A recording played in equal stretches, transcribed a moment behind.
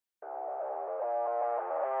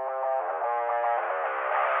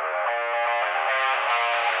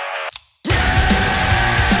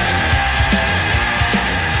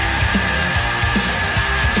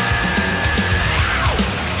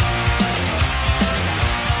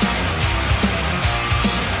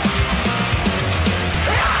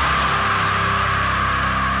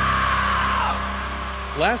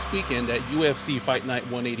Last weekend at UFC Fight Night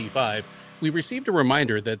 185, we received a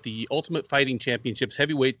reminder that the Ultimate Fighting Championship's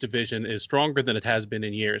heavyweight division is stronger than it has been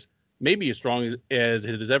in years, maybe as strong as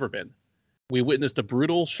it has ever been. We witnessed a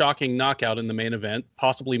brutal, shocking knockout in the main event,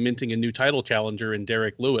 possibly minting a new title challenger in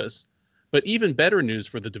Derek Lewis. But even better news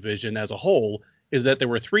for the division as a whole is that there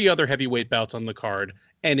were 3 other heavyweight bouts on the card,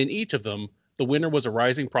 and in each of them, the winner was a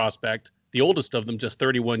rising prospect, the oldest of them just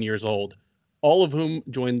 31 years old, all of whom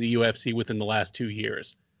joined the UFC within the last 2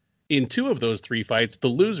 years. In 2 of those 3 fights, the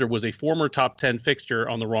loser was a former top 10 fixture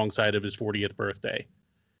on the wrong side of his 40th birthday.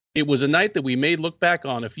 It was a night that we may look back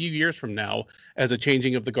on a few years from now as a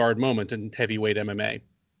changing of the guard moment in heavyweight MMA.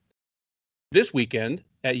 This weekend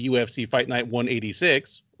at UFC Fight Night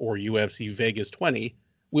 186, or UFC Vegas 20,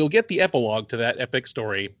 we'll get the epilogue to that epic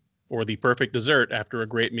story, or the perfect dessert after a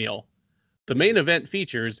great meal. The main event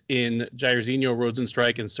features, in Jairzinho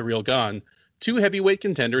Rozenstruik and Ciryl Gane, 2 heavyweight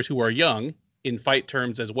contenders who are young, in fight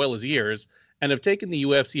terms as well as years, and have taken the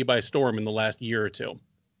UFC by storm in the last year or two.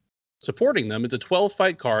 Supporting them is a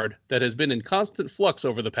 12-fight card that has been in constant flux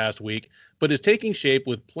over the past week, but is taking shape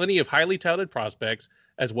with plenty of highly touted prospects,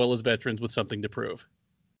 as well as veterans with something to prove.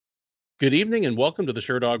 Good evening and welcome to the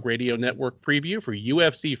Sherdog Radio Network preview for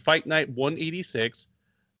UFC Fight Night 186,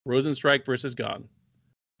 Rozenstruik vs. Gane.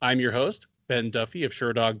 I'm your host, Ben Duffy of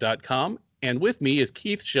Sherdog.com, and with me is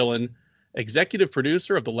Keith Shillan, executive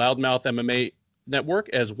producer of the Loudmouth MMA Network,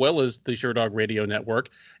 as well as the Sherdog Radio Network,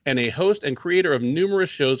 and a host and creator of numerous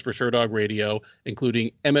shows for Sherdog Radio,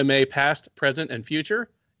 including MMA Past, Present, and Future,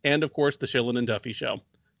 and of course, the Shillan and Duffy Show.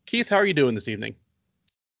 Keith, how are you doing this evening?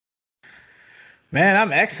 Man,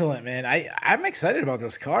 I'm excellent, man. I'm excited about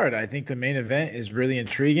this card. I think the main event is really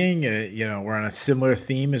intriguing. We're on a similar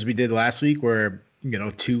theme as we did last week, where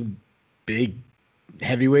 2 big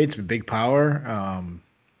heavyweights with big power.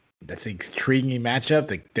 That's an intriguing matchup.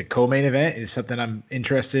 The co-main event is something I'm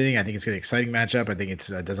interested in. I think it's an exciting matchup. I think it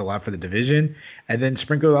does a lot for the division. And then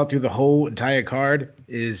sprinkled out through the whole entire card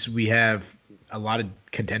is we have a lot of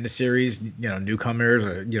contender series, newcomers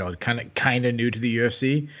or kind of new to the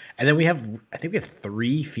UFC. And then we have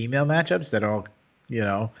 3 female matchups that are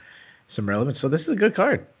some relevance. So this is a good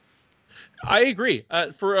card. I agree.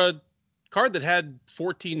 For a card that had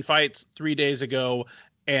 14 fights 3 days ago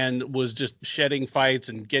and was just shedding fights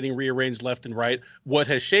and getting rearranged left and right, what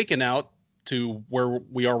has shaken out to where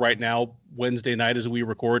we are right now, Wednesday night as we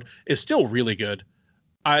record, is still really good.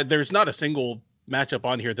 There's not a single matchup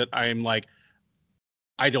on here that I'm like,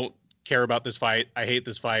 I don't care about this fight. I hate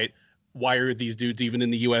this fight. Why are these dudes even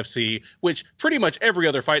in the UFC? Which pretty much every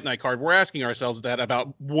other fight night card, we're asking ourselves that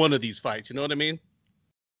about one of these fights. You know what I mean?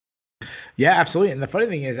 Yeah, absolutely. And the funny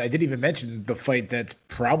thing is, I didn't even mention the fight that's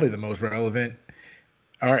probably the most relevant,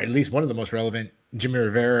 or at least one of the most relevant, Jimmy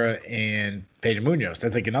Rivera and Pedro Munoz.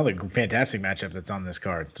 That's like another fantastic matchup that's on this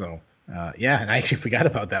card. So, and I actually forgot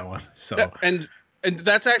about that one. So, yeah, and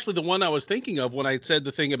that's actually the one I was thinking of when I said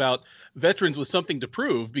the thing about veterans with something to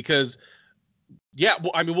prove, because,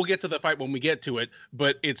 we'll get to the fight when we get to it,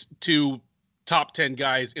 but it's 2 top 10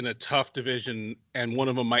 guys in a tough division, and one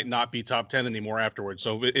of them might not be top 10 anymore afterwards.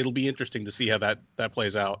 So it'll be interesting to see how that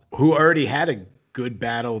plays out. Who already had a good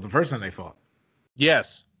battle the first time they fought.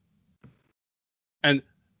 Yes. And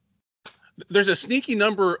there's a sneaky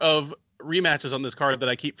number of rematches on this card that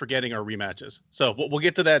I keep forgetting are rematches. So we'll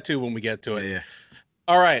get to that too when we get to it. Yeah.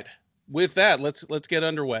 All right. With that, let's get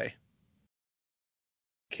underway.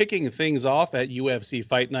 Kicking things off at UFC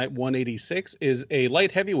Fight Night 186 is a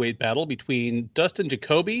light heavyweight battle between Dustin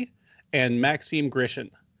Jacoby and Maxim Grishin.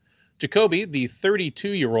 Jacoby, the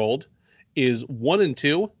 32-year-old, is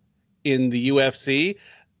 1-2 in the UFC.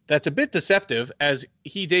 That's a bit deceptive, as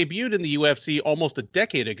he debuted in the UFC almost a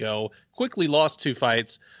decade ago, quickly lost 2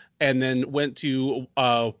 fights, and then went to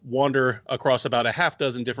wander across about a half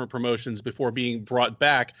dozen different promotions before being brought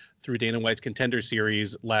back through Dana White's Contender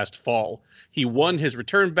Series last fall. He won his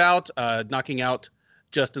return bout, knocking out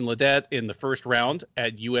Justin Ledet in the first round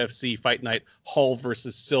at UFC Fight Night Hall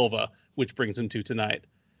versus Silva, which brings him to tonight.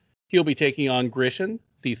 He'll be taking on Grishin.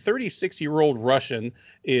 The 36-year-old Russian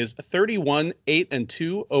is 31,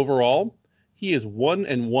 8-2 overall. He is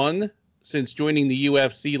 1-1 since joining the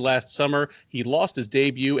UFC last summer. He lost his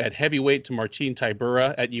debut at heavyweight to Marcin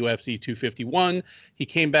Tybura at UFC 251. He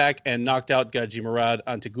came back and knocked out Gadzhimurad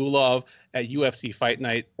Antigulov at UFC Fight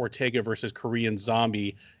Night Ortega versus Korean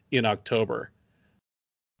Zombie in October.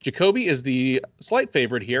 Jacoby is the slight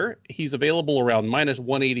favorite here. He's available around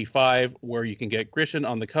 -185, where you can get Grishin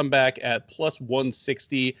on the comeback at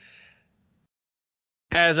 +160.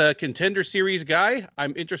 As a Contender Series guy,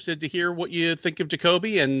 I'm interested to hear what you think of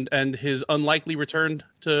Jacoby and his unlikely return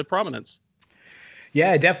to prominence.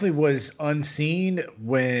 Yeah, it definitely was unseen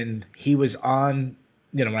when he was on,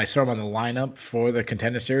 when I saw him on the lineup for the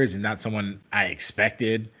Contender Series, and not someone I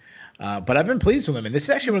expected. But I've been pleased with him. And this is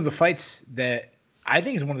actually one of the fights that I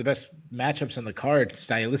think is one of the best matchups on the card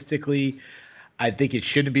stylistically. I think it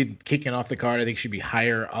shouldn't be kicking off the card. I think it should be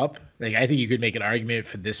higher up. Like, I think you could make an argument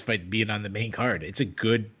for this fight being on the main card. It's a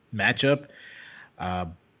good matchup. Uh,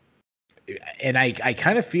 and I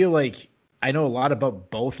kind of feel like I know a lot about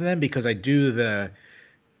both of them because I do the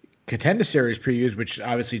Contender Series previews, which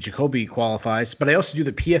obviously Jacoby qualifies, but I also do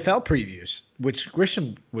the PFL previews, which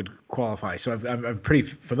Grisham would qualify. So I'm pretty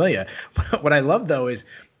familiar. What I love, though, is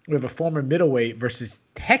we have a former middleweight versus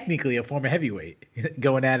technically a former heavyweight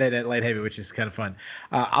going at it at light heavy, which is kind of fun.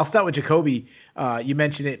 I'll start with Jacoby. You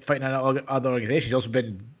mentioned it, fighting on other organizations. He's also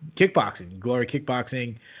been kickboxing, Glory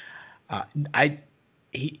Kickboxing. Uh, I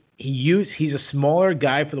he's a smaller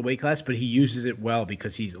guy for the weight class, but he uses it well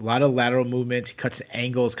because he's a lot of lateral movements. He cuts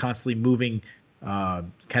angles, constantly moving,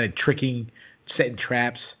 kind of tricking, setting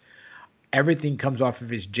traps. Everything comes off of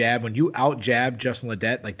his jab. When you out jab Justin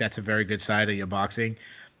Ledet, like that's a very good side of your boxing.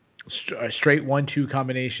 Straight 1-2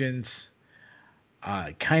 combinations.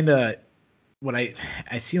 Kind of what I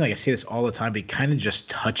seem like I say this all the time, but he kind of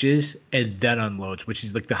just touches and then unloads, which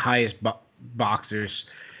is like the highest boxers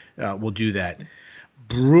will do that.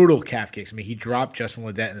 Brutal calf kicks. I mean, he dropped Justin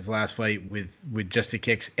Ledet in his last fight with just the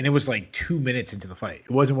kicks, and it was like 2 minutes into the fight.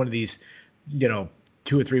 It wasn't one of these, 2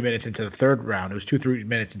 or 3 minutes into the third round. It was 2 or 3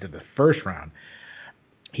 minutes into the first round.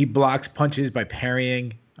 He blocks punches by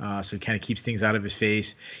parrying, so he kind of keeps things out of his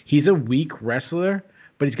face. He's a weak wrestler,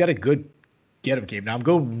 but he's got a good get-up game. Now I'm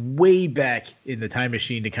going way back in the time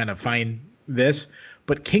machine to kind of find this,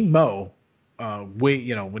 but King Mo,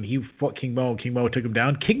 when he fought King Mo, King Mo took him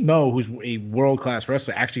down. King Mo, who's a world-class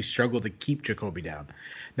wrestler, actually struggled to keep Jacoby down.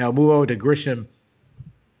 Now move over to Grisham.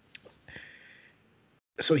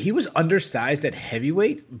 So he was undersized at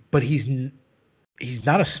heavyweight, but he's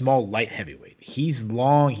not a small light heavyweight. He's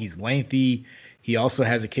long, he's lengthy. He also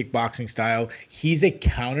has a kickboxing style. He's a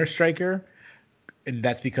counter striker, and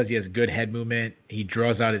that's because he has good head movement. He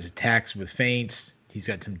draws out his attacks with feints. He's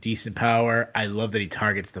got some decent power. I love that he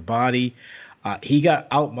targets the body. He got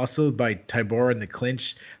out muscled by Tybura in the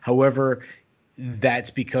clinch. However,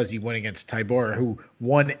 that's because he went against Tybura, who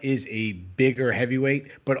one is a bigger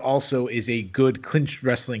heavyweight, but also is a good clinch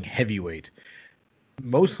wrestling heavyweight.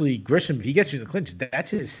 Mostly Grisham, if he gets you in the clinch,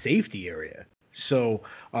 that's his safety area. So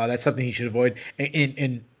that's something he should avoid.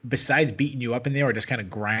 And besides beating you up in there or just kind of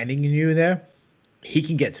grinding you there, he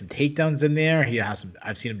can get some takedowns in there. He has some.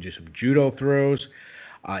 I've seen him do some judo throws.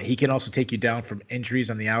 He can also take you down from entries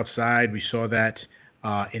on the outside. We saw that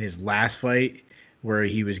in his last fight where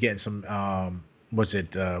he was getting some. Was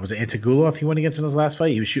it Antigulov he went against in his last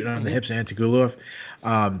fight? He was shooting on the hips of Antigulov.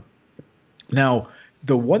 Now,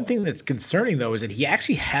 the one thing that's concerning though is that he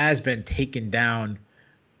actually has been taken down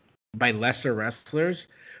by lesser wrestlers,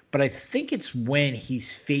 but I think it's when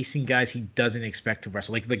he's facing guys he doesn't expect to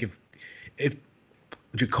wrestle. Like if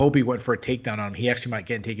Jacoby went for a takedown on him, he actually might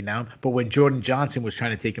get taken down. But when Jordan Johnson was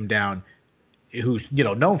trying to take him down, who's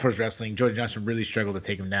known for his wrestling, Jordan Johnson really struggled to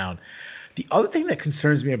take him down. The other thing that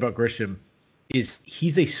concerns me about Grisham is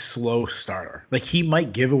he's a slow starter. Like he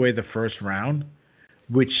might give away the first round,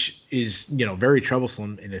 which is very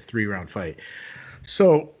troublesome in a 3-round fight.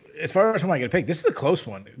 So as far as who am I going to pick, this is a close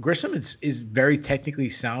one. Grisham is very technically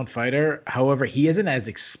sound fighter. However, he isn't as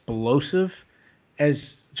explosive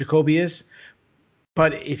as Jacoby is.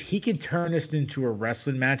 But if he can turn this into a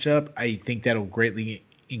wrestling matchup, I think that'll greatly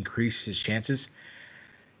increase his chances.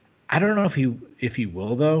 I don't know if he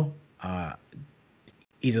will though.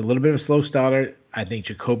 He's a little bit of a slow starter. I think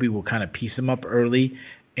Jacoby will kind of piece him up early.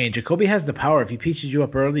 And Jacoby has the power. If he pieces you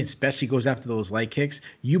up early, and especially goes after those light kicks,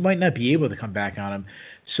 you might not be able to come back on him.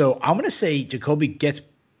 So I'm gonna say Jacoby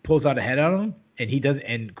pulls out ahead on him, and he doesn't,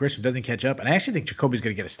 and Grisham doesn't catch up. And I actually think Jacoby's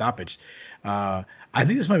gonna get a stoppage. I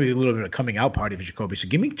think this might be a little bit of a coming out party for Jacoby. So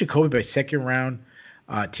give me Jacoby by second round,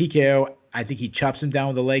 TKO. I think he chops him down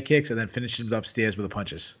with the leg kicks and then finishes him upstairs with the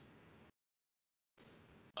punches.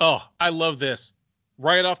 Oh, I love this.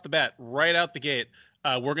 Right off the bat, right out the gate,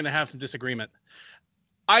 we're going to have some disagreement.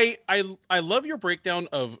 I love your breakdown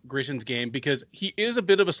of Grisham's game because he is a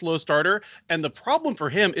bit of a slow starter. And the problem for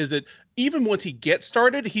him is that even once he gets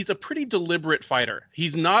started, he's a pretty deliberate fighter.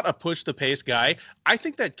 He's not a push the pace guy. I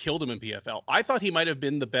think that killed him in PFL. I thought he might have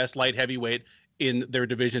been the best light heavyweight in their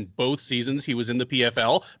division both seasons he was in the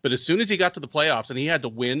PFL. But as soon as he got to the playoffs and he had to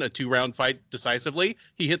win a 2-round fight decisively,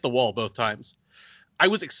 he hit the wall both times. I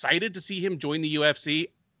was excited to see him join the UFC.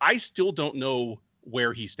 I still don't know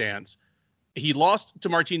where he stands. He lost to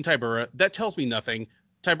Martin Tybura. That tells me nothing.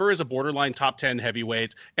 Tybura is a borderline top 10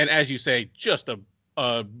 heavyweight, and as you say, just a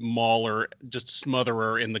mauler, just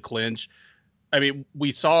smotherer in the clinch. I mean,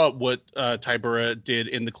 we saw what Tybura did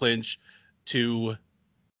in the clinch to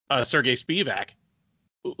Sergey Spivak,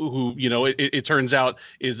 who, it turns out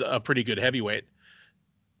is a pretty good heavyweight.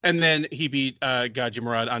 And then he beat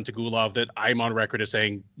Gajimurad Antagulov, that I'm on record as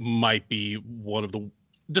saying might be one of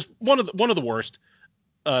the worst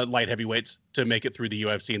light heavyweights to make it through the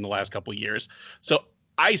UFC in the last couple of years. So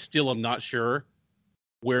I still am not sure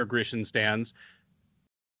where Grishin stands.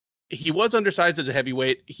 He was undersized as a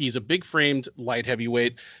heavyweight. He's a big framed light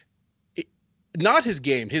heavyweight. Not his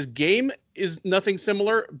game. His game is nothing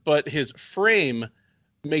similar, but his frame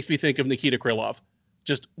makes me think of Nikita Krylov.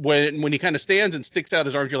 Just when he kind of stands and sticks out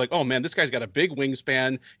his arms, you're like, oh man, this guy's got a big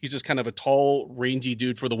wingspan. He's just kind of a tall, rangy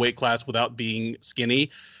dude for the weight class without being skinny.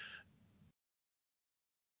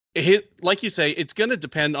 Like you say, it's going to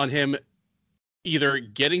depend on him either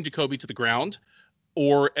getting Jacoby to the ground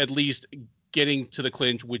or at least getting to the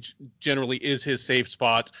clinch, which generally is his safe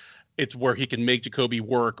spot. It's where he can make Jacoby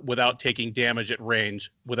work without taking damage at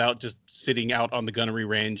range, without just sitting out on the gunnery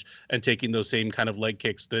range and taking those same kind of leg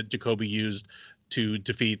kicks that Jacoby used to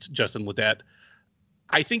defeat Justin Ledet.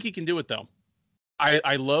 I think he can do it, though.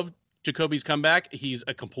 I love Jacoby's comeback. He's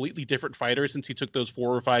a completely different fighter since he took those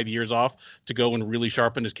 4 or 5 years off to go and really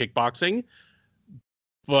sharpen his kickboxing.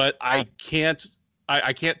 But I can't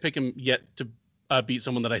pick him yet to beat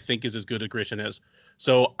someone that I think is as good as Grishin is.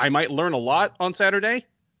 So I might learn a lot on Saturday,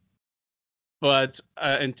 but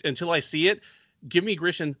until I see it, give me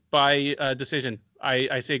Grishin by decision.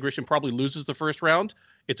 I say Grishin probably loses the first round.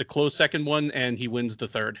 It's a close second one, and he wins the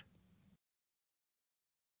third.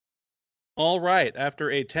 All right.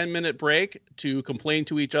 After a 10-minute break to complain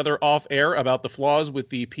to each other off air about the flaws with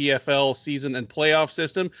the PFL season and playoff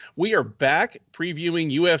system, we are back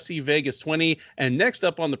previewing UFC Vegas 20. And next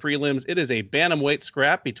up on the prelims, it is a bantamweight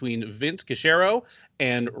scrap between Vince Cachero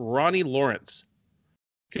and Ronnie Lawrence.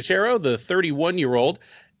 Cachero, the 31-year-old,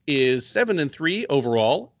 is 7-3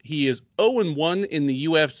 overall. He is 0-1 in the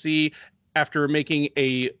UFC after making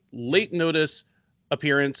a late notice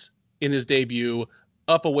appearance in his debut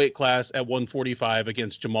up a weight class at 145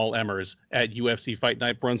 against Jamal Emmers at UFC Fight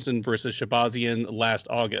Night Brunson versus Shabazian last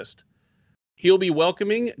August. He'll be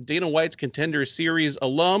welcoming Dana White's Contender Series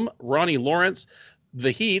alum, Ronnie Lawrence.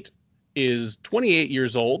 The Heat is 28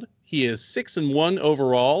 years old. He is 6-1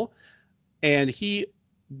 overall, and he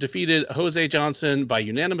defeated Jose Johnson by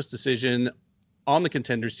unanimous decision on the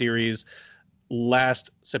Contender Series last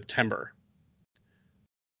September.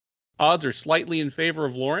 Odds are slightly in favor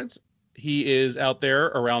of Lawrence. He is out there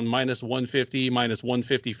around minus 150, minus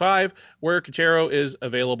 155, where Cachero is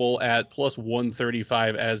available at plus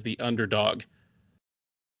 135 as the underdog.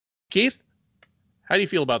 Keith, how do you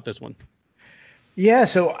feel about this one? Yeah,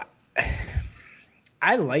 so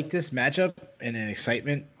I like this matchup in an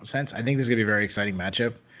excitement sense. I think this is going to be a very exciting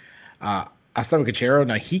matchup. I'll start with Cachero.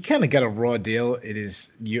 Now, he kind of got a raw deal.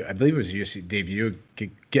 I believe it was UFC debut,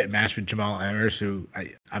 get matched with Jamal Emmers, who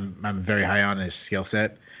I'm very high on his skill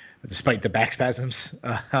set, despite the back spasms.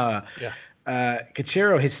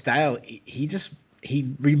 Cachero, his style,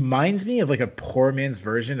 he reminds me of like a poor man's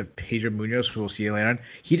version of Pedro Munoz, who we'll see later on.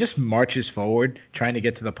 He just marches forward, trying to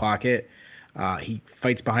get to the pocket. He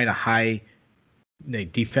fights behind a high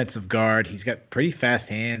defensive guard. He's got pretty fast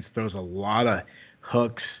hands, throws a lot of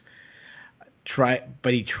hooks.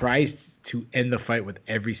 But he tries to end the fight with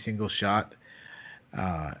every single shot.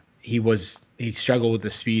 He struggled with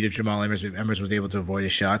the speed of Jamal Emmers, but Emmers was able to avoid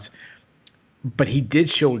his shots. But he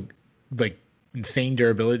did show like insane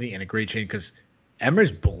durability and a great chain because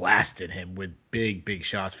Emmers blasted him with big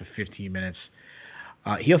shots for 15 minutes.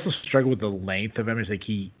 He also struggled with the length of Emmers. Like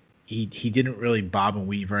he didn't really bob and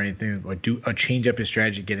weave or anything or change up his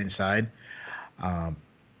strategy to get inside.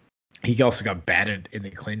 He also got battered in the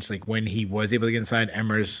clinch. Like when he was able to get inside,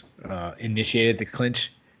 Emmers initiated the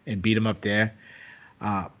clinch and beat him up there.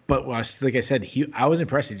 But like I said, I was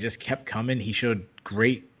impressed. He just kept coming. He showed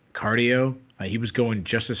great cardio. He was going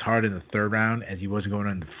just as hard in the third round as he was going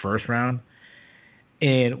in the first round.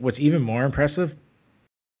 And what's even more impressive,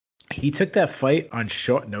 he took that fight on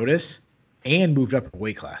short notice and moved up a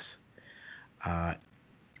weight class. I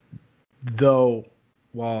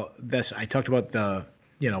talked about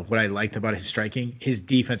what I liked about his striking, his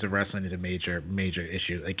defensive wrestling is a major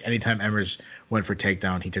issue. Like anytime Emmers went for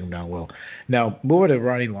takedown, he took him down well. Now, moving to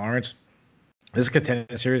Ronnie Lawrence, this is a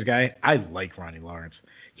Contender Series guy. I like Ronnie Lawrence.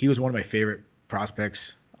 He was one of my favorite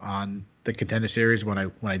prospects on the Contender Series when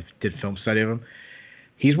I did film study of him.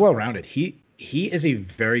 He's well-rounded. He is a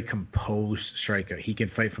very composed striker. He can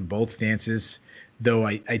fight from both stances though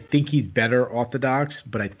I think he's better orthodox,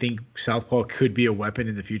 but I think southpaw could be a weapon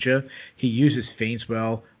in the future. He uses feints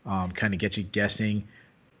well, kind of gets you guessing.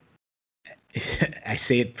 I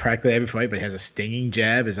say it practically every fight, but it has a stinging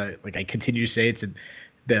jab. I continue to say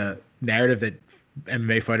the narrative that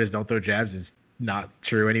MMA fighters don't throw jabs is not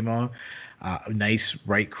true anymore. Nice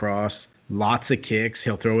right cross, lots of kicks.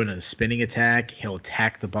 He'll throw in a spinning attack. He'll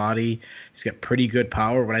attack the body. He's got pretty good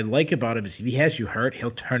power. What I like about him is if he has you hurt,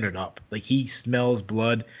 he'll turn it up. Like he smells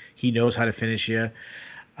blood. He knows how to finish you.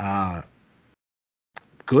 Uh,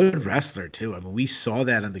 Good wrestler too. I mean, we saw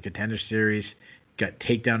that in the Contender Series. Got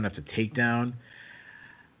takedown after takedown.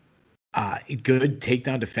 Good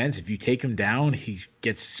takedown defense. If you take him down, he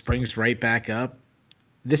gets springs right back up.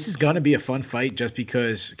 This is gonna be a fun fight just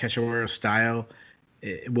because Cachoeiro's style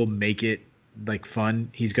it will make it like fun.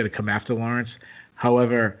 He's gonna come after Lawrence.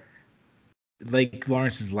 However, like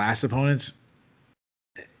Lawrence's last opponents,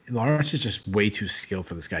 Lawrence is just way too skilled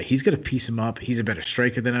for this guy. He's gonna piece him up. He's a better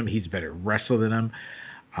striker than him. He's a better wrestler than him.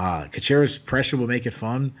 Cachero's pressure will make it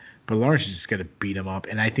fun, but Lawrence is just going to beat him up.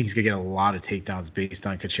 And I think he's going to get a lot of takedowns based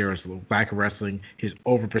on Cachero's lack of wrestling, his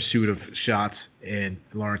over pursuit of shots, and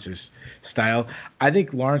Lawrence's style. I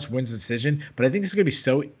think Lawrence wins the decision, but I think it's going to be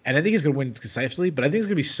so, and I think he's going to win decisively, but I think it's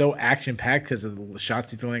going to be so action packed because of the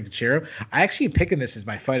shots he's throwing at Cachero. I actually am picking this as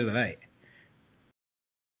my fight of the night.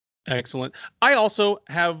 Excellent. I also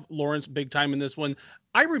have Lawrence big time in this one.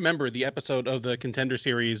 I remember the episode of the Contender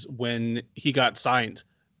Series when he got signed.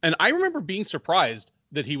 And I remember being surprised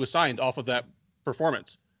that he was signed off of that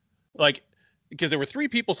performance. Like, because there were 3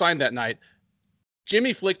 people signed that night.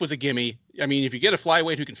 Jimmy Flick was a gimme. I mean, if you get a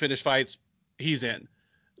flyweight who can finish fights, he's in.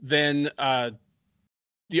 Then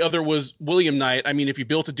the other was William Knight. I mean, if you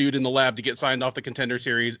built a dude in the lab to get signed off the Contender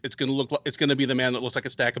Series, it's going to be the man that looks like a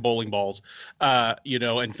stack of bowling balls,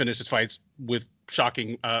 and finishes fights with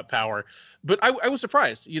shocking power. But I was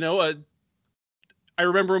surprised, I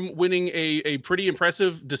remember him winning a pretty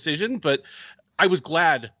impressive decision, but I was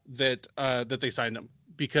glad that they signed him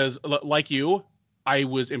because, like you, I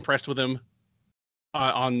was impressed with him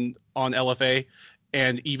on LFA,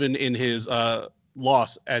 and even in his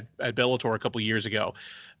loss at Bellator a couple of years ago.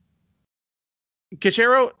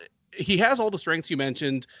 Cachero, he has all the strengths you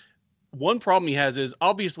mentioned. One problem he has is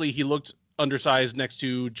obviously he looked undersized next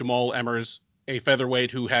to Jamal Emmers, a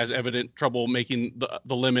featherweight who has evident trouble making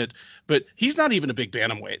the limit, but he's not even a big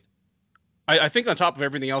bantamweight. I think on top of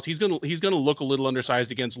everything else, he's gonna look a little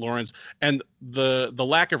undersized against Lawrence, and the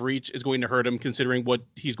lack of reach is going to hurt him considering what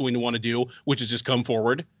he's going to want to do, which is just come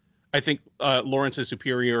forward. I think Lawrence's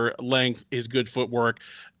superior length, his good footwork,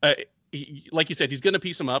 like you said, he's going to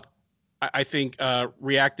piece him up. I think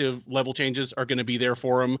reactive level changes are going to be there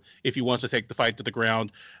for him if he wants to take the fight to the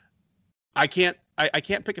ground. I can't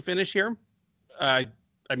pick a finish here. I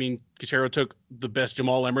mean, Cachero took the best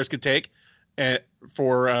Jamal Emmers could take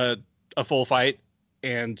for a full fight,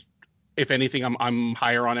 and if anything, I'm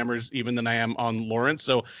higher on Emmers even than I am on Lawrence.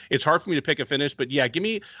 So it's hard for me to pick a finish. But yeah, give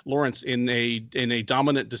me Lawrence in a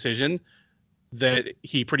dominant decision that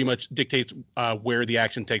he pretty much dictates where the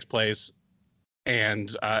action takes place,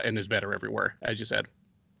 and is better everywhere, as you said.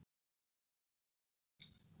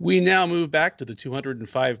 We now move back to the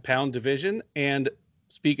 205-pound division, and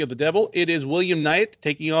speak of the devil, it is William Knight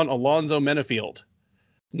taking on Alonzo Menafield.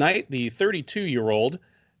 Knight, the 32-year-old,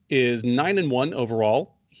 is 9-1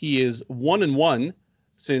 overall. He is 1-1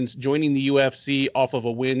 since joining the UFC off of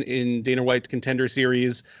a win in Dana White's Contender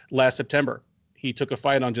Series last September. He took a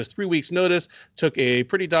fight on just 3 weeks' notice, took a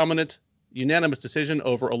pretty dominant, unanimous decision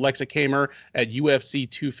over Alexa Kamer at UFC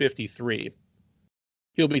 253.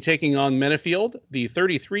 He'll be taking on Menafield. The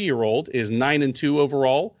 33-year-old is 9-2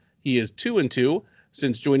 overall. He is 2-2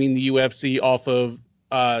 since joining the UFC off of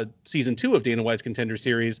season 2 of Dana White's Contender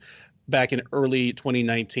Series back in early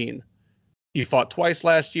 2019. He fought twice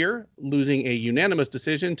last year, losing a unanimous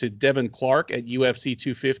decision to Devin Clark at UFC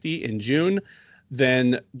 250 in June,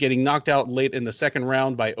 then getting knocked out late in the second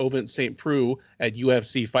round by Ovent St. Preux at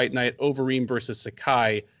UFC Fight Night Overeem versus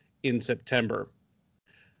Sakai in September.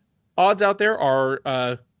 Odds out there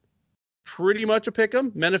are pretty much a pick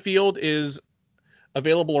 'em. Menafield is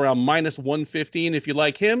available around -115 if you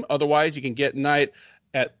like him. Otherwise, you can get Knight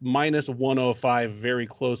at -105, very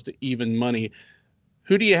close to even money.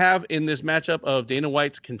 Who do you have in this matchup of Dana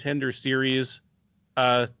White's Contender Series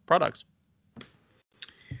products?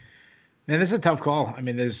 Man, this is a tough call. I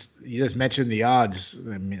mean, you just mentioned the odds.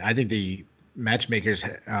 I mean, I think the matchmakers,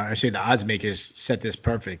 the odds makers, set this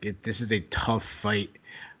perfect. This is a tough fight.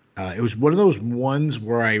 It was one of those ones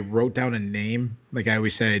where I wrote down a name, like I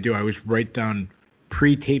always say I do. I always write down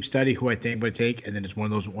pre-tape study who I think would take, and then it's one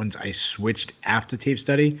of those ones I switched after tape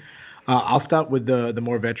study. I'll start with the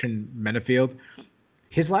more veteran Menafield.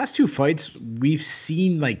 His last two fights, we've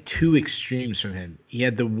seen like two extremes from him. He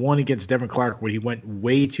had the one against Devin Clark where he went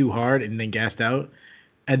way too hard and then gassed out,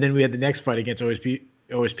 and then we had the next fight against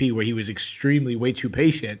OSP where he was extremely way too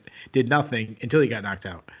patient, did nothing until he got knocked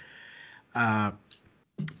out. Uh,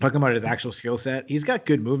 Talking about his actual skill set, he's got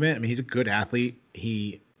good movement. I mean, he's a good athlete.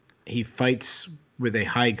 He fights with a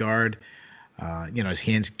high guard. His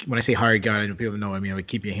hands. When I say high guard, I know people know. I mean, I would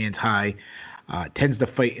keep your hands high. Tends to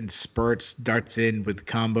fight in spurts, darts in with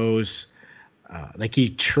combos. Like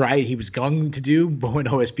he was going to do, but when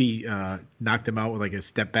OSP knocked him out with like a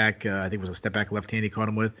step back, I think it was a step back left hand he caught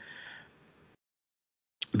him with.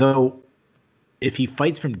 Though, if he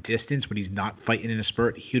fights from distance when he's not fighting in a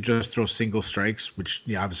spurt, he'll just throw single strikes, which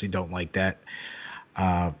you obviously don't like that.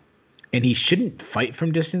 And he shouldn't fight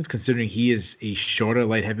from distance, considering he is a shorter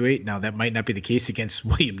light heavyweight. Now, that might not be the case against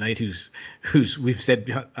William Knight, who's we've said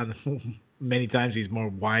many times he's more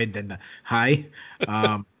wide than high.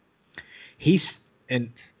 He's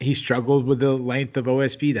and he struggled with the length of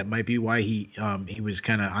OSP. That might be why he was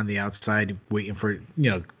kind of on the outside waiting for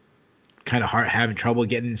kind of hard having trouble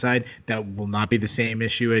getting inside. That will not be the same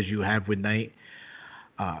issue as you have with Knight.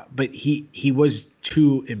 But he was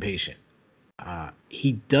too impatient.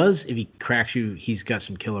 He does, if he cracks you, he's got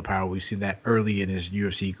some killer power. We've seen that early in his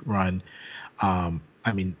UFC run. I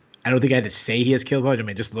mean, I don't think I had to say he has killer power. I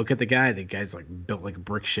mean, just look at the guy. The guy's like built like a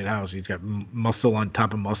brick shit house. He's got muscle on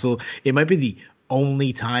top of muscle. It might be the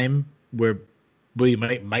only time where William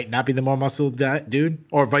might not be the more muscle dude,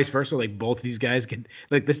 or vice versa. Like both these guys can,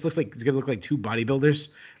 like, this looks like it's gonna look like two bodybuilders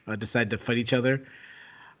decide to fight each other.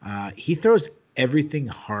 He throws everything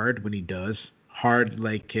hard when he does hard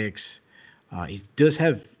leg kicks. He does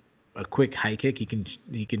have a quick high kick. He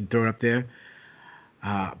can throw it up there.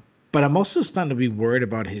 But I'm also starting to be worried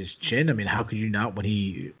about his chin. I mean, how could you not?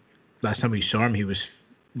 When last time we saw him, he was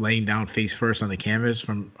laying down face first on the canvas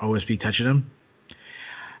from OSP touching him.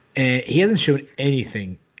 And he hasn't shown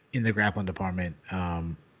anything in the grappling department.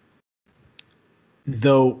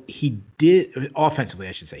 Though he did offensively,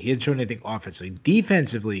 I should say. He hasn't shown anything offensively.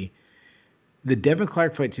 Defensively, the Devin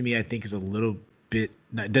Clark fight to me, I think, is a little bit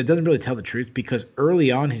that doesn't really tell the truth, because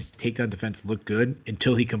early on his takedown defense looked good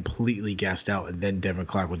until he completely gassed out, and then Devin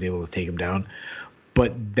Clark was able to take him down.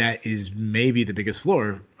 But that is maybe the biggest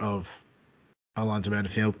flaw of Alonzo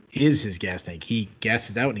Manafield is his gas tank. He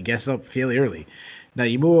gasses out and he gasses out fairly early. Now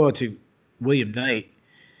you move on to William Knight.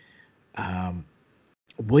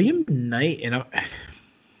 William Knight,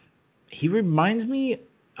 he reminds me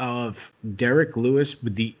of Derek Lewis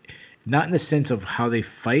with not in the sense of how they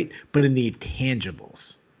fight, but in the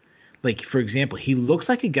tangibles. Like, for example, he looks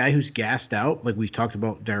like a guy who's gassed out, like we've talked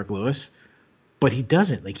about Derek Lewis, but he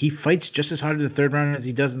doesn't. Like, he fights just as hard in the third round as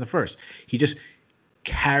he does in the first. He just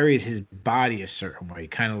carries his body a certain way,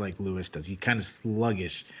 kind of like Lewis does. He's kind of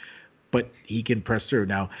sluggish, but he can press through.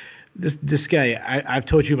 Now, this guy, I've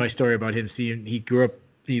told you my story about him. He grew up,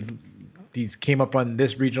 he came up on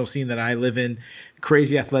this regional scene that I live in.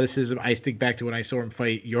 Crazy athleticism. I think back to when I saw him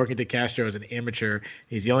fight York De Castro as an amateur.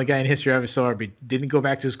 He's the only guy in history I ever saw, but didn't go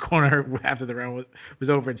back to his corner after the round was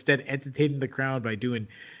over. Instead, entertaining the crowd by doing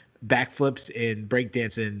backflips and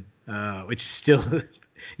breakdancing, which still,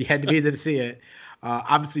 you had to be there to see it.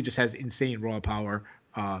 Obviously, just has insane raw power,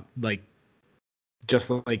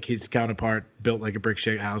 just like his counterpart, built like a brick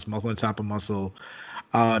shit house, muscle on top of muscle.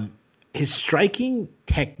 His striking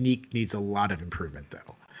technique needs a lot of improvement,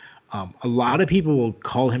 though. A lot of people will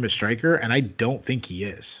call him a striker, and I don't think he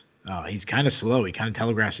is. He's kind of slow. He kind of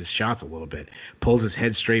telegraphs his shots a little bit, pulls his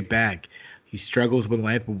head straight back. He struggles with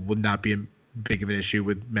length, but would not be a big of an issue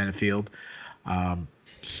with Manafield.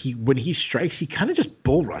 When he strikes, he kind of just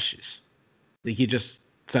bull rushes. Like, he just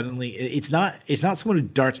suddenly, it's not someone who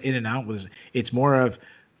darts in and out with. It's more of,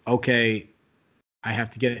 okay, I have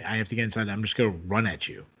to get inside. I'm just going to run at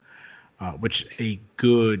you. Which a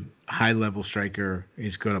good high-level striker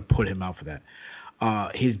is going to put him out for that.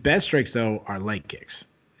 His best strikes, though, are leg kicks.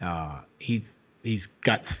 He's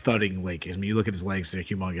got thudding leg kicks. I mean, you look at his legs; they're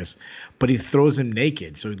humongous. But he throws them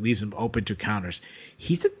naked, so he leaves him open to counters.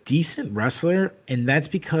 He's a decent wrestler, and that's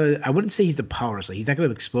because I wouldn't say he's a power wrestler. He's not going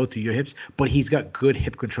to explode through your hips, but he's got good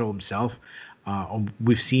hip control himself.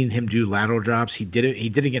 We've seen him do lateral drops. He did it. He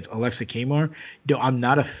did it against Alexa Kamar. I'm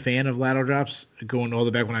not a fan of lateral drops. Going all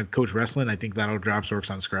the way back when I coached wrestling, I think lateral drops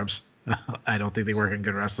works on scrubs. I don't think they work on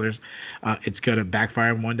good wrestlers. It's going to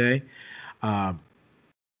backfire him one day.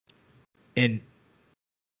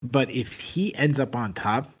 But if he ends up on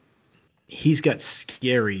top, he's got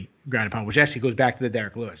scary ground and pound, which actually goes back to the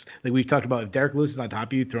Derek Lewis. Like we've talked about, if Derek Lewis is on top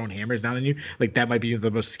of you, throwing hammers down on you, like that might be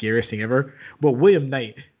the most scariest thing ever. Well, William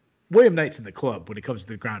Knight, William Knight's in the club when it comes to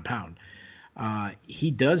the ground pound. He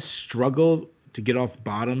does struggle to get off the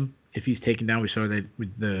bottom if he's taken down. We saw that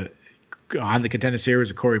with on the Contender Series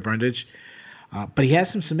with Corey Brundage. But he has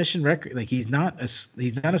some submission record. Like he's not a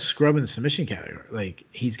scrub in the submission category. Like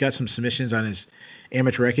he's got some submissions on his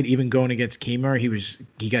amateur record. Even going against Kmart,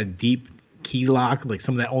 he got a deep key lock, like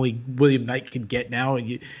something that only William Knight could get now.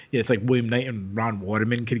 And it's like William Knight and Ron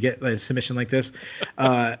Waterman could get a submission like this.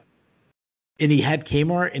 And he had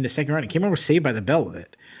Kmart in the second round. And Kmart was saved by the bell with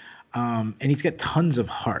it. And he's got tons of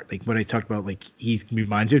heart. Like what I talked about, like he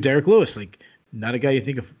reminds you of Derek Lewis. Like not a guy you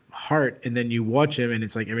think of heart, and then you watch him, and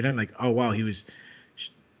it's like every time, like, oh wow, he was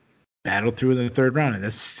battled through in the third round, and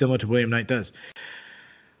that's similar to William Knight does.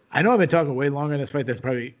 I know I've been talking way longer in this fight than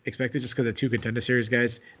probably expected, just because of two Contender Series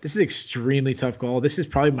guys. This is extremely tough call. This is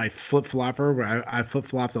probably my flip flopper, where I flip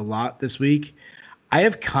flopped a lot this week. I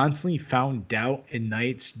have constantly found doubt in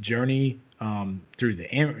Knight's journey through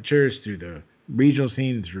the amateurs, through the regional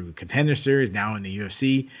scene, through Contender Series, now in the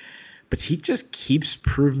UFC, but he just keeps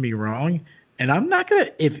proving me wrong. And I'm not gonna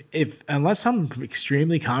if unless I'm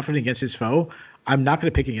extremely confident against his foe, I'm not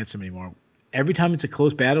gonna pick against him anymore. Every time it's a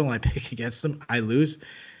close battle and I pick against him, I lose.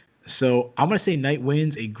 So I'm gonna say Knight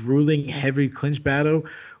wins a grueling, heavy clinch battle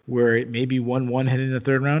where it may be 1-1 heading in the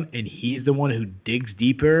third round, and he's the one who digs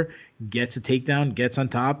deeper, gets a takedown, gets on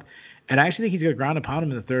top. And I actually think he's gonna ground and pound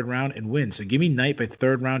him in the third round and win. So give me Knight by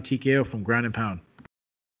third round TKO from ground and pound.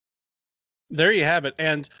 There you have it.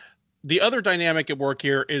 And the other dynamic at work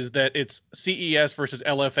here is that it's CES versus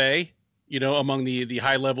LFA, among the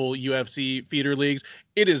high level UFC feeder leagues.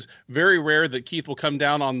 It is very rare that Keith will come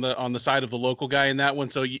down on the side of the local guy in that one.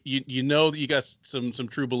 So you know that you got some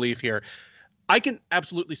true belief here. I can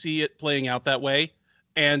absolutely see it playing out that way.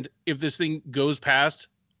 And if this thing goes past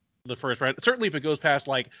the first round, certainly if it goes past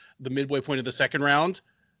like the midway point of the second round,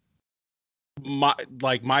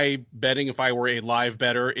 my betting, if I were a live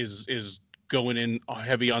bettor, is going in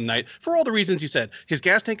heavy on Knight for all the reasons you said. His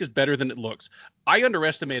gas tank is better than it looks. I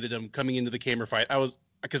underestimated him coming into the Kamer fight.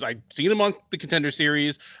 Because I'd seen him on the Contender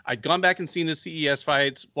Series. I'd gone back and seen his CES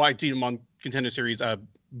fights. Well, I'd seen him on Contender Series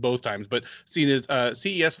both times, but seen his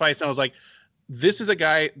CES fights. And I was like, this is a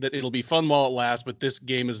guy that it'll be fun while it lasts, but this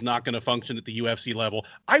game is not going to function at the UFC level.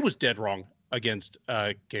 I was dead wrong against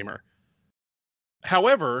Kamer.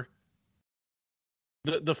 However,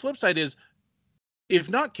 the flip side is, if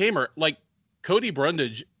not Kamer, like Cody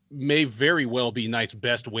Brundage may very well be Knight's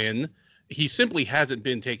best win. He simply hasn't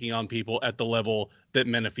been taking on people at the level that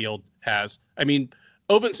Menafield has. I mean,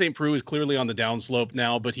 Ovince St. Preux is clearly on the downslope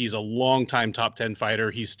now, but he's a long-time top 10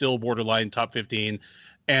 fighter. He's still borderline top 15.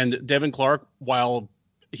 And Devin Clark, while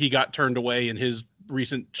he got turned away in his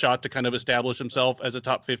recent shot to kind of establish himself as a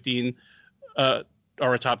top 15 or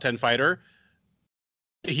a top 10 fighter,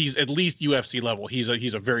 he's at least UFC level. He's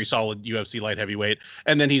a very solid UFC light heavyweight.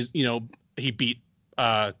 And then he beat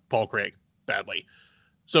Paul Craig badly.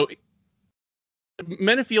 So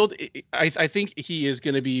Menafield, I think he is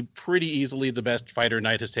going to be pretty easily the best fighter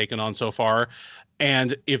Knight has taken on so far.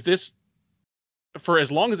 And if this, for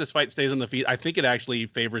as long as this fight stays on the feet, I think it actually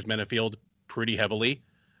favors Menafield pretty heavily.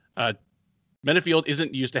 Menafield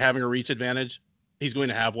isn't used to having a reach advantage. He's going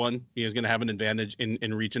to have one. He's going to have an advantage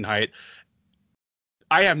in reach and height.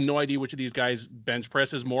 I have no idea which of these guys bench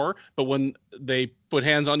presses more, but when they put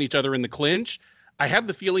hands on each other in the clinch, I have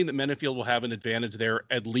the feeling that Menafield will have an advantage there,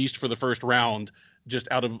 at least for the first round, just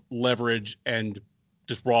out of leverage and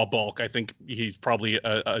just raw bulk. I think he's probably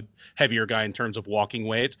a heavier guy in terms of walking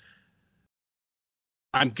weight.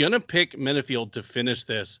 I'm going to pick Menafield to finish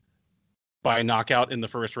this by knockout in the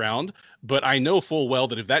first round, but I know full well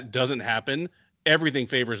that if that doesn't happen, everything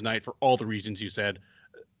favors Knight for all the reasons you said.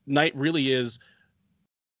 Knight really is...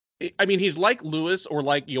 I mean, he's like Lewis or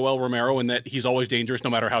like Yoel Romero in that he's always dangerous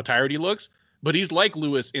no matter how tired he looks, but he's like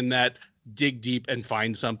Lewis in that dig deep and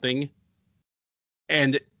find something.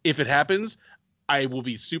 And if it happens, I will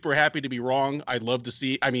be super happy to be wrong. I'd love to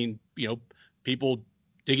see, people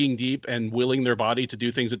digging deep and willing their body to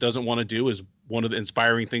do things it doesn't want to do is one of the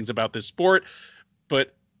inspiring things about this sport.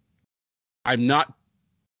 But I'm not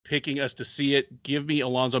picking us to see it. Give me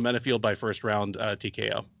Alonzo Menafield by first round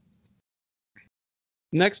TKO.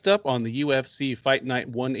 Next up on the UFC Fight Night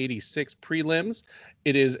 186 prelims,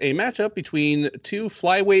 it is a matchup between two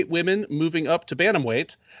flyweight women moving up to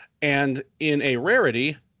bantamweight, and in a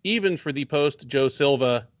rarity, even for the post-Joe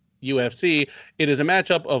Silva UFC, it is a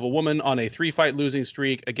matchup of a woman on a 3-fight losing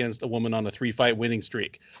streak against a woman on a 3-fight winning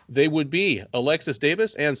streak. They would be Alexis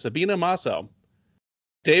Davis and Sabina Masso.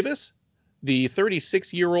 Davis, the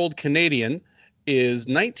 36-year-old Canadian, is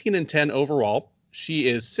 19-10 overall. She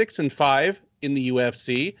is 6-5 in the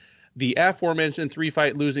UFC. The aforementioned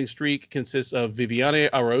 3-fight losing streak consists of Viviane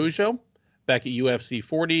Araújo back at UFC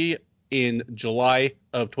 40 in July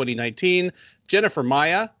of 2019, Jennifer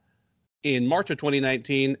Maia in March of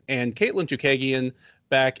 2019, and Caitlin Chukagian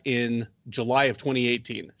back in July of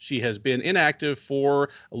 2018. She has been inactive for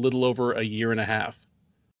a little over a year and a half.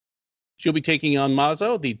 She'll be taking on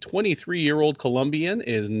Mazo. The 23-year-old Colombian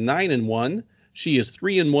is 9-1. She is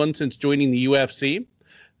 3-1 since joining the UFC.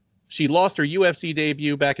 She lost her UFC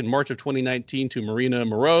debut back in March of 2019 to Marina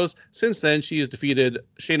Moroz. Since then, she has defeated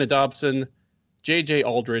Shayna Dobson, JJ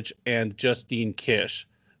Aldrich, and Justine Kish.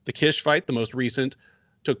 The Kish fight, the most recent,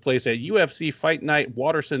 took place at UFC Fight Night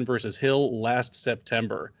Watterson versus Hill last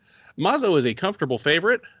September. Mazo is a comfortable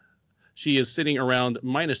favorite. She is sitting around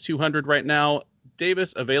minus 200 right now.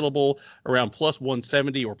 Davis available around plus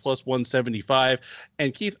 170 or plus 175.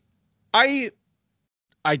 And Keith, I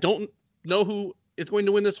don't know who is going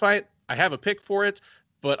to win this fight. I have a pick for it,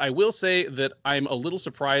 but I will say that I'm a little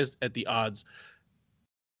surprised at the odds.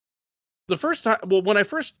 The first time, well, when I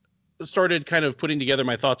first started kind of putting together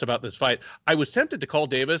my thoughts about this fight, I was tempted to call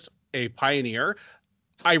Davis a pioneer.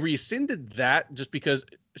 I rescinded that just because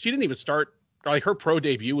she didn't even start, like her pro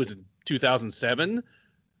debut was in 2007.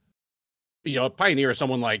 You know, a pioneer is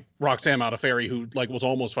someone like Roxanne Modafferi, who like was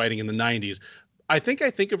almost fighting in the 90s. I think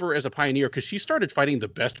of her as a pioneer because she started fighting the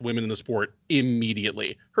best women in the sport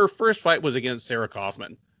immediately. Her first fight was against Sarah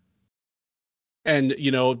Kaufman. And,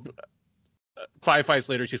 you know, 5 fights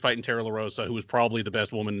later, she's fighting Tara LaRosa, who was probably the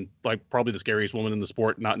best woman, like probably the scariest woman in the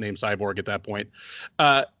sport, not named Cyborg at that point.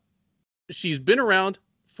 She's been around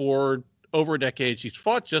for over a decade. She's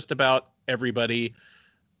fought just about everybody.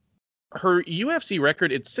 Her UFC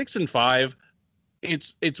record, it's 6-5.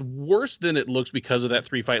 It's worse than it looks because of that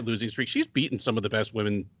 3-fight losing streak. She's beaten some of the best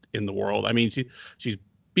women in the world. I mean, she's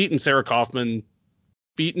beaten Sarah Kaufman,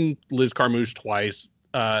 beaten Liz Carmouche twice.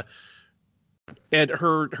 And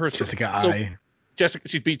her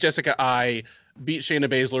she beat Jessica I, beat Shayna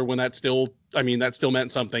Baszler when that still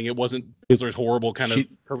meant something. It wasn't Baszler's horrible kind of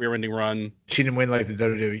career-ending run. She didn't win like the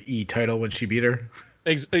WWE title when she beat her.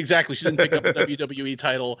 Exactly. She didn't pick up a WWE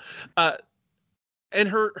title. And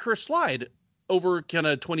her slide over kind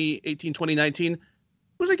of 2018, 2019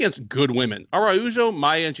 was against good women. Araujo,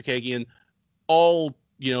 Maia, and Chukagian, all,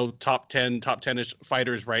 you know, top 10-ish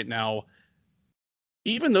fighters right now.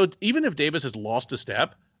 Even if Davis has lost a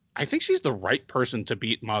step, I think she's the right person to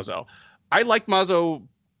beat Mazo. I like Mazo.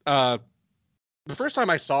 The first time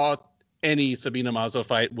I saw any Sabina Mazo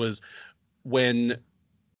fight was when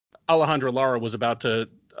Alejandra Lara was about to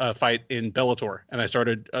fight in Bellator, and I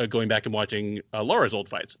started going back and watching Lara's old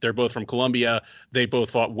fights. They're both from Colombia. They both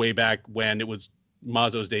fought way back when it was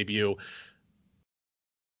Mazo's debut.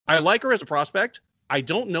 I like her as a prospect. I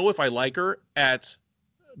don't know if I like her at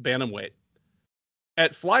bantamweight.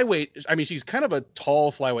 At flyweight, I mean, she's kind of a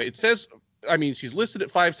tall flyweight. It says, I mean, she's listed at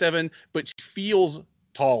 5'7", but she feels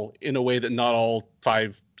tall in a way that not all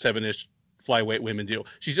 5'7"-ish flyweight women do.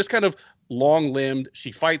 She's just kind of long-limbed. She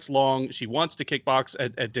fights long. She wants to kickbox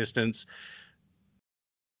at distance.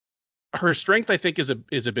 Her strength, I think, is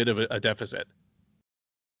a bit of a deficit.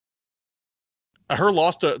 Her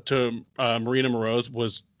loss to Marina Moroz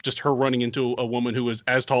was just her running into a woman who was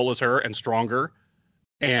as tall as her and stronger,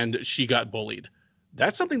 and she got bullied.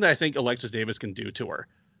 That's something that I think Alexis Davis can do to her.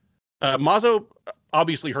 Mazo,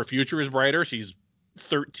 obviously, her future is brighter. She's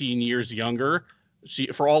 13 years younger.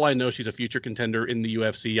 For all I know, she's a future contender in the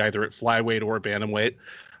UFC, either at flyweight or bantamweight.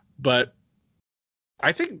 But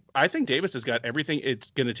I think Davis has got everything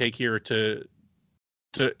it's going to take here to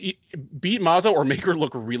beat Mazo or make her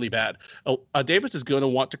look really bad. Davis is going to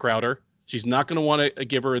want to crowd her. She's not going to want to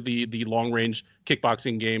give her the long range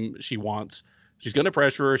kickboxing game she wants. She's going to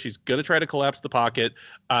pressure her. She's going to try to collapse the pocket.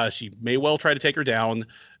 She may well try to take her down.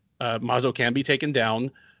 Mazo can be taken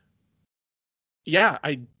down. Yeah,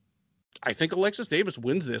 I think Alexis Davis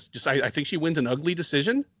wins this. I think she wins an ugly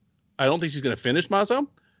decision. I don't think she's going to finish Mazo.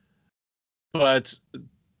 But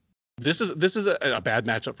this is a bad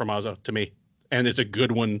matchup for Mazo to me. And it's a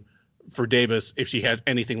good one for Davis if she has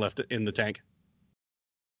anything left in the tank.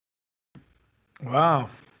 Wow.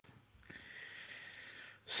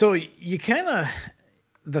 So you kind of,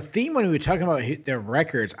 the theme when we were talking about their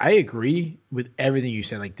records, I agree with everything you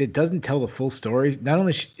said. Like, it doesn't tell the full story. Not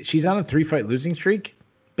only she's on a 3-fight losing streak,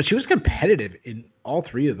 but she was competitive in all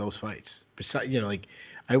 3 of those fights. Besides, you know, like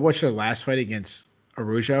I watched her last fight against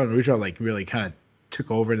Araujo, and Araujo like really kind of took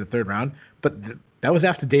over in the 3rd round. But that was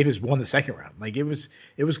after Davis won the 2nd round. Like it was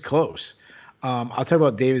close. I'll talk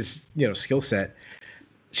about Davis, you know, skill set.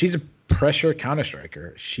 She's a pressure counter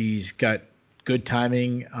striker. She's got good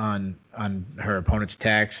timing on her opponent's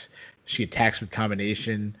attacks. She attacks with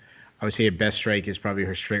combination. I would say her best strike is probably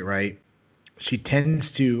her straight right. She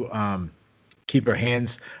tends to keep her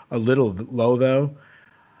hands a little low though.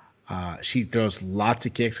 She throws lots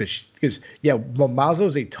of kicks because yeah, well, Mazo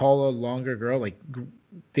is a taller, longer girl. Like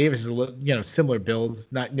Davis is a little, similar build,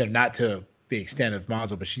 not to the extent of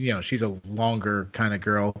Mazo, but she's a longer kind of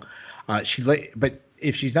girl. But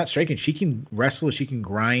if she's not striking, she can wrestle. She can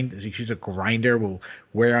grind. She's a grinder. Will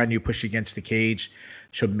wear on you, push you against the cage.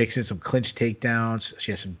 She'll mix in some clinch takedowns.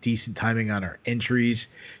 She has some decent timing on her entries.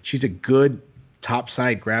 She's a good top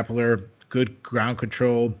side grappler, good ground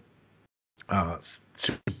control.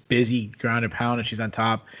 Busy ground and pound if she's on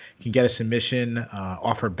top. Can get a submission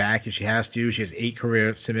off her back if she has to. She has 8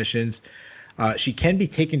 career submissions. She can be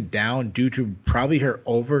taken down due to probably her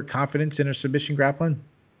overconfidence in her submission grappling,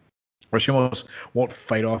 or she almost won't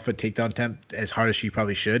fight off a takedown attempt as hard as she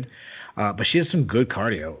probably should. But she has some good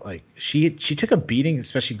cardio. Like she took a beating,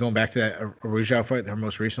 especially going back to that Arujau fight, her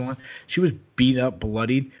most recent one. She was beat up,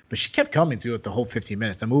 bloodied, but she kept coming through it the whole 15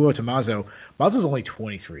 minutes. Now move over to Mazo. Mazo's only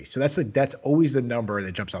 23, so that's always the number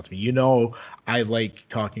that jumps out to me. I like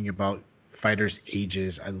talking about fighters'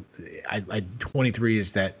 ages. I 23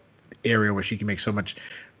 is that area where she can make so much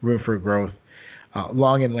room for growth.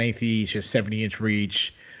 Long and lengthy. She has 70-inch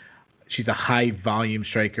reach. She's a high volume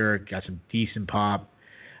striker, got some decent pop.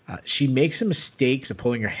 She makes some mistakes of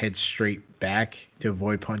pulling her head straight back to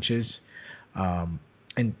avoid punches.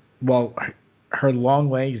 And while her long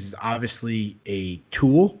legs is obviously a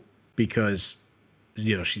tool because,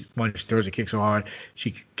 when she throws a kick so hard,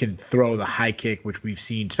 she can throw the high kick, which we've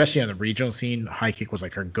seen, especially on the regional scene. High kick was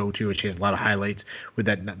like her go-to, and she has a lot of highlights with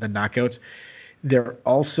the knockouts. They're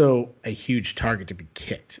also a huge target to be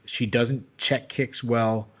kicked. She doesn't check kicks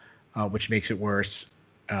well. Which makes it worse.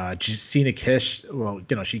 Justina Kish,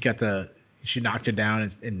 she knocked her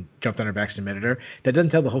down and jumped on her back, submitted her. That doesn't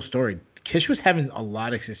tell the whole story. Kish was having a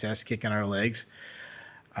lot of success kicking her legs.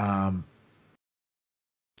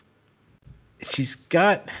 She's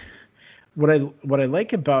got what I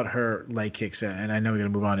like about her leg kicks, and I know we're gonna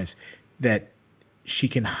move on, is that she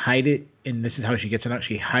can hide it, and this is how she gets it out.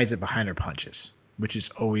 She hides it behind her punches, which is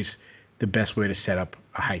always the best way to set up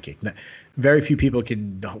a high kick. Now, very few people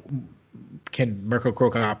can Mirko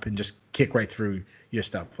Cro Cop and just kick right through your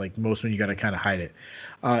stuff. Like most when you got to kind of hide it.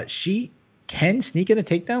 She can sneak in a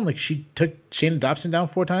takedown. Like she took Shayna Dobson down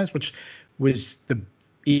 4 times, which was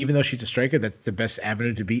even though she's a striker, that's the best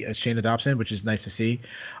avenue to beat Shayna Dobson, which is nice to see.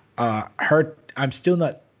 I'm still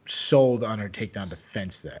not sold on her takedown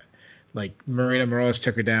defense there. Like Marina Morales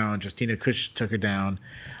took her down, Justina Kush took her down,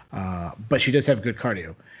 but she does have good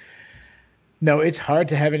cardio. No, it's hard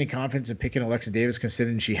to have any confidence in picking Alexa Davis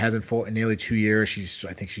considering she hasn't fought in nearly 2 years.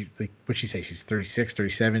 What'd she say? She's 36,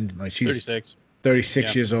 37. Like she's 36.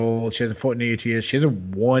 36 years old. She hasn't fought in nearly 2 years. She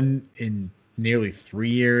hasn't won in nearly 3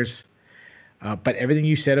 years. But everything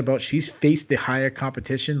you said about she's faced the higher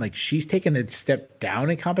competition, like she's taken a step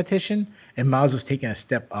down in competition and Mazo's taking a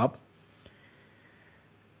step up.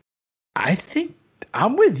 I think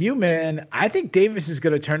I'm with you, man. I think Davis is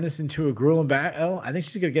going to turn this into a grueling battle. I think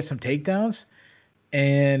she's going to get some takedowns.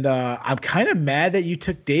 And I'm kind of mad that you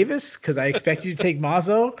took Davis because I expect you to take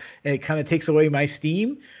Mazo, and it kind of takes away my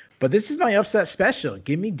steam. But this is my upset special.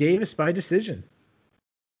 Give me Davis by decision.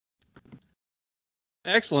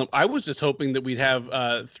 Excellent. I was just hoping that we'd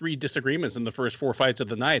have 3 disagreements in the first 4 fights of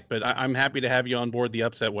the night, but I'm happy to have you on board the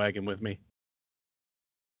upset wagon with me.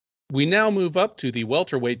 We now move up to the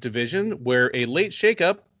welterweight division, where a late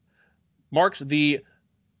shakeup marks the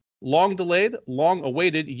long-delayed,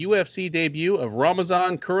 long-awaited UFC debut of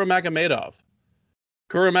Ramazan Kuramagomedov.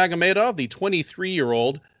 Kuramagomedov, the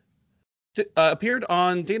 23-year-old, appeared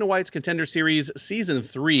on Dana White's Contender Series Season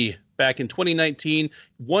 3 back in 2019,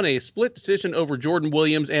 won a split decision over Jordan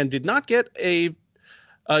Williams, and did not get a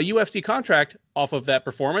UFC contract off of that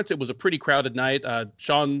performance. It was a pretty crowded night.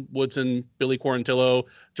 Sean Woodson, Billy Quarantillo,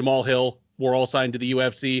 Jamal Hill were all signed to the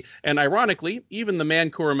UFC. And ironically, even the man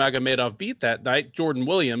Kuramagomedov beat that night, Jordan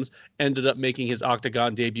Williams, ended up making his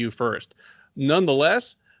octagon debut first.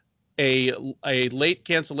 Nonetheless, a late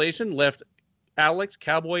cancellation left Alex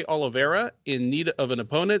Cowboy Oliveira in need of an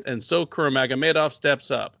opponent, and so Kuramagomedov steps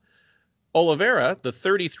up. Oliveira, the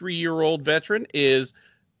 33-year-old veteran, is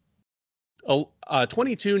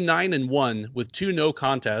 22-9-1 with 2 no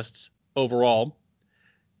contests overall.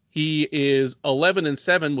 He is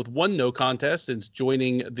 11-7 with 1 no contest since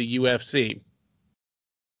joining the UFC.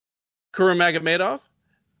 Kuramagomedov,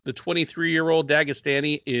 the 23-year-old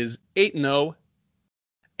Dagestani, is 8-0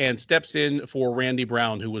 and steps in for Randy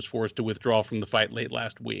Brown, who was forced to withdraw from the fight late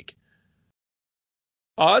last week.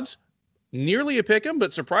 Odds, nearly a pick'em,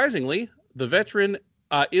 but surprisingly, the veteran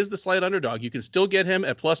is the slight underdog. You can still get him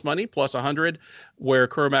at plus money, plus 100, where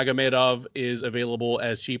Kurmagomedov is available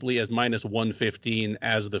as cheaply as minus 115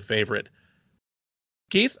 as the favorite.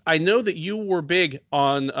 Keith, I know that you were big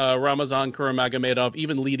on Ramazan Kurmagomedov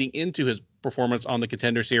even leading into his performance on the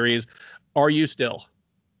Contender Series. Are you still?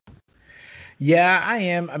 Yeah, I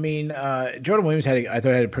am. I mean, Jordan Williams I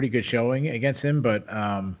thought had a pretty good showing against him, but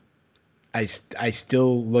I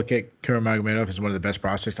still look at Kurmagomedov as one of the best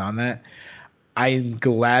prospects on that. I'm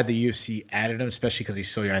glad the UFC added him, especially because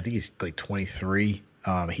he's so young. I think he's like 23.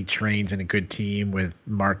 He trains in a good team with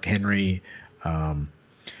Mark Henry. Um,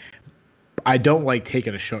 I don't like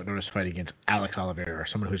taking a short notice fight against Alex Oliveira,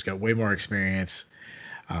 someone who's got way more experience.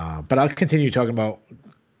 But I'll continue talking about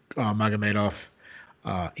Magomedov.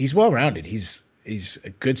 He's well rounded. He's a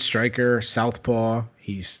good striker, southpaw.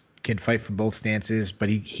 He's can fight from both stances, but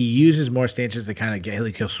he uses more stances to kind of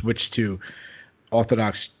get. He'll switch to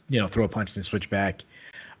orthodox, throw a punch and switch back.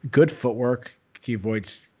 Good footwork. He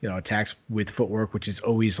avoids attacks with footwork, which is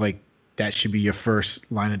always like that should be your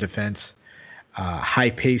first line of defense. High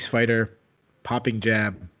pace fighter, popping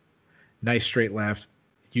jab, nice straight left.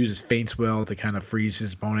 Uses feints well to kind of freeze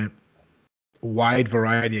his opponent. Wide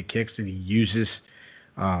variety of kicks that he uses,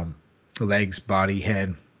 legs, body,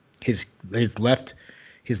 head. His left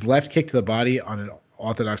kick to the body on an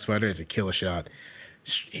orthodox fighter is a killer shot.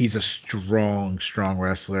 He's a strong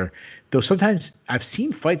wrestler. Though sometimes I've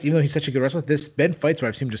seen fights, even though he's such a good wrestler, there's been fights where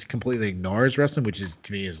I've seen him just completely ignore his wrestling, which is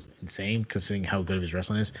to me is insane considering how good his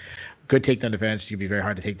wrestling is. Good takedown defense. He can be very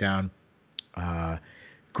hard to take down.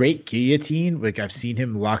 Great guillotine. Like I've seen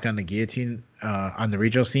him lock on the guillotine on the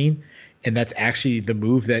regional scene, and that's actually the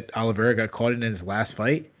move that Oliveira got caught in his last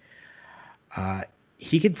fight.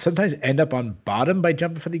 He can sometimes end up on bottom by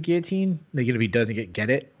jumping for the guillotine. Like if he doesn't get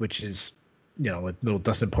it, which is a little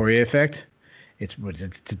Dustin Poirier effect. It's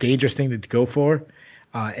a dangerous thing to go for.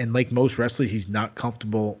 And like most wrestlers, he's not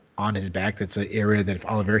comfortable on his back. That's an area that if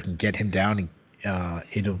Oliveira can get him down,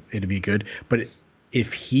 it'll be good. But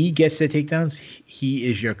if he gets the takedowns, he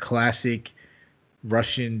is your classic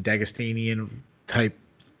Russian Dagestanian type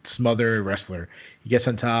smother wrestler. He gets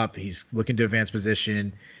on top. He's looking to advance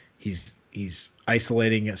position. He's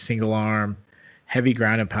isolating a single arm, heavy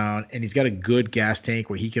ground and pound, and he's got a good gas tank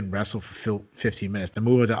where he can wrestle for 15 minutes. The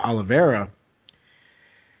move to Oliveira,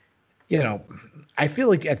 I feel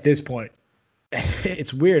like at this point,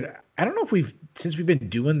 it's weird. I don't know if since we've been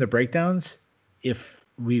doing the breakdowns, if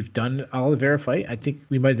we've done Oliveira fight. I think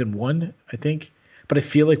we might have done one, but I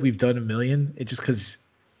feel like we've done a million. It's just because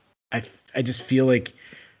I just feel like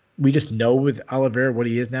we just know with Oliveira what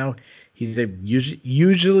he is now. He's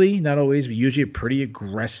usually, not always, but usually a pretty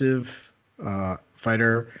aggressive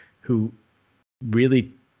fighter who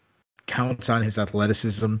really counts on his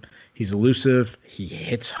athleticism. He's elusive. He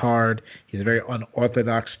hits hard. He's a very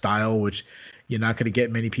unorthodox style, which you're not going to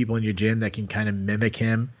get many people in your gym that can kind of mimic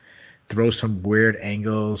him. Throws some weird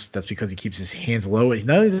angles. That's because he keeps his hands low.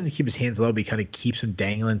 Not only does he keep his hands low, but he kind of keeps them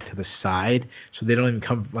dangling to the side, so they don't even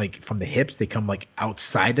come like from the hips. They come like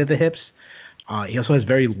outside of the hips. He also has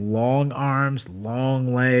very long arms,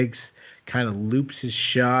 long legs. Kind of loops his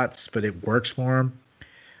shots, but it works for him.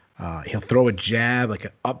 He'll throw a jab, like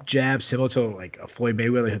an up jab, similar to like a Floyd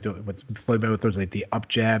Mayweather. What Floyd Mayweather throws, like the up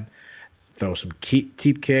jab. Throw some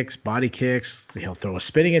teep kicks, body kicks. He'll throw a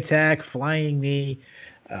spinning attack, flying knee.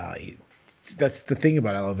 That's the thing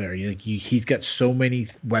about Oliveira. He's got so many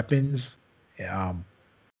weapons.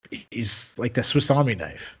 He's like the Swiss Army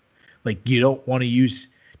knife. Like you don't want to use.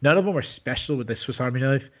 None of them are special with the Swiss Army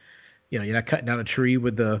knife. You're not cutting down a tree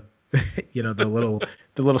with the, the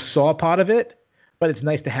little saw pot of it. But it's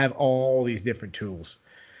nice to have all these different tools.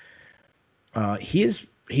 He's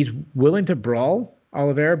willing to brawl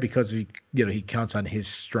Oliveira because he counts on his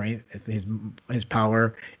strength, his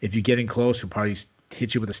power. If you get in close, he'll probably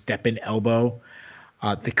hit you with a step-in elbow.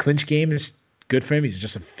 The clinch game is good for him. He's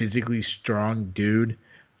just a physically strong dude.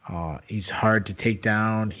 He's hard to take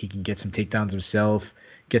down. He can get some takedowns himself.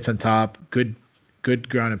 Gets on top. Good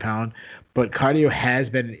ground and pound. But cardio has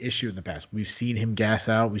been an issue in the past. We've seen him gas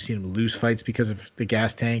out. We've seen him lose fights because of the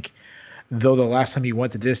gas tank. Though the last time he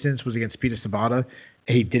went the distance was against Peter Sabata,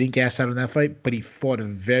 he didn't gas out in that fight, but he fought a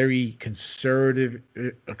very conservative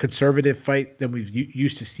fight than we've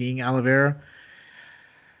used to seeing Oliveira.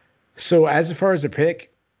 So as far as the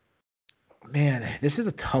pick, man, this is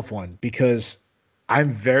a tough one because I'm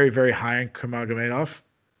very, very high on Kurmagomedov,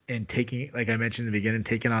 and taking, like I mentioned in the beginning,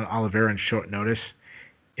 taking on Oliveira on short notice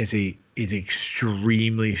is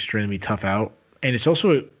extremely tough out, and it's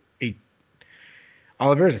also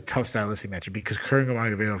Oliveira is a tough stylistic matchup because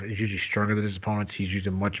Kurmagomedov is usually stronger than his opponents. He's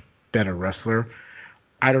usually a much better wrestler.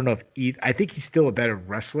 I don't know if I think he's still a better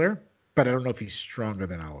wrestler, but I don't know if he's stronger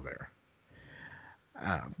than Oliveira.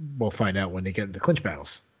 We'll find out when they get into clinch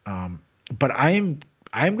battles. But I'm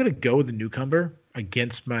going to go with the newcomer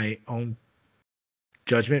against my own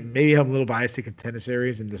judgment. Maybe I'm a little biased to Contender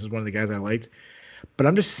Series, and this is one of the guys I liked, but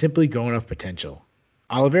I'm just simply going off potential.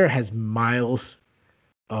 Oliveira has miles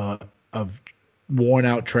of worn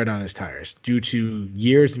out tread on his tires due to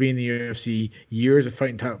years of being in the UFC, years of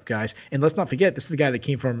fighting top guys. And let's not forget, this is the guy that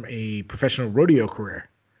came from a professional rodeo career,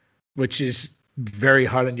 which is very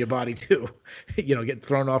hard on your body too. Get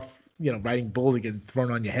thrown off, riding bulls and get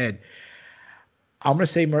thrown on your head. I'm going to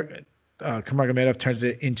say Kurmagomedov turns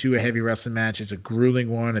it into a heavy wrestling match. It's a grueling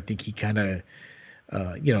one. I think he kind of,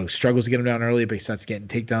 struggles to get him down early, but he starts getting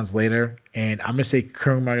takedowns later. And I'm going to say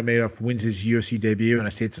Kurmagomedov wins his UFC debut, and I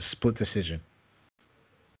say it's a split decision.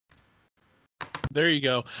 There you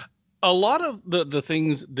go. A lot of the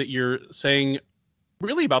things that you're saying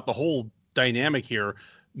really about the whole dynamic here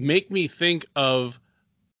make me think of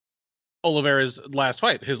Oliveira's last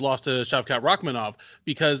fight, his loss to Shavkat Rakhmonov,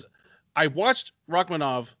 because I watched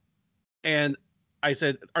Rakhmonov and I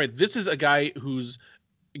said, all right, this is a guy whose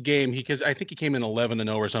game, because I think he came in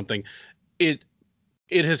 11-0 or something. It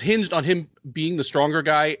has hinged on him being the stronger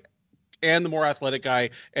guy and the more athletic guy,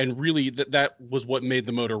 and really that was what made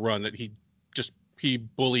the motor run. That he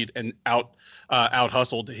bullied and out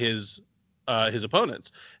hustled his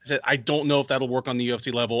opponents. I said, I don't know if that'll work on the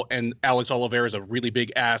UFC level, and Alex Oliveira is a really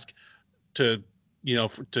big ask to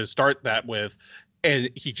start that with,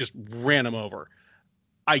 and he just ran him over.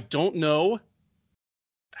 I don't know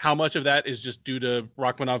how much of that is just due to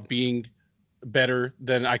Rakhmonov being better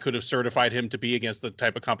than I could have certified him to be against the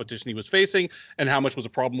type of competition he was facing, and how much was a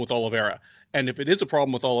problem with Oliveira. And if it is a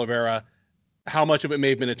problem with Oliveira, how much of it may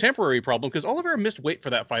have been a temporary problem, because Oliveira missed weight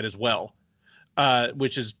for that fight as well,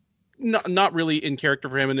 which is not really in character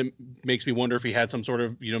for him, and it makes me wonder if he had some sort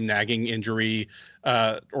of nagging injury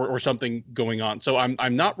or something going on. So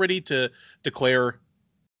I'm not ready to declare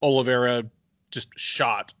Oliveira just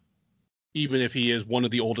shot, even if he is one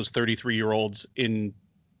of the oldest 33-year-olds in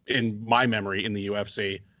my memory in the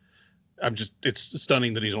UFC. It's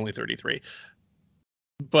stunning that he's only 33.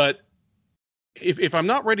 But if I'm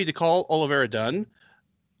not ready to call Oliveira done,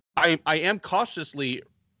 I am cautiously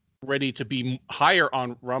ready to be higher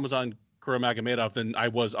on Ramazan Kurmagomedov than I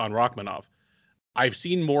was on Rakhmonov. I've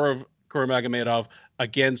seen more of Kurmagomedov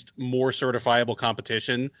against more certifiable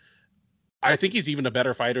competition. I think he's even a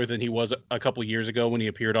better fighter than he was a couple of years ago when he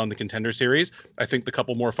appeared on the Contender Series. I think the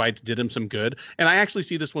couple more fights did him some good. And I actually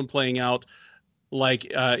see this one playing out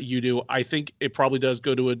like you do. I think it probably does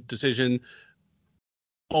go to a decision.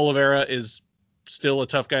 Oliveira is still a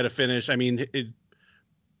tough guy to finish. I mean,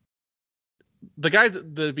 the guys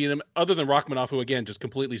that beat him, other than Rakhmonov, who again just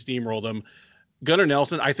completely steamrolled him, Gunnar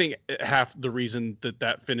Nelson, I think half the reason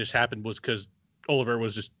that finish happened was because Oliveira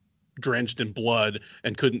was just drenched in blood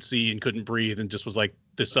and couldn't see and couldn't breathe and just was like,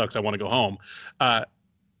 this sucks, I want to go home.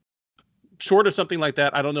 Short of something like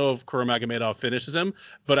that, I don't know if Kurmagomedov finishes him,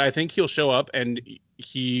 but I think he'll show up and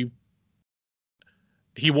he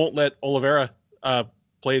won't let Oliveira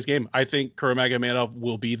play his game. I think Kurmagomedov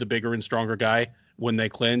will be the bigger and stronger guy when they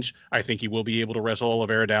clinch. I think he will be able to wrestle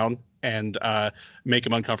Oliveira down and make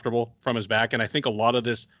him uncomfortable from his back. And I think a lot of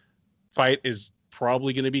this fight is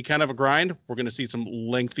probably going to be kind of a grind. We're going to see some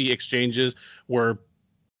lengthy exchanges where,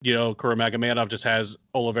 Kurmagomedov just has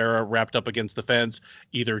Oliveira wrapped up against the fence,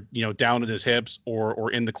 either, down at his hips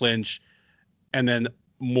or in the clinch. And then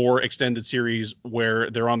more extended series where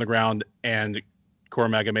they're on the ground and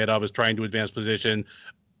Kurmagomedov is trying to advance position.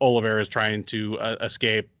 Oliveira is trying to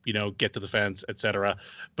escape, get to the fence, etc.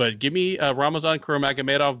 But give me Ramazan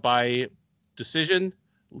Kurmagomedov by decision.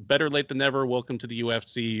 Better late than never. Welcome to the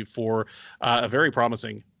UFC for a very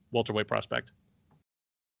promising welterweight prospect.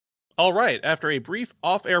 All right. After a brief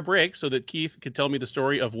off-air break so that Keith could tell me the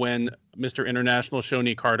story of when Mr. International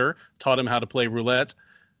Shoney Carter taught him how to play roulette,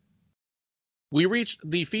 we reached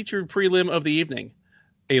the featured prelim of the evening,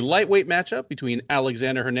 a lightweight matchup between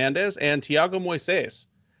Alexander Hernandez and Thiago Moises.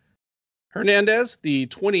 Hernandez, the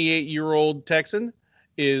 28-year-old Texan,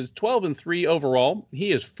 is 12-3 overall.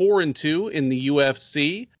 He is 4-2 in the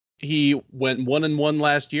UFC. He went 1-1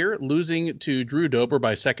 last year, losing to Drew Dober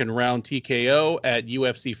by second round TKO at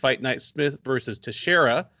UFC Fight Night Smith versus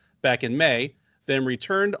Teixeira back in May, then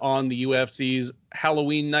returned on the UFC's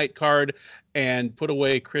Halloween night card and put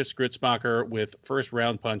away Chris Gritzmacher with first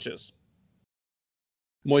round punches.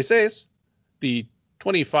 Moises, the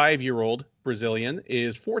 25-year-old Brazilian,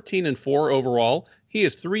 is 14-4 overall. He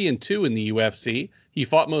is 3-2 in the UFC. He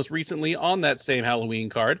fought most recently on that same Halloween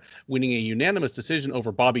card, winning a unanimous decision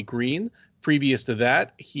over Bobby Green Previous to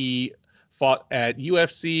that, he fought at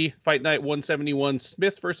UFC Fight Night 171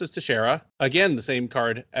 Smith versus Teixeira, again the same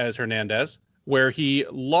card as Hernandez, where he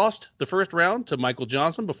lost the first round to Michael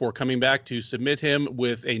Johnson before coming back to submit him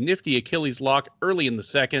with a nifty Achilles lock early in the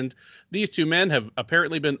second. These two men have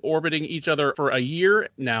apparently been orbiting each other for a year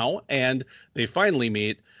now, and they finally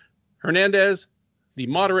meet. Hernandez, the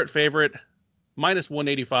moderate favorite, minus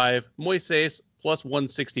 185. Moises, plus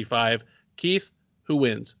 165. Keith, who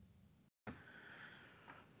wins?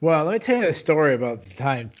 Well, let me tell you a story about the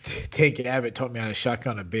time Tank Abbott taught me how to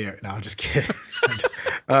shotgun a beer. No, I'm just kidding. I'm just,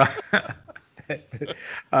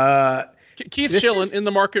 Keith Shillan in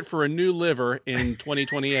the market for a new liver in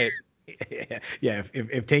 2028. Yeah,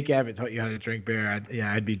 if Tank Abbott taught you how to drink beer,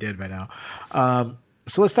 I'd be dead by now.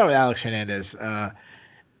 So let's start with Alex Hernandez.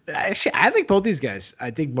 Actually, I think both these guys. I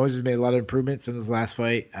think Moses made a lot of improvements in his last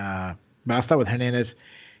fight. But I'll start with Hernandez.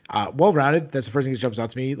 Well-rounded. That's the first thing that jumps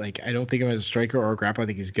out to me. Like, I don't think of him as a striker or a grappler. I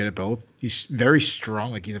think he's good at both. He's very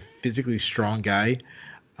strong. Like, he's a physically strong guy.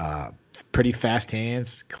 Pretty fast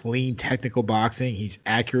hands, clean technical boxing. He's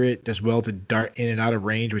accurate, does well to dart in and out of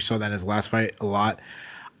range. We saw that in his last fight a lot.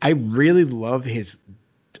 I really love his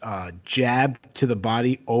jab to the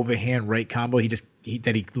body overhand right combo.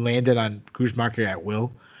 That he landed on Grushmarker at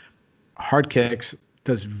will. Hard kicks,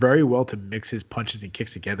 does very well to mix his punches and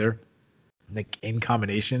kicks together, like in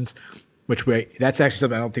combinations. That's actually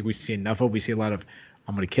something I don't think we see enough of. We see a lot of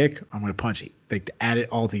I'm gonna kick, I'm gonna punch, like to add it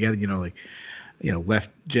all together. Left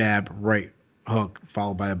jab, right hook,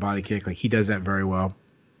 followed by a body kick. Like he does that very well.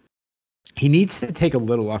 He needs to take a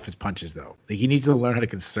little off his punches though. Like he needs to learn how to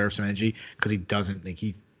conserve some energy because he doesn't. Like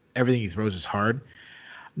everything he throws is hard.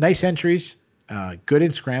 Nice entries, good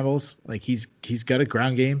in scrambles. Like he's got a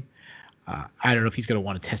ground game. I don't know if he's gonna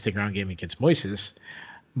want to test the ground game against Moises.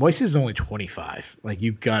 Moises is only 25. Like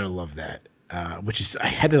you gotta love that. Which is I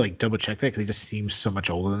had to like double check that because he just seems so much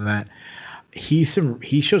older than that. He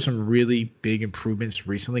showed some really big improvements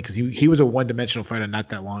recently because he was a one-dimensional fighter not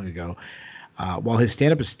that long ago. While his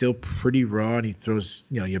stand-up is still pretty raw and he throws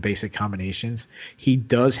your basic combinations, he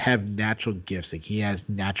does have natural gifts. Like he has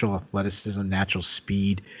natural athleticism, natural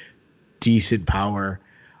speed, decent power.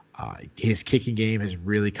 His kicking game has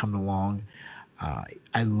really come along.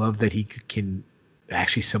 I love that he can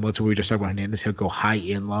actually, similar to what we just talked about Hernandez, he'll go high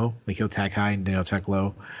and low. Like he'll attack high and then he'll attack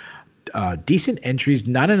low. Decent entries,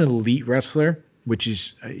 not an elite wrestler, which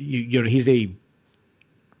is he's a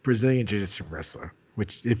Brazilian jiu-jitsu wrestler,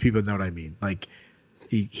 which if people know what I mean. Like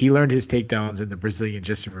he learned his takedowns in the Brazilian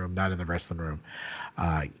jiu-jitsu room, not in the wrestling room.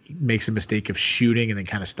 He makes a mistake of shooting and then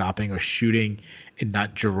kind of stopping, or shooting and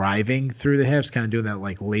not driving through the hips, kind of doing that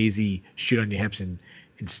like lazy shoot on your hips and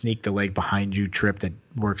sneak the leg behind you trip that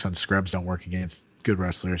works on scrubs, don't work against good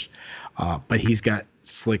wrestlers. But he's got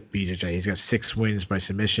slick BJJ. He's got 6 wins by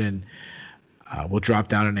submission. Will drop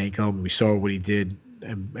down an ankle. We saw what he did.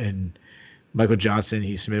 And Michael Johnson,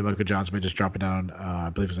 he submitted Michael Johnson by just dropping down, I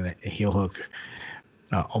believe it was a heel hook.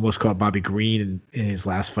 Almost caught Bobby Green in his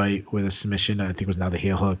last fight with a submission. I think it was now the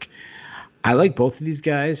heel hook. I like both of these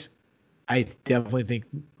guys. I definitely think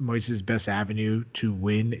Moises' best avenue to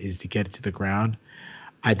win is to get it to the ground.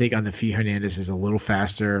 I think on the feet, Hernandez is a little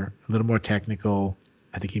faster, a little more technical.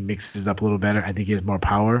 I think he mixes up a little better. I think he has more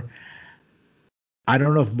power. I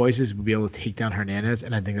don't know if Moises will be able to take down Hernandez,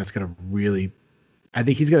 and I think that's going to really – I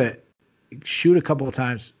think he's going to shoot a couple of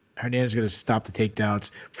times. Hernandez is going to stop the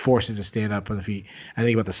takedowns, force him to stand up on the feet. I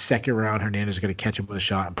think about the second round, Hernandez is going to catch him with a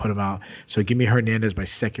shot and put him out. So give me Hernandez by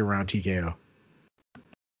second round TKO.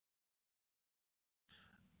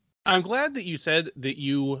 I'm glad that you said that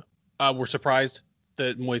you were surprised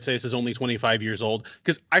that Moises is only 25 years old,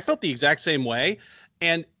 because I felt the exact same way.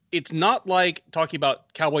 And it's not like talking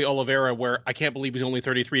about Cowboy Oliveira, where I can't believe he's only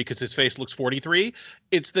 33 because his face looks 43.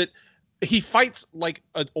 It's that he fights like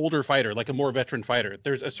an older fighter, like a more veteran fighter.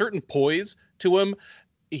 There's a certain poise to him.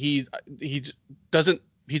 He doesn't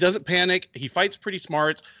panic. He fights pretty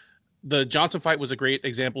smart. The Johnson fight was a great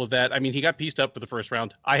example of that. I mean, he got pieced up for the first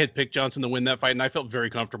round. I had picked Johnson to win that fight, and I felt very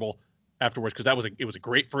comfortable afterwards because it was a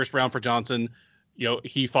great first round for Johnson.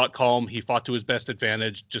 He fought calm. He fought to his best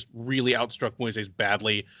advantage, just really outstruck Moises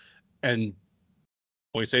badly. And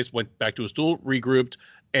Moises went back to his stool, regrouped,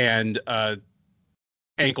 and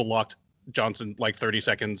ankle locked Johnson like 30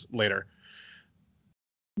 seconds later.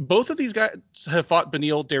 Both of these guys have fought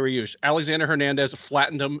Beneil Dariush. Alexander Hernandez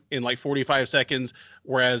flattened him in like 45 seconds,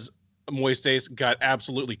 whereas Moises got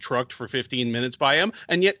absolutely trucked for 15 minutes by him.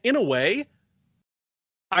 And yet, in a way,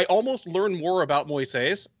 I almost learned more about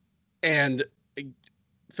Moises and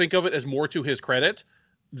think of it as more to his credit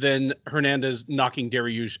than Hernandez knocking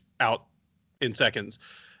Dariush out in seconds.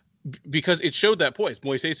 because it showed that poise.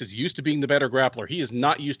 Moises is used to being the better grappler. He is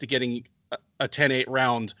not used to getting a 10-8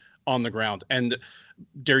 round on the ground. And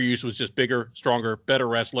Dariush was just bigger, stronger, better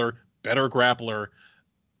wrestler, better grappler.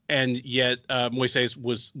 And yet Moises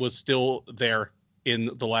was still there in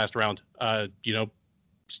the last round,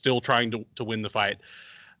 still trying to win the fight.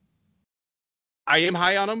 I am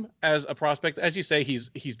high on him as a prospect. As you say, he's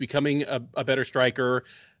becoming a better striker.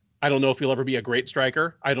 I don't know if he'll ever be a great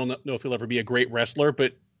striker. I don't know if he'll ever be a great wrestler,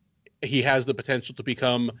 but he has the potential to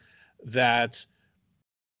become that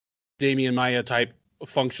Damian Maia type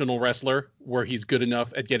functional wrestler where he's good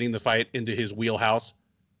enough at getting the fight into his wheelhouse,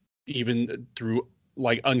 even through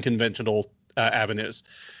like unconventional avenues.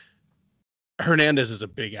 Hernandez is a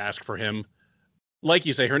big ask for him. Like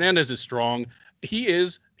you say, Hernandez is strong.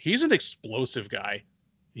 He's an explosive guy.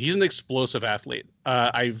 He's an explosive athlete.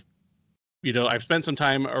 I've spent some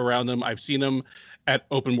time around him. I've seen him at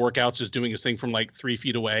open workouts just doing his thing from like 3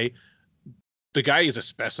 feet away. The guy is a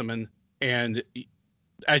specimen. And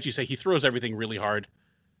as you say, he throws everything really hard.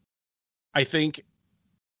 I think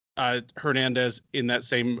Hernandez in that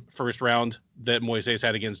same first round that Moises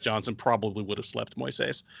had against Johnson probably would have slept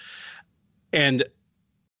Moises. And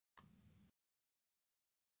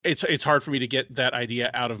it's hard for me to get that idea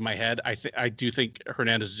out of my head. I do think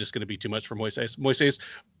Hernandez is just going to be too much for Moises. Moises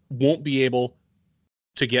won't be able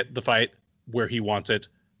to get the fight where he wants it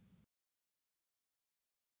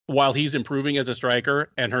while he's improving as a striker,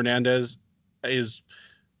 and Hernandez he's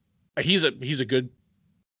a good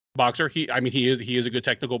boxer. He is a good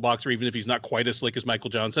technical boxer, even if he's not quite as slick as Michael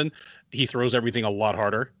Johnson. He throws everything a lot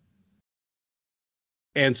harder.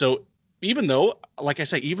 And so even though, like I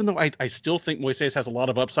say, I still think Moises has a lot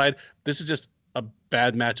of upside, this is just a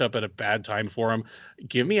bad matchup at a bad time for him.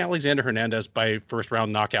 Give me Alexander Hernandez by first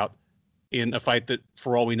round knockout in a fight that,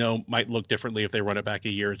 for all we know, might look differently if they run it back a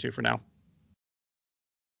year or two from now.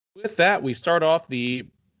 With that, we start off the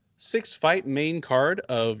 6-fight main card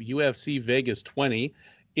of UFC Vegas 20.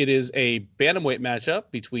 It is a bantamweight matchup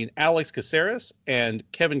between Alex Caceres and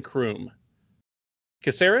Kevin Croom.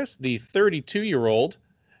 Caceres, the 32-year-old,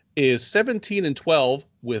 is 17-12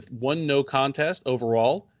 with 1 no contest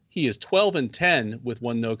overall. He is 12-10 with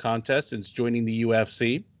 1 no contest since joining the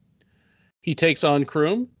UFC. He takes on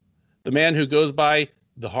Croom. The man who goes by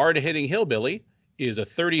the hard-hitting hillbilly is a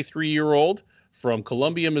 33-year-old from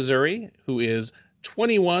Columbia, Missouri, who is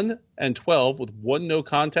 21-12 with 1 no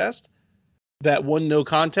contest. That 1 no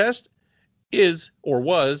contest is or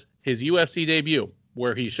was his UFC debut,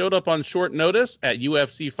 where he showed up on short notice at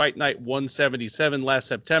UFC Fight Night 177 last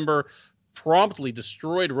September, promptly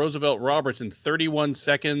destroyed Roosevelt Roberts in 31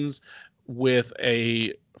 seconds with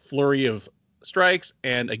a flurry of strikes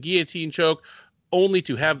and a guillotine choke, only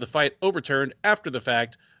to have the fight overturned after the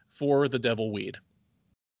fact for the devil weed.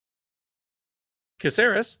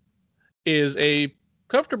 Caceres is a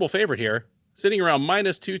comfortable favorite here, sitting around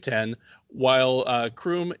minus 210, while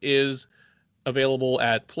Croom is available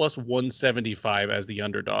at plus 175 as the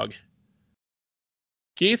underdog.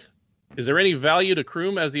 Keith, is there any value to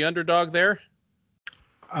Croom as the underdog there?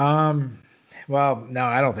 Well, no,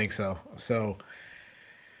 I don't think so. So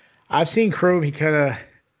I've seen Croom. He kind of,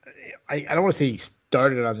 I don't want to say he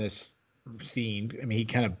started on this scene. I mean, he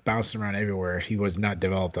kind of bounced around everywhere. He was not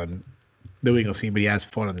developed on the legal scene, but he has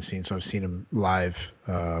fun on the scene. So I've seen him live.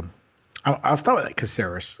 I'll start with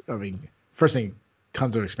Caceres. I mean, first thing,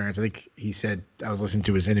 tons of experience. I think he said, I was listening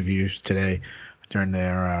to his interviews today during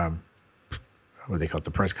their, what do they call it,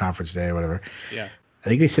 the press conference day or whatever. Yeah. I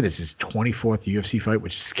think they said it's his 24th UFC fight,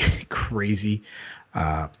 which is crazy.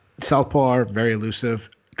 Southpaw, very elusive,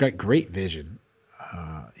 got great vision.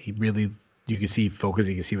 He really, you can see focus,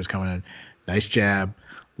 you can see what's coming in. Nice jab,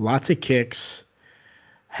 lots of kicks.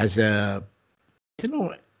 Has a,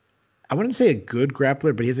 I wouldn't say a good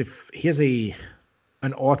grappler, but he has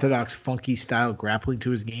an orthodox, funky style grappling to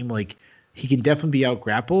his game. Like, he can definitely be out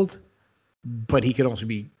grappled, but he could also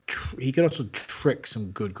trick some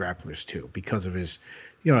good grapplers too because of his,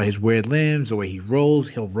 his weird limbs, the way he rolls.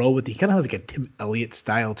 He'll roll he kind of has like a Tim Elliott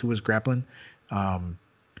style to his grappling.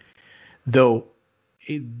 Though,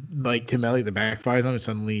 like Tim Elliott, the backfires on it.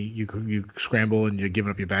 Suddenly you scramble and you're giving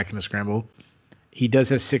up your back in the scramble. He does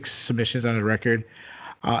have 6 submissions on his record.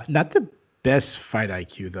 Not the best fight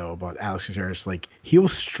IQ though about Alex Caceres. Like, he'll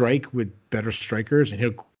strike with better strikers and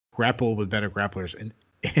he'll grapple with better grapplers, and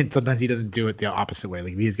sometimes he doesn't do it the opposite way.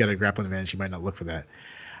 Like, if he's got a grappling advantage, he might not look for that.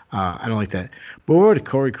 I don't like that. But over to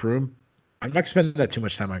Corey Croom. I'm not spending that too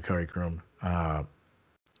much time on Corey Croom.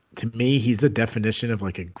 To me, he's the definition of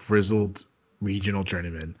like a grizzled regional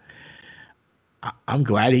journeyman. I'm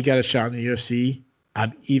glad he got a shot in the UFC.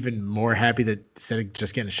 I'm even more happy that instead of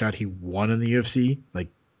just getting a shot, he won in the UFC. Like,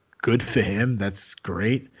 Good for him. That's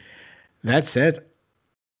great. That said,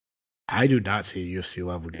 I do not see a UFC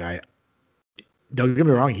level guy. Don't get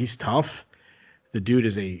me wrong, he's tough. The dude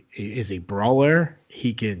is a brawler.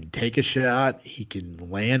 He can take a shot. He can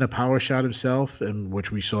land a power shot himself, and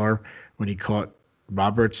which we saw when he caught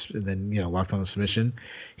Roberts and then locked on the submission.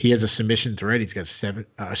 He has a submission threat. He's got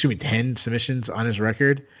 10 submissions on his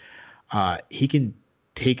record. He can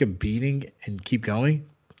take a beating and keep going.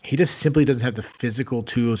 He just simply doesn't have the physical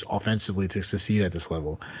tools offensively to succeed at this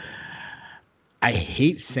level. I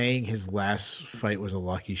hate saying his last fight was a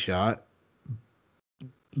lucky shot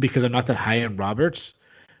because I'm not that high on Roberts,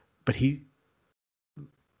 but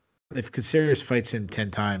if Caceres fights him 10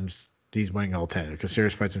 times, he's winning all 10. If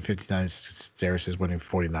Caceres fights him 50 times, Caceres is winning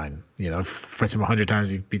 49. If fights him 100 times,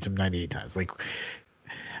 he beats him 98 times.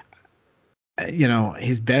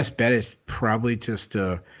 His best bet is probably just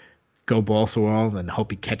to go balls to wall and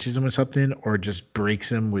hope he catches him with something or just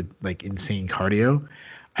breaks him with insane cardio.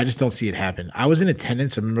 I just don't see it happen. I was in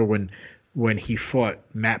attendance. I remember when he fought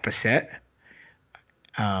Matt Bassett,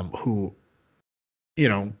 who,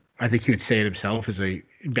 I think he would say it himself is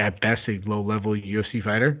at best a low level UFC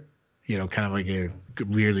fighter, kind of like a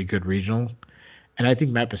really good regional. And I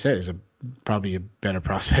think Matt Bassett is probably a better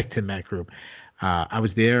prospect than Matt Group. I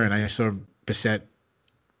was there and I saw Bassett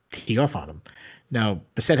tee off on him. Now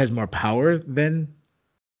Bassett has more power than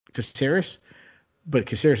Caceres, but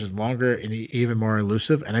Caceres is longer and even more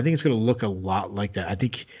elusive. And I think it's going to look a lot like that. I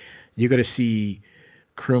think you're going to see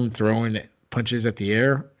Kroom throwing punches at the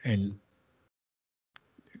air and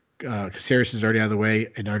Caceres is already out of the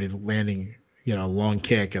way and already landing, a long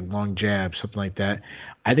kick and long jab, something like that.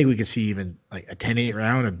 I think we could see even like a 10-8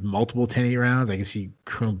 round, or multiple 10-8 rounds. I can see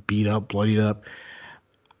Kroom beat up, bloodied up.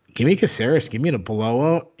 Give me Caceres, give me a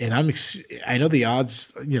blowout, and I know the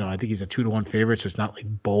odds. I think he's a 2-1 favorite, so it's not like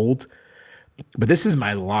bold. But this is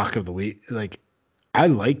my lock of the week. I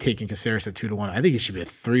like taking Caceres at 2-1. I think it should be a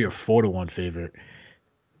 3 or 4-1 favorite.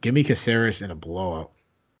 Give me Caceres in a blowout.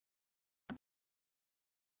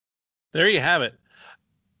 There you have it.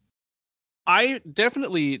 I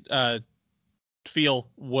definitely feel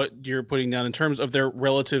what you're putting down in terms of their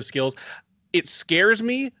relative skills. It scares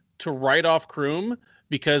me to write off Kroom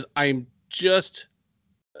because I'm just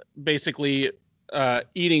basically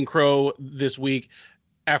eating crow this week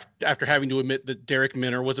after having to admit that Derek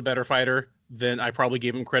Minner was a better fighter than I probably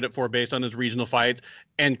gave him credit for based on his regional fights.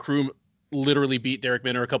 And Kroom literally beat Derek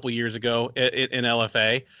Minner a couple of years ago in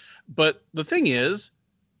LFA. But the thing is,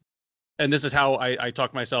 and this is how I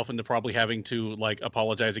talk myself into probably having to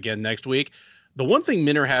apologize again next week. The one thing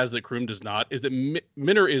Minner has that Kroom does not is that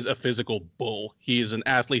Minner is a physical bull. He is an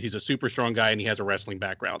athlete. He's a super strong guy, and he has a wrestling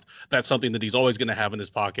background. That's something that he's always going to have in his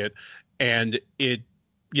pocket. And it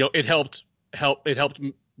helped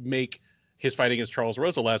make his fight against Charles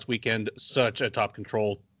Rosa last weekend such a top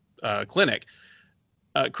control clinic.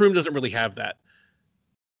 Kroom doesn't really have that.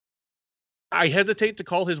 I hesitate to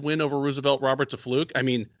call his win over Roosevelt Roberts a fluke. I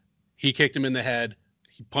mean, he kicked him in the head,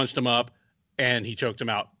 he punched him up, and he choked him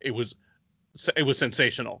out. It was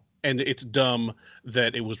sensational, and it's dumb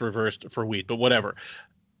that it was reversed for Wheat, but whatever.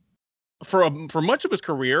 For much of his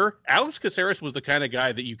career, Alex Caceres was the kind of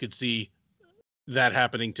guy that you could see that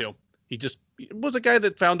happening to. He just was a guy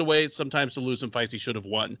that found a way sometimes to lose some fights he should have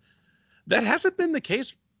won. That hasn't been the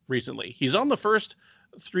case recently. He's on the first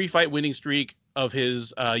 3-fight winning streak of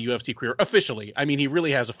his UFC career officially. I mean, he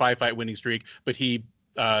really has a 5-fight winning streak, but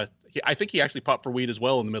I think he actually popped for weed as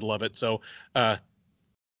well in the middle of it. So,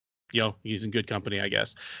 he's in good company, I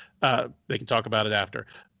guess. They can talk about it after.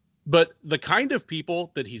 But the kind of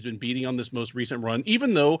people that he's been beating on this most recent run,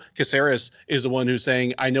 even though Caceres is the one who's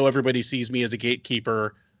saying, I know everybody sees me as a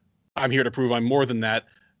gatekeeper, I'm here to prove I'm more than that.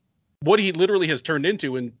 What he literally has turned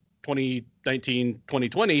into in 2019,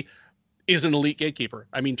 2020 is an elite gatekeeper.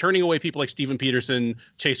 I mean, turning away people like Steven Peterson,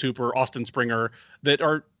 Chase Hooper, Austin Springer that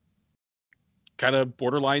are kind of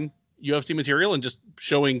borderline UFC material and just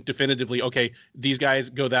showing definitively, okay, these guys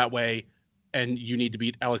go that way and you need to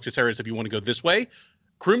beat Alex Caceres if you want to go this way.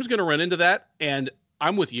 Kroom's going to run into that, and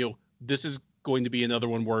I'm with you. This is going to be another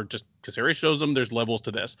one where just Caceres shows them there's levels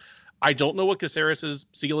to this. I don't know what Caceres'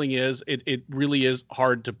 ceiling is. It really is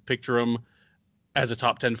hard to picture him as a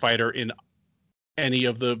top 10 fighter in any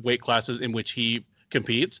of the weight classes in which he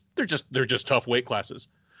competes. They're just tough weight classes.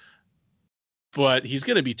 But he's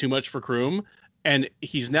going to be too much for Kroom, and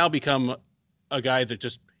he's now become a guy that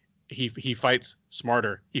just he fights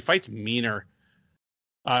smarter. He fights meaner.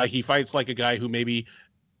 He fights like a guy who maybe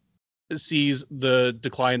sees the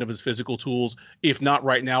decline of his physical tools, if not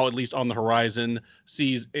right now, at least on the horizon,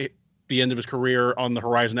 sees the end of his career on the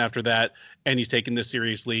horizon after that, and he's taking this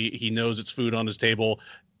seriously. He knows it's food on his table.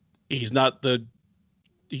 He's not the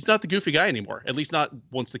goofy guy anymore. At least not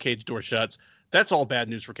once the cage door shuts. That's all bad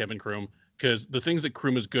news for Kevin Kroom, because the things that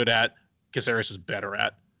Kroom is good at, Caceres is better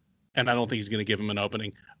at, and I don't think he's going to give him an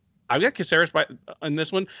opening. I've got Caceres in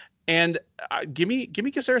this one, and give me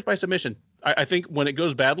Caceres by submission. I think when it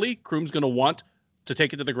goes badly, Kroom's going to want to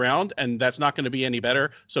take it to the ground, and that's not going to be any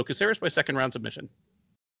better. So Caceres by second round submission.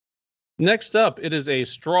 Next up, it is a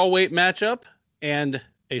strawweight matchup and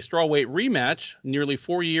a strawweight rematch, nearly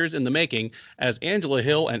 4 years in the making, as Angela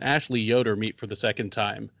Hill and Ashley Yoder meet for the second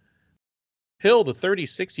time. Hill, the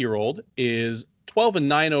 36-year-old, is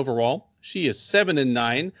 12-9 overall. She is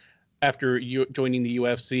 7-9 after joining the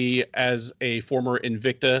UFC as a former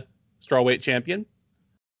Invicta strawweight champion.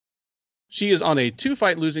 She is on a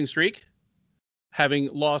 2-fight losing streak, having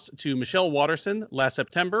lost to Michelle Waterson last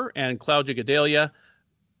September and Claudia Gadelha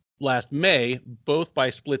last May, both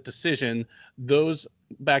by split decision. Those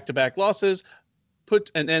back-to-back losses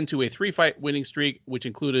put an end to a 3-fight winning streak, which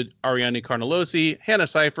included Ariane Carnelosi, Hannah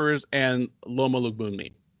Cyphers, and Loma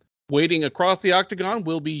Lugbunmi. Waiting across the octagon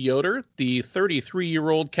will be Yoder. The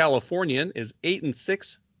 33-year-old Californian is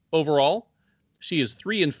 8-6 overall. She is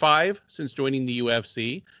 3-5 since joining the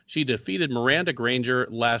UFC. She defeated Miranda Granger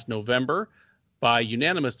last November by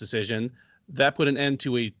unanimous decision. That put an end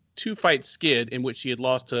to a 2-fight skid in which she had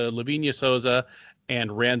lost to Lavinia Souza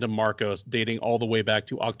and Randa Marcos, dating all the way back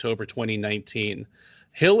to October 2019.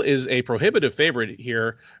 Hill is a prohibitive favorite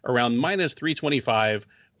here, around minus 325,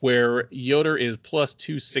 where Yoder is plus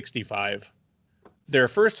 265. Their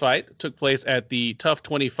first fight took place at the Tough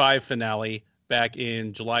 25 finale back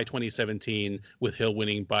in July 2017, with Hill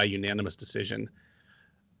winning by unanimous decision.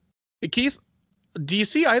 Keith, do you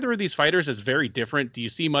see either of these fighters as very different? Do you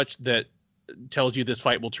see much that tells you this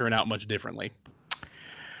fight will turn out much differently?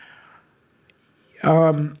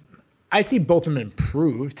 I see both of them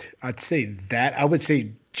improved. I'd say that. I would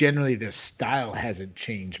say generally their style hasn't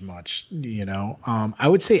changed much, you know. I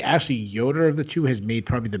would say Ashley Yoder of the two has made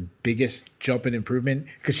probably the biggest jump in improvement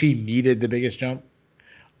because she needed the biggest jump.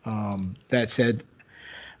 That said,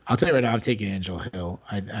 I'll tell you right now, I'm taking Angela Hill.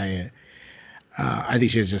 I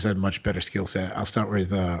think she has just a much better skill set. I'll start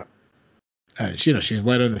with she's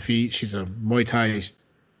light on the feet. She's a Muay Thai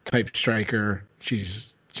type striker.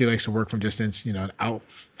 She likes to work from distance. You know, an out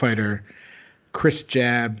fighter, crisp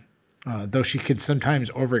jab. Though she could sometimes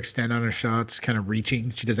overextend on her shots, kind of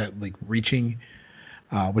reaching. She does that like reaching,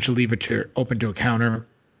 which will leave her open to a counter.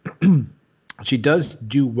 She does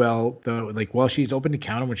do well though. Like while she's open to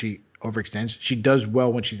counter when she overextends, she does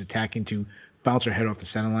well when she's attacking to bounce her head off the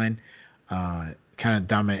center line. Kind of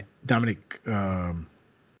Dominic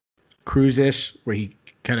Cruz-ish, where he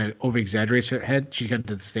kind of over exaggerates her head. She kind of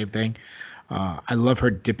does the same thing. I love her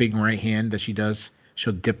dipping right hand that she does.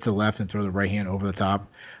 She'll dip to the left and throw the right hand over the top.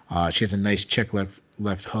 She has a nice check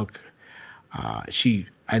left hook.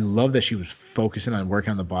 I love that she was focusing on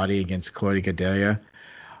working on the body against Claudia Gadelha.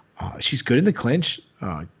 She's good in the clinch,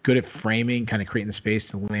 good at framing, kind of creating the space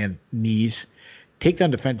to land knees.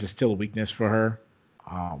 Takedown defense is still a weakness for her.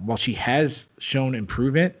 While she has shown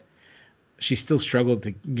improvement, she still struggled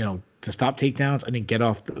to stop takedowns and then get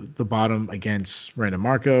off the bottom against Randa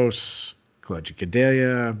Marcos, Claudia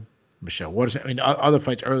Gadelha, Michelle Waterson. I mean, other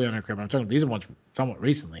fights early on in her career. I'm talking these are ones somewhat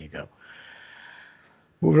recently ago.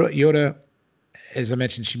 Yoda, as I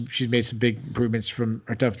mentioned, she's made some big improvements from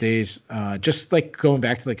her tough days. Just like going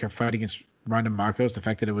back to like her fight against Randa Marcos, the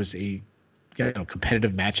fact that it was a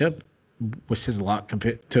competitive matchup, which says a lot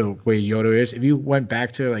compared to where Yoda is. If you went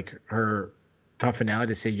back to like her tough finale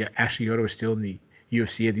to say Ashley Yoda was still in the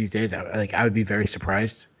UFC of these days, I would be very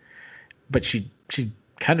surprised. But she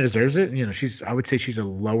kind of deserves it. You know, I would say she's a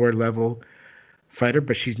lower level fighter,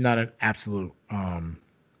 but she's not an absolute.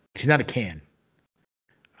 She's not a can.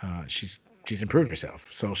 She's improved herself.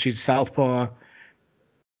 So she's southpaw,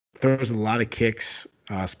 throws a lot of kicks,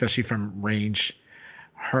 especially from range.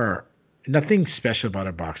 Nothing special about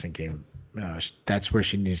her boxing game. That's where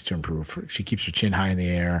she needs to improve. She keeps her chin high in the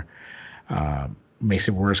air. Makes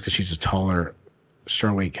it worse because she's a taller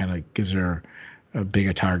strawweight, kind of gives her a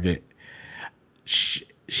bigger target. She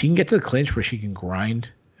can get to the clinch where she can grind.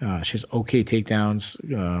 She has okay takedowns.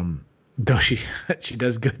 Though she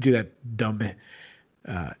does go do that dumb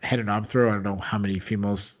head and arm throw. I don't know how many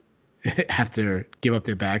females have to give up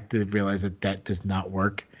their back to realize that does not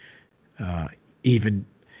work. Even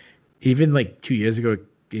like 2 years ago,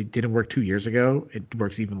 it didn't work 2 years ago. It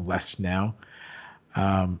works even less now.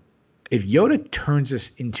 If Yoda turns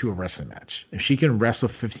this into a wrestling match, if she can wrestle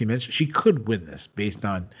 15 minutes, she could win this based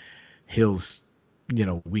on Hill's,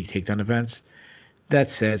 weak takedown defense. That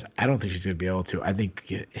says, I don't think she's going to be able to. I think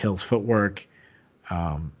Hill's footwork,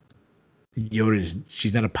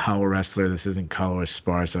 she's not a power wrestler. This isn't Color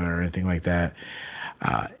Esparza or anything like that.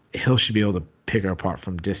 Hill should be able to pick her apart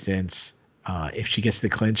from distance. If she gets the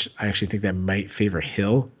clinch, I actually think that might favor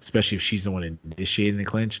Hill, especially if she's the one initiating the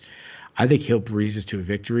clinch. I think Hill breezes to a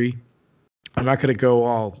victory. I'm not going to go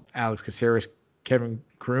all Alex Caceres, Kevin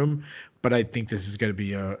Kroom, but I think this is going to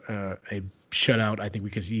be a shutout. I think we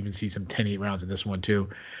could even see some 10-8 rounds in this one too.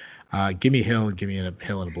 Give me Hill and give me a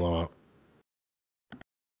Hill and a blowout.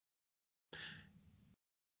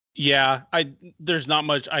 Yeah, there's not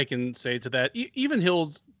much I can say to that. Even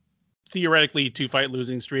Hill's theoretically 2-fight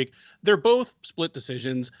losing streak, they're both split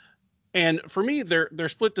decisions. And for me, they're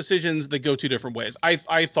split decisions that go two different ways.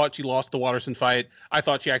 I thought she lost the Watterson fight. I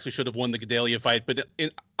thought she actually should have won the Gedalia fight. But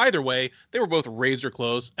in either way, they were both razor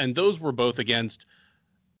close, and those were both against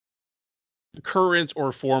current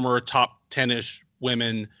or former top 10-ish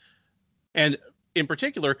women. And in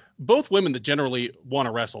particular, both women that generally want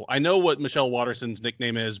to wrestle. I know what Michelle Watterson's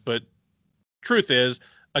nickname is, but truth is,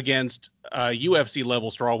 against UFC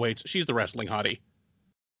level strawweights, she's the wrestling hottie.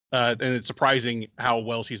 And it's surprising how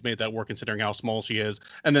well she's made that work considering how small she is.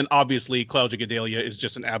 And then obviously Claudia Gadelha is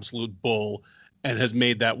just an absolute bull and has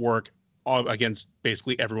made that work against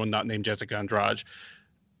basically everyone not named Jessica Andrade.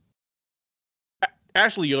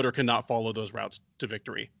 Ashley Yoder cannot follow those routes to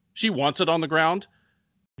victory. She wants it on the ground,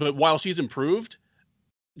 but while she's improved,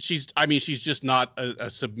 she's just not a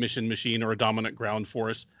submission machine or a dominant ground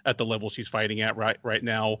force at the level she's fighting at right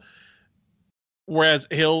now. Whereas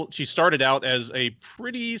Hill, she started out as a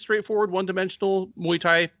pretty straightforward one-dimensional Muay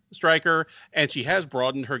Thai striker, and she has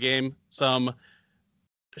broadened her game some.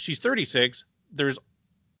 She's 36. There's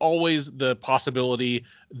always the possibility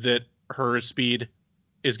that her speed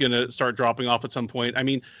is going to start dropping off at some point. I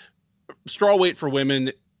mean, strawweight for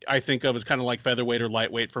women, I think of as kind of like featherweight or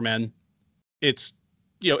lightweight for men. It's,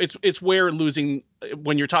 it's where losing,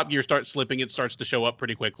 when your top gear starts slipping, it starts to show up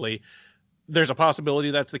pretty quickly. There's a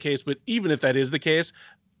possibility that's the case, but even if that is the case,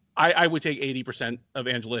 I would take 80% of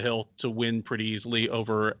Angela Hill to win pretty easily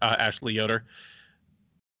over Ashley Yoder.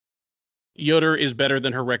 Yoder is better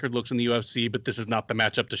than her record looks in the UFC, but this is not the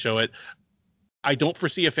matchup to show it. I don't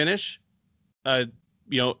foresee a finish.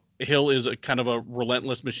 Hill is a kind of a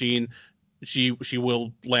relentless machine. She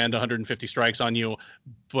will land 150 strikes on you,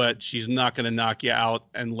 but she's not going to knock you out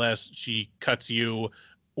unless she cuts you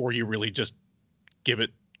or you really just give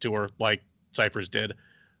it to her like Cyphers did.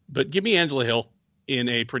 But give me Angela Hill in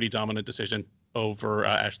a pretty dominant decision over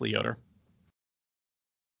Ashley Yoder.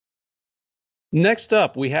 Next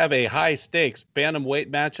up, we have a high-stakes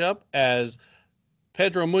bantamweight matchup as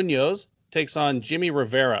Pedro Munoz takes on Jimmy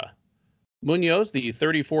Rivera. Munoz, the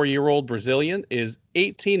 34-year-old Brazilian, is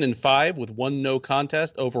 18-5 with one no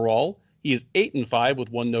contest overall. He is 8-5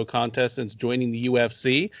 with one no contest since joining the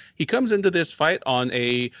UFC. He comes into this fight on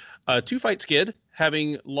a 2-fight skid,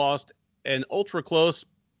 having lost an ultra-close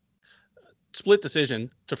split decision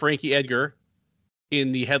to Frankie Edgar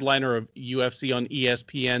in the headliner of UFC on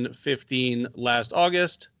ESPN 15 last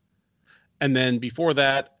August. And then before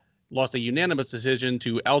that, lost a unanimous decision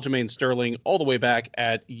to Aljamain Sterling all the way back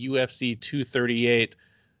at UFC 238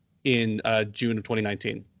 in June of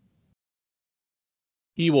 2019.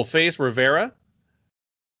 He will face Rivera.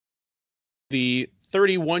 The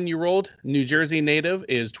 31-year-old New Jersey native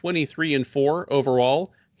is 23-4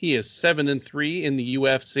 overall. He is 7-3 in the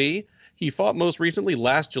UFC. He fought most recently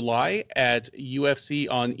last July at UFC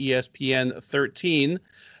on ESPN 13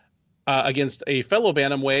 against a fellow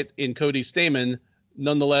bantamweight in Cody Stamann.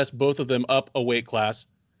 Nonetheless, both of them up a weight class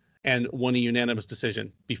and won a unanimous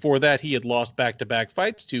decision. Before that, he had lost back-to-back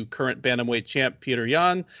fights to current bantamweight champ Peter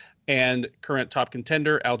Yan and current top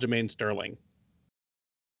contender Aljamain Sterling.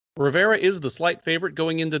 Rivera is the slight favorite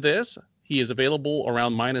going into this. He is available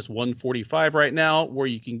around minus 145 right now, where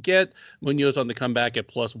you can get Munoz on the comeback at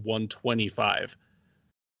plus 125.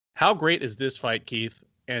 How great is this fight, Keith?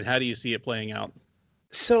 And how do you see it playing out?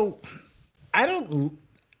 So I don't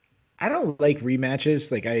like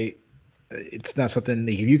rematches. It's not something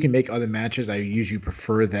if you can make other matches, I usually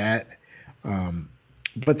prefer that.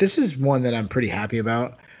 But this is one that I'm pretty happy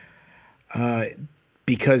about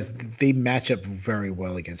because they match up very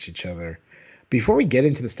well against each other. Before we get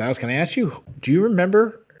into the styles, can I ask you, do you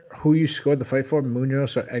remember who you scored the fight for,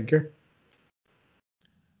 Munoz or Edgar?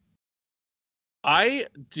 I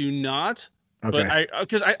do not. Okay. But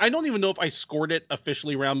because I don't even know if I scored it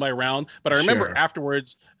officially round by round, but I remember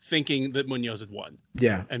afterwards thinking that Munoz had won.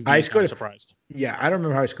 Yeah. And being kind of surprised. Yeah, I don't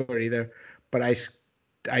remember how I scored it either, but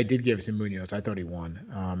I did give it to Munoz. I thought he won.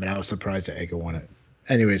 And I was surprised that Edgar won it.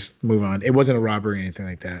 Anyways, move on. It wasn't a robbery or anything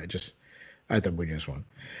like that. I thought Munoz won.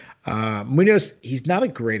 Munoz, he's not a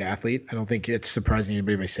great athlete. I don't think it's surprising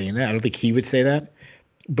anybody by saying that. I don't think he would say that,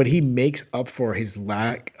 but he makes up for his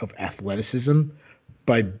lack of athleticism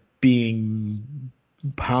by being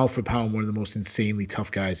pound for pound one of the most insanely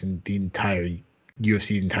tough guys in the entire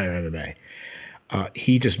UFC, entire MMA.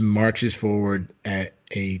 He just marches forward at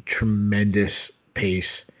a tremendous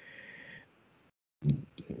pace,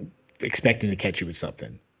 expecting to catch you with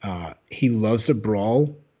something. He loves a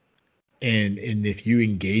brawl, and if you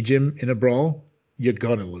engage him in a brawl, you're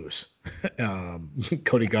gonna lose.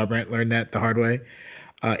 Cody Garbrandt learned that the hard way.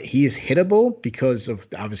 He is hittable because of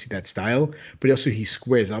obviously that style, but also he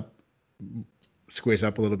squares up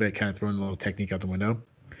a little bit, kind of throwing a little technique out the window.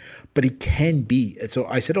 But he can be. So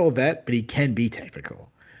I said all of that, but he can be technical,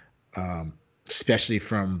 especially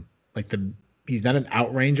from like the. He's not an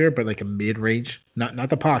outranger, but like a mid range, not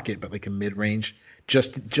the pocket, but like a mid range,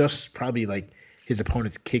 just probably like his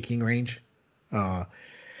opponent's kicking range. Uh,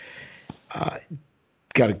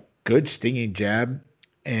 got a good stinging jab,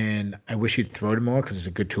 and I wish he'd throw it more because it's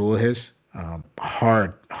a good tool of his.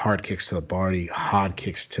 Hard kicks to the body, hard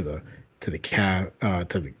kicks to the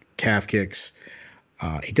calf kicks.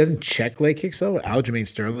 He doesn't check leg kicks though. Aljamain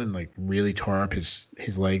Sterling like really tore up his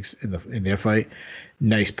legs in their fight.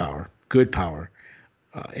 Nice power, good power,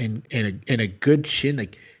 and a good chin.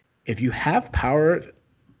 Like if you have power,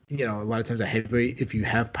 a lot of times a heavyweight, if you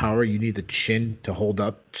have power, you need the chin to hold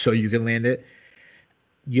up so you can land it.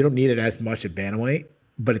 You don't need it as much at bantamweight,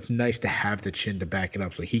 but it's nice to have the chin to back it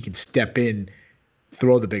up so he can step in,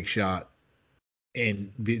 throw the big shot,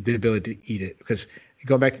 and the ability to eat it. Because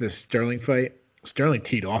going back to the Sterling fight, Sterling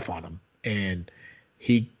teed off on him, and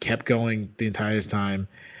he kept going the entire time,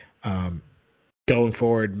 um, going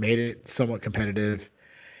forward, made it somewhat competitive.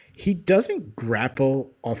 He doesn't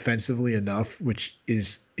grapple offensively enough, which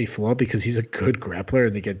is a flaw because he's a good grappler.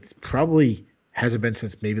 And they get probably hasn't been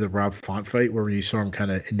since maybe the Rob Font fight where you saw him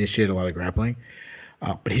kind of initiate a lot of grappling.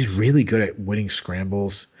 But he's really good at winning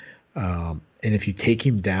scrambles. And if you take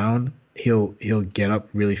him down, he'll get up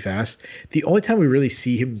really fast. The only time we really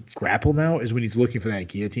see him grapple now is when he's looking for that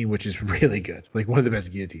guillotine, which is really good, like one of the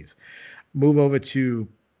best guillotines. Move over to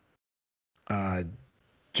uh,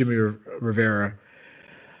 Jimmy Rivera.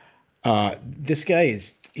 This guy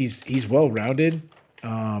he's well rounded.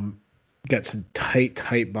 Got some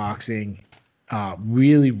tight boxing.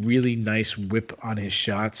 Really really nice whip on his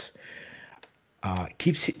shots.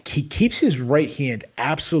 He keeps his right hand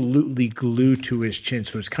absolutely glued to his chin,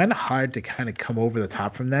 so it's kind of hard to kind of come over the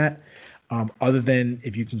top from that. Other than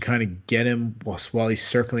if you can kind of get him while he's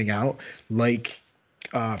circling out, like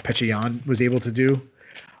Pechayan was able to do.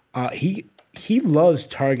 He loves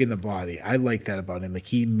targeting the body. I like that about him. Like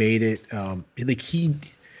he made it.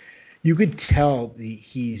 You could tell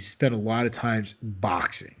he's spent a lot of times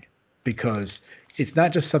boxing because it's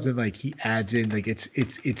not just something like he adds in. Like it's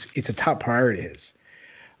a top priority of his.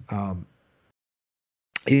 Um,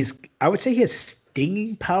 I would say he has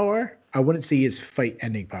stinging power. I wouldn't say he has fight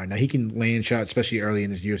ending power. Now he can land shots, especially early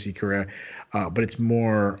in his UFC career, but it's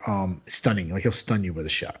more stunning. Like he'll stun you with a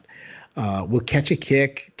shot. Will catch a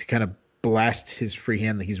kick to kind of blast his free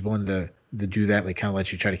hand. Like he's willing to do that. Like kind of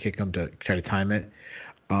let you try to kick him to try to time it.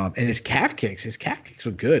 And his calf kicks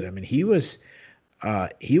were good. I mean, he was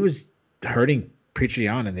hurting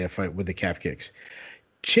Prichon in their fight with the calf kicks.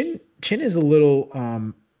 Chin is a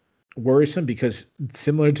little worrisome because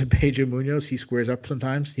similar to Pedro Munoz, he squares up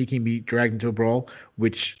sometimes. He can be dragged into a brawl,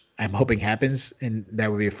 which I'm hoping happens, and that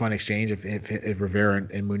would be a fun exchange if Rivera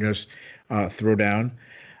and Munoz throw down.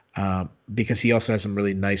 Because he also has some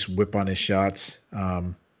really nice whip on his shots.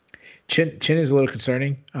 Chin is a little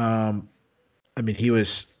concerning. I mean, he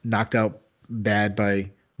was knocked out bad by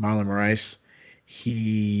Marlon Moraes.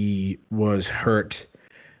 He was hurt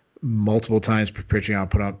multiple times by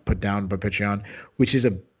Patreon, put down by Patreon, which is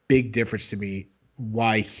a big difference to me.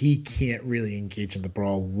 Why he can't really engage in the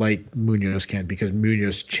brawl like Munoz can, because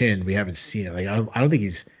Munoz chin, we haven't seen it. Like I don't think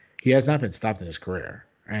he has not been stopped in his career,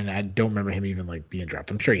 and I don't remember him even like being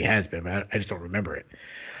dropped. I'm sure he has been, but I just don't remember it.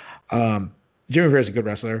 Jimmy Rivera is a good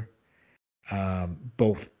wrestler,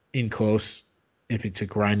 both in close. If it's a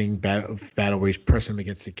grinding battle where he's pressing him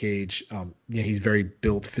against the cage, he's very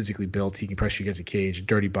built, physically built. He can press you against the cage,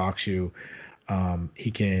 dirty box you.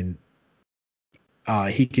 He can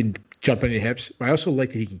jump on your hips. But I also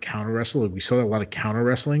like that he can counter wrestle. We saw a lot of counter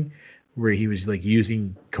wrestling where he was like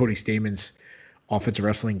using Cody Stamen's offensive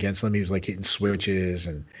wrestling against him. He was like hitting switches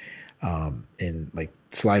and like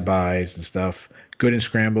slide bys and stuff. Good in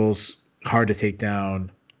scrambles, hard to take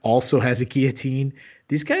down. Also has a guillotine.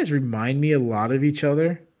 These guys remind me a lot of each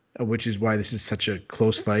other, which is why this is such a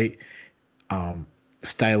close fight.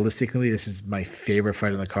 stylistically, this is my favorite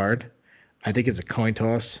fight on the card. I think it's a coin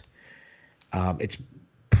toss. It's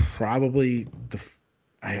probably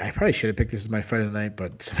I probably should have picked this as my fight of the night,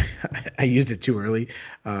 but I used it too early.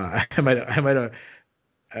 I might have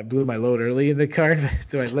I blew my load early in the card,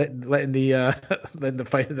 so I letting the letting the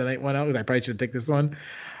fight of the night one out because I probably should have taken this one.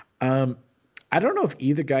 Um, I don't know if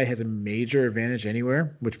either guy has a major advantage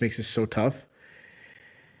anywhere, which makes this so tough.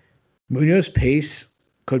 Munoz's pace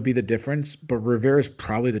could be the difference, but Rivera's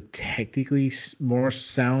probably the technically more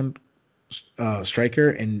sound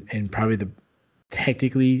striker and probably the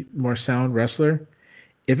technically more sound wrestler.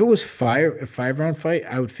 If it was a 5 round fight,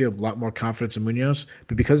 I would feel a lot more confidence in Munoz.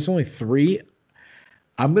 But because it's only three,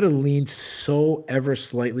 I'm gonna lean so ever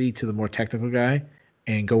slightly to the more technical guy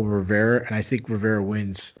and go with Rivera. And I think Rivera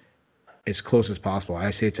wins as close as possible.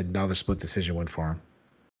 I say it's another split decision win for him.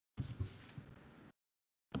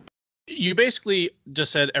 You basically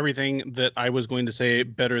just said everything that I was going to say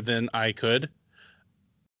better than I could.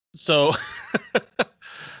 So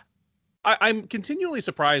I'm continually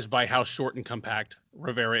surprised by how short and compact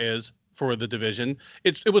Rivera is for the division.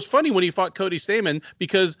 It was funny when he fought Cody Stamann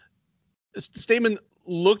because Stamann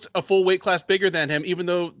looked a full weight class bigger than him, even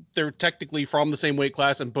though they're technically from the same weight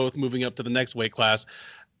class and both moving up to the next weight class.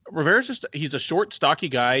 Rivera's he's a short, stocky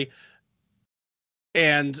guy.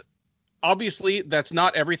 And obviously that's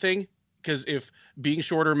not everything, because if being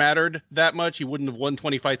shorter mattered that much, he wouldn't have won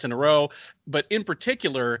 20 fights in a row. But in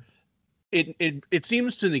particular, it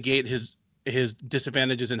seems to negate his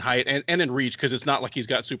disadvantages in height and in reach, because it's not like he's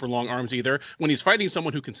got super long arms either. When he's fighting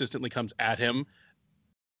someone who consistently comes at him,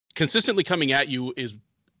 consistently coming at you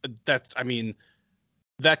I mean,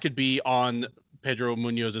 that could be on Pedro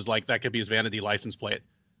Munoz's, like, that could be his vanity license plate.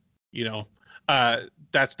 You know,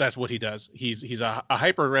 that's what he does. He's a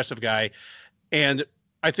hyper aggressive guy, and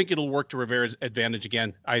I think it'll work to Rivera's advantage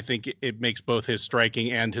again. I think it makes both his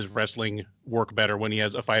striking and his wrestling work better when he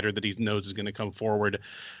has a fighter that he knows is going to come forward.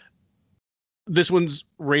 This one's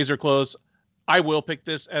razor close. I will pick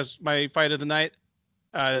this as my fight of the night.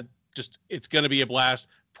 It's going to be a blast.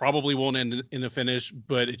 Probably won't end in a finish,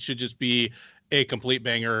 but it should just be a complete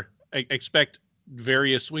banger. I expect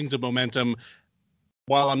various swings of momentum.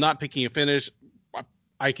 While I'm not picking a finish,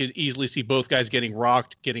 I could easily see both guys getting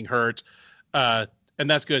rocked, getting hurt. And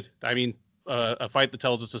that's good. I mean, a fight that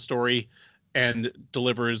tells us a story and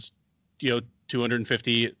delivers,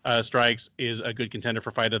 250 strikes is a good contender for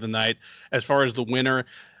fight of the night. As far as the winner,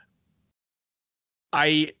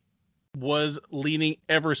 I was leaning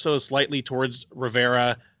ever so slightly towards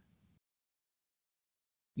Rivera.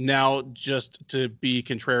 Now, just to be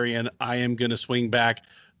contrarian, I am going to swing back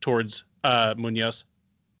towards Munoz.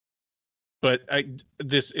 But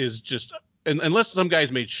this is just, unless some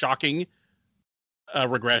guys made shocking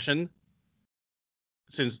regression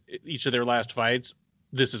since each of their last fights,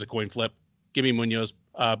 this is a coin flip. Give me Munoz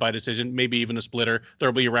by decision, maybe even a splitter.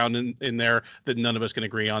 There'll be a round in there that none of us can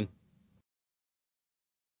agree on.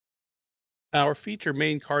 Our feature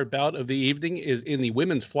main card bout of the evening is in the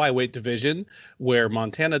women's flyweight division, where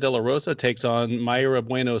Montana De La Rosa takes on Mayra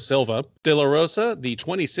Bueno Silva. De La Rosa, the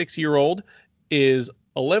 26-year-old, is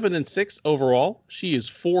 11-6 overall. She is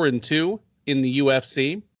 4-2 in the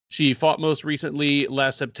UFC. She fought most recently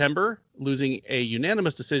last September, losing a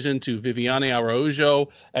unanimous decision to Viviane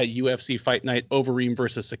Araújo at UFC Fight Night Overeem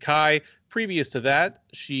versus Sakai. Previous to that,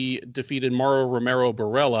 she defeated Mauro Romero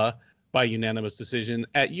Barella by unanimous decision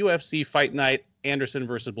at UFC Fight Night Anderson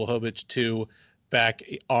versus Blachowicz 2 back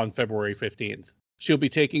on February 15th. She'll be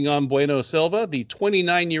taking on Bueno Silva. The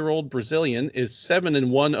 29-year-old Brazilian is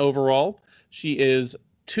 7-1 overall. She is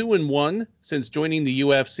 2-1 since joining the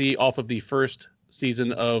UFC off of the first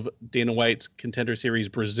season of Dana White's Contender Series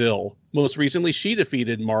Brazil. Most recently, she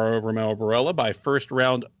defeated Mauro Romero Barella by first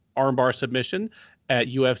round armbar submission at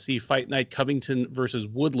UFC Fight Night Covington versus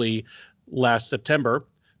Woodley last September.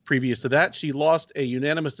 Previous to that, she lost a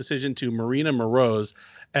unanimous decision to Marina Moroz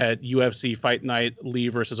at UFC Fight Night Lee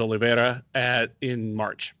versus Oliveira in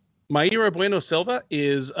March. Mayra Bueno Silva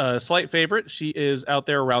is a slight favorite. She is out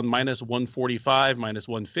there around -145,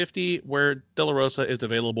 -150, where De La Rosa is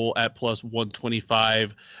available at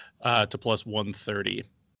 +125 to +130.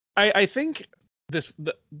 I think this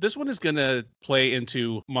one is going to play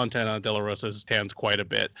into Montana De La Rosa's hands quite a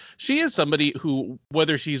bit. She is somebody who,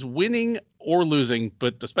 whether she's winning or losing,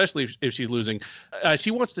 but especially if she's losing, she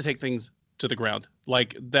wants to take things to the ground.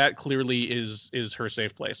 Like, that clearly is her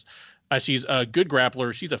safe place. She's a good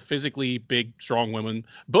grappler. She's a physically big, strong woman.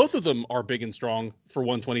 Both of them are big and strong for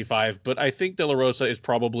 125, but I think De La Rosa is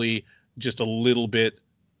probably just a little bit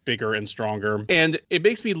bigger and stronger. And it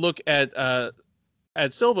makes me look at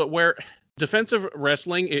Silva, where defensive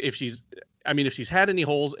wrestling, if she's I mean, if she's had any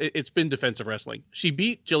holes, it's been defensive wrestling. She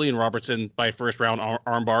beat Jillian Robertson by first round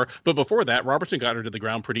armbar, but before that, Robertson got her to the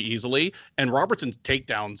ground pretty easily, and Robertson's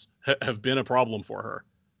takedowns have been a problem for her.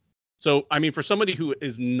 So, I mean, for somebody who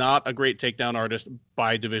is not a great takedown artist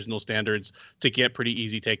by divisional standards, to get pretty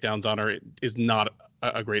easy takedowns on her is not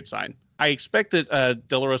a great sign. I expect that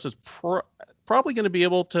De La Rosa is probably going to be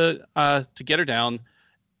able to get her down,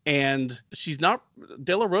 and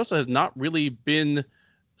De La Rosa has not really been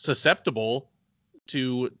susceptible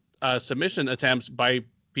to submission attempts by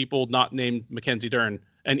people not named Mackenzie Dern.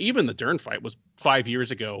 And even the Dern fight was 5 years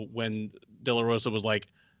ago when De La Rosa was like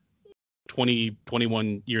 20,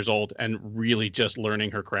 21 years old and really just learning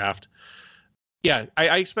her craft. Yeah,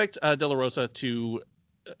 I expect De La Rosa to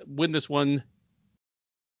win this one.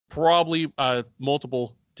 Probably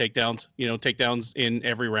multiple takedowns, takedowns in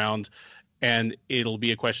every round. And it'll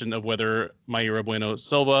be a question of whether Mayra Bueno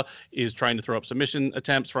Silva is trying to throw up submission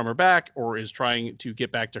attempts from her back or is trying to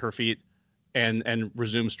get back to her feet and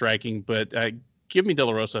resume striking. But give me De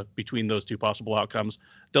La Rosa between those two possible outcomes.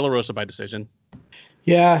 De La Rosa by decision.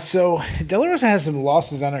 Yeah, so De La Rosa has some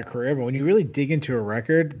losses on her career, but when you really dig into her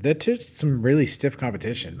record, that took some really stiff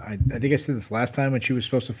competition. I think I said this last time when she was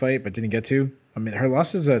supposed to fight, but didn't get to. I mean, her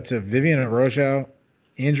losses are to Vivian Araujo,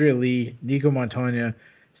 Andrea Lee, Nico Montoya,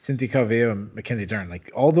 Cynthia Calvillo, and Mackenzie Dern. Like,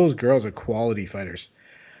 all those girls are quality fighters.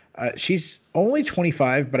 She's only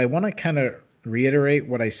 25, but I want to kind of reiterate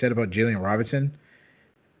what I said about Jillian Robertson.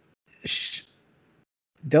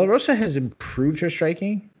 De La Rosa has improved her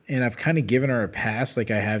striking, and I've kind of given her a pass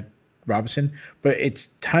like I have Robinson, but it's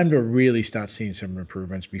time to really start seeing some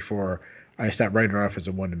improvements before I start writing her off as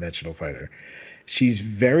a one-dimensional fighter. She's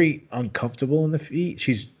very uncomfortable in the feet.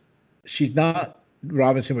 She's not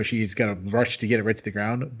Robinson where she's got to rush to get it right to the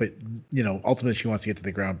ground, but ultimately she wants to get to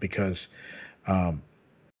the ground because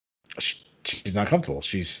she's not comfortable.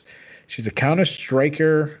 She's a counter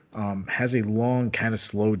striker, has a long kind of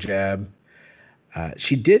slow jab.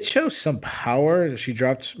 She did show some power. She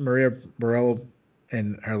dropped Maria Borello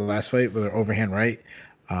in her last fight with her overhand right.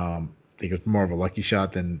 I think it was more of a lucky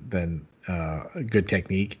shot than a good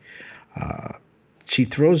technique. She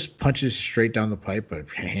throws punches straight down the pipe, but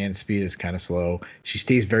her hand speed is kind of slow. She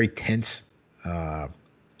stays very tense.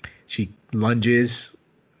 She lunges.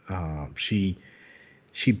 She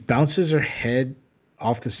bounces her head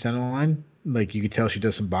off the center line. Like, you could tell she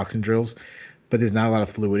does some boxing drills, but there's not a lot of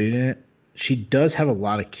fluidity in it. She does have a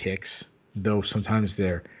lot of kicks, though sometimes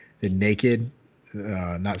they're naked,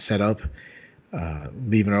 not set up,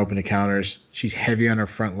 leaving her open to counters. She's heavy on her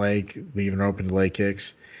front leg, leaving her open to leg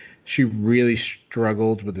kicks. She really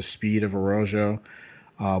struggled with the speed of Araujo,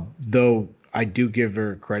 though I do give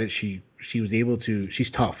her credit. She was able to. She's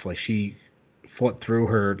tough. Like, she fought through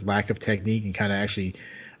her lack of technique and kind of actually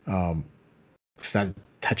started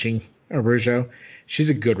touching Araujo. She's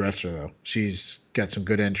a good wrestler, though. She's got some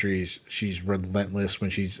good entries. She's relentless when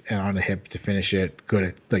she's on the hip to finish it. Good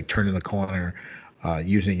at, like, turning the corner,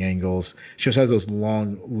 using angles. She also has those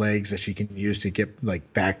long legs that she can use to get,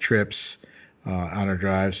 like, back trips on her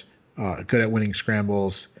drives. Good at winning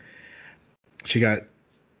scrambles. She's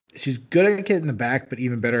good at getting the back, but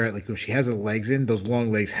even better at, like, when she has her legs in, those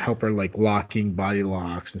long legs help her, like, locking body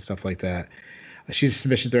locks and stuff like that. She's a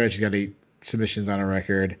submission threat. She's got 8 submissions on her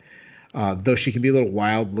record. Though she can be a little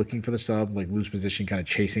wild looking for the sub, like lose position, kind of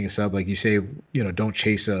chasing a sub. Like you say, don't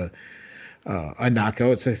chase a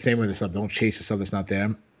knockout. It's the same with the sub. Don't chase a sub that's not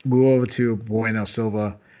there. Move over to Bueno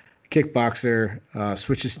Silva, kickboxer,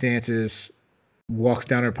 switches stances, walks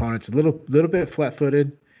down her opponents a little bit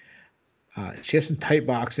flat-footed. She has some tight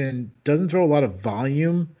boxing, doesn't throw a lot of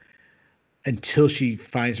volume until she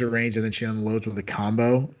finds her range, and then she unloads with a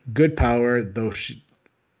combo. Good power, though. It's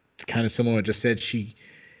kind of similar to what I just said.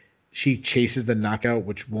 She chases the knockout,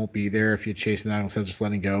 which won't be there if you chase the knockout instead of just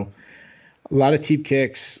letting go. A lot of teep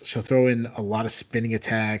kicks. She'll throw in a lot of spinning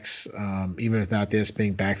attacks, even if it's not there,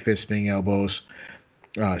 spinning back fists, spinning elbows.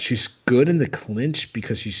 She's good in the clinch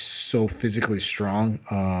because she's so physically strong,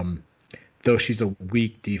 though she's a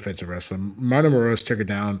weak defensive wrestler. Marta Moroz took her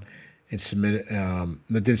down and submitted.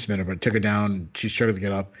 That didn't submit her, but took her down. She struggled to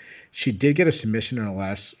get up. She did get a submission in her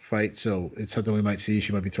last fight, so it's something we might see.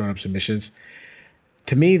 She might be throwing up submissions.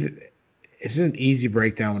 To me, this is an easy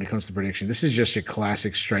breakdown when it comes to prediction. This is just a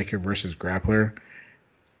classic striker versus grappler.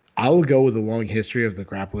 I'll go with the long history of the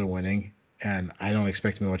grappler winning, and I don't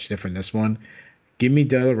expect to be much different in this one. Give me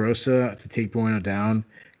De La Rosa to take Bueno down,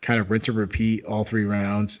 kind of rinse and repeat all 3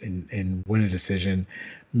 rounds and win a decision.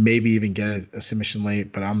 Maybe even get a submission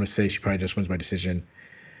late, but I'm going to say she probably just wins by decision.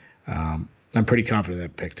 I'm pretty confident in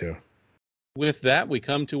that pick, too. With that, we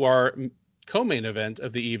come to our co-main event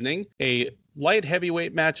of the evening, a light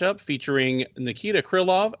heavyweight matchup featuring Nikita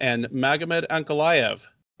Krylov and Magomed Ankalaev.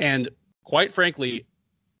 And quite frankly,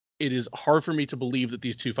 it is hard for me to believe that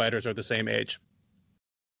these two fighters are the same age.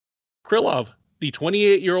 Krylov, the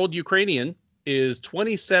 28-year-old Ukrainian, is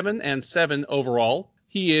 27-7 overall.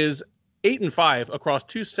 He is 8-5 across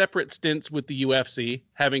two separate stints with the UFC,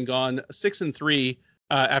 having gone 6-3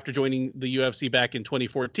 after joining the UFC back in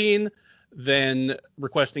 2014, then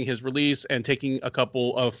requesting his release and taking a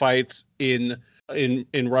couple of fights in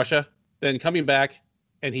Russia, then coming back,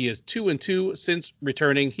 and he is 2-2 since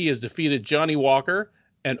returning. He has defeated Johnny Walker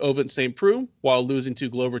and Ovin St. Preux while losing to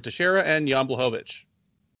Glover Teixeira and Jan Blachowicz.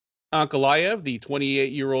 Ankalaev, the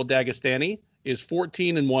 28-year-old Dagestani, is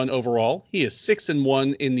 14-1 overall. He is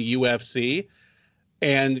 6-1 in the UFC,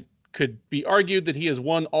 and could be argued that he has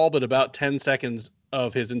won all but about 10 seconds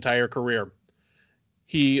of his entire career.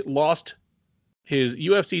 He lost his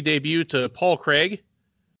UFC debut to Paul Craig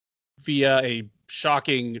via a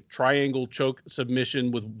shocking triangle choke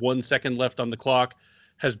submission with 1 second left on the clock,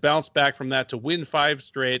 has bounced back from that to win 5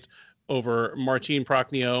 straight over Martin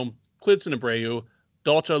Prachnio, Klidson Abreu,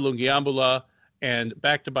 Dalcha Lungiambula, and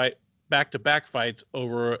back-to-back fights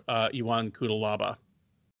over Iwan Kudalaba.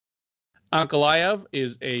 Ankalaev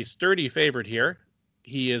is a sturdy favorite here.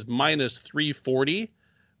 He is minus 340,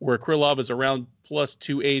 where Krylov is around plus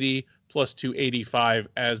 280, plus 285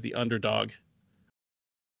 as the underdog.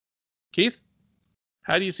 Keith,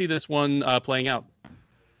 how do you see this one playing out?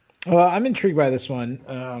 Well, I'm intrigued by this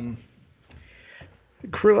one.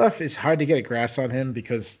 Krylov, is hard to get a grasp on him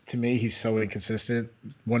because to me he's so inconsistent.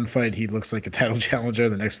 One fight he looks like a title challenger.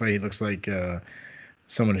 The next fight he looks like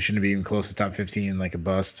someone who shouldn't be even close to top 15, like a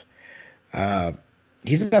bust.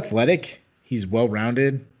 He's athletic. He's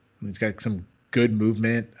well-rounded. He's got some good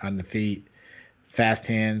movement on the feet, fast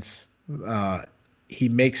hands. He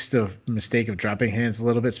makes the mistake of dropping hands a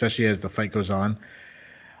little bit, especially as the fight goes on.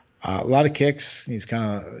 A lot of kicks. He's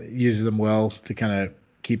kind of uses them well to kind of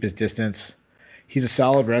keep his distance. He's a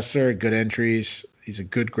solid wrestler, good entries. He's a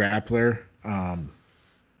good grappler.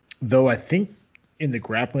 Though I think in the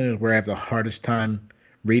grappling is where I have the hardest time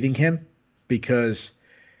reading him because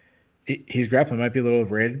his grappling might be a little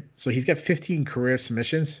overrated. So he's got 15 career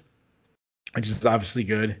submissions, which is obviously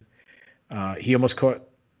good. He almost caught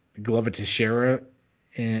Glover Teixeira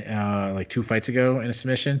like 2 fights ago in a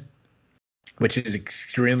submission, which is an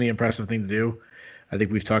extremely impressive thing to do. I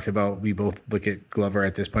think we've talked about, we both look at Glover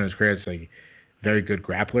at this point in his career. It's like very good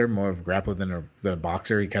grappler, more of a grappler than a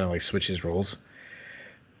boxer. He kind of like switches roles.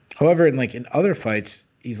 However, in other fights,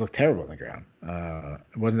 he's looked terrible on the ground.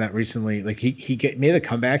 It wasn't that recently. Like he made a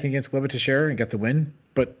comeback against Glover Teixeira and got the win,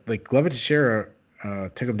 but like Glover Teixeira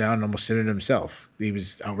took him down and almost did it himself. He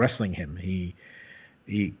was out wrestling him. He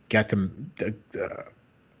got them.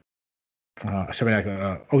 I'm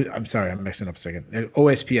sorry, I'm mixing up a second.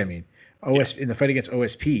 OSP, I mean. OSP in the fight against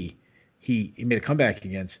OSP, he made a comeback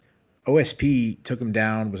against OSP, took him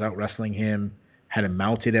down, was out wrestling him, had him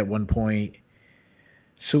mounted at one point.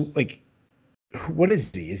 So, like, what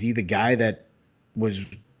is he? Is he the guy that was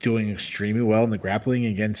doing extremely well in the grappling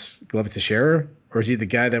against Glover Teixeira? Or is he the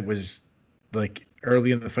guy that was, like,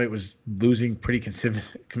 early in the fight was losing pretty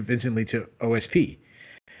convincingly to OSP?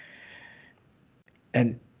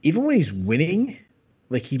 And even when he's winning,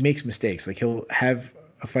 like, he makes mistakes. Like, he'll have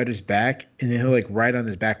a fighter's back, and then he'll, like, ride on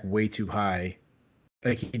his back way too high.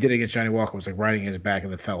 Like he did against Johnny Walker, was like riding his back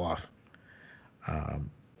and then fell off.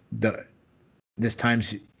 This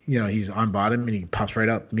times, he's on bottom and he pops right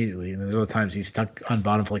up immediately, and then other times he's stuck on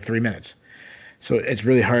bottom for like 3 minutes. So it's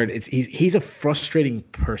really hard. He's a frustrating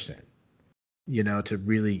person, to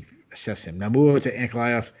really assess him. Now move over to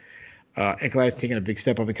Ankalaev. Ankalaev's taking a big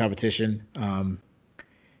step up in competition.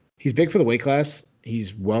 He's big for the weight class.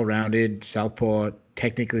 He's well-rounded, southpaw,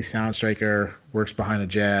 technically sound striker, works behind a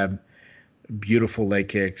jab. Beautiful leg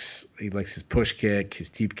kicks. He likes his push kick, his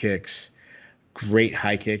teep kicks. Great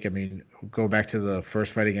high kick. I mean, go back to the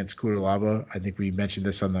first fight against Kudalaba. I think we mentioned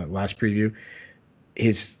this on the last preview.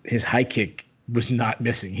 His high kick was not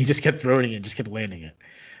missing. He just kept throwing it, just kept landing it.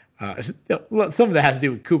 Some of that has to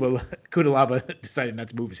do with Kudalaba deciding not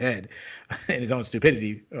to move his head and his own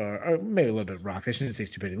stupidity, or maybe a little bit rocked. I shouldn't say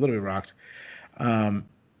stupidity, a little bit rocked.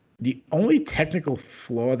 The only technical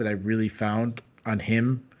flaw that I really found on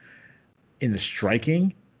him in the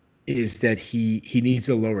striking is that he needs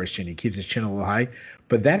to lower his chin. He keeps his chin a little high,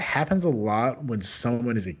 but that happens a lot when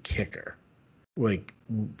someone is a kicker. Like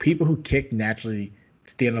people who kick naturally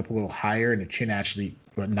stand up a little higher and the chin actually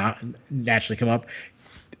not naturally come up.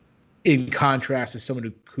 In contrast to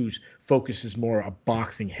someone whose focus is more a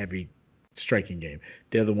boxing heavy striking game.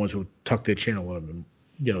 They're the ones who tuck their chin a little bit,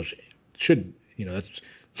 should, that's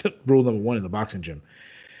rule number one in the boxing gym.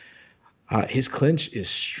 His clinch is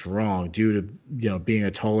strong due to being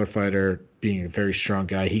a taller fighter, being a very strong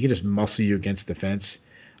guy. He can just muscle you against the fence.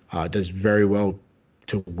 Does very well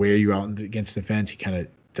to wear you out against the fence. He kind of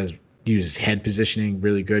does use his head positioning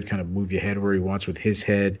really good. Kind of move your head where he wants with his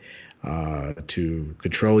head to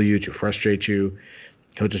control you, to frustrate you.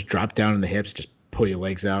 He'll just drop down in the hips, just pull your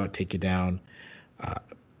legs out, take you down.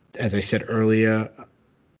 As I said earlier,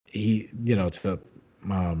 to the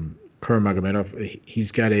Kurmagomedov,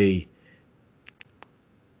 he's got a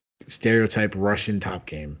stereotype Russian top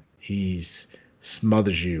game. He's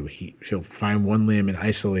smothers you. He'll find one limb and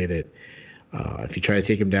isolate it. If you try to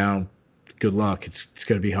take him down, good luck. It's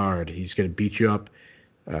going to be hard. He's going to beat you up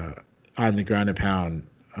on the ground and pound.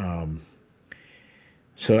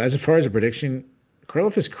 So as far as a prediction,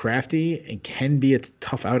 Krylov is crafty and can be a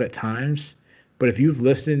tough out at times. But if you've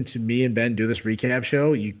listened to me and Ben do this recap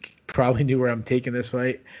show, you probably knew where I'm taking this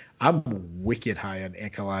fight. I'm wicked high on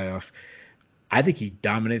Ankalaev. I think he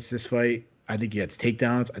dominates this fight. I think he gets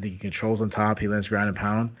takedowns. I think he controls on top. He lands ground and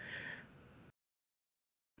pound.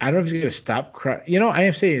 I don't know if he's going to stop. I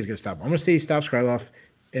am saying he's going to stop. I'm going to say he stops Krylov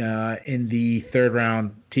in the third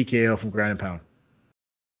round TKO from ground and pound.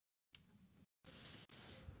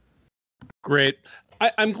 Great.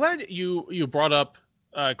 I'm glad you brought up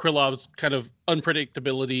Krylov's kind of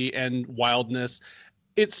unpredictability and wildness.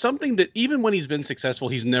 It's something that even when he's been successful,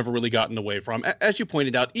 he's never really gotten away from. As you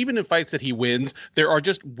pointed out, even in fights that he wins, there are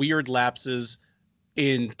just weird lapses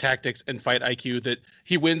in tactics and fight IQ that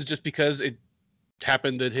he wins just because it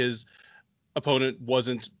happened that his opponent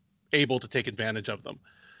wasn't able to take advantage of them.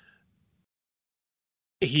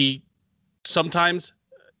 He sometimes,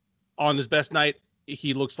 on his best night,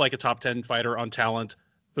 he looks like a top 10 fighter on talent,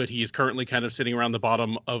 but he is currently kind of sitting around the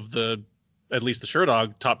bottom of at least the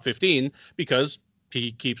Sherdog top 15 because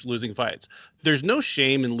he keeps losing fights. There's no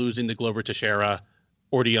shame in losing to Glover Teixeira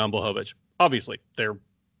or to Jan Blachowicz. Obviously, they're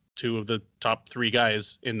two of the top three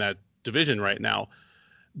guys in that division right now.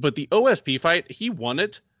 But the OSP fight, he won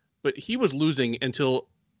it, but he was losing until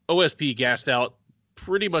OSP gassed out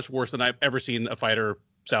pretty much worse than I've ever seen a fighter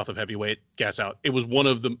south of heavyweight gas out. It was one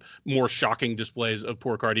of the more shocking displays of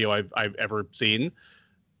poor cardio I've ever seen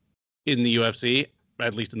in the UFC,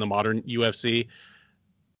 at least in the modern UFC.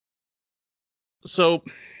 So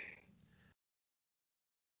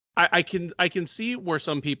I can see where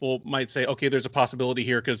some people might say, okay, there's a possibility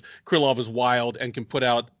here because Krylov is wild and can put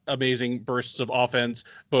out amazing bursts of offense,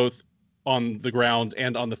 both on the ground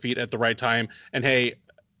and on the feet at the right time. And hey,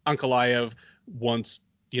 Ankalaev once,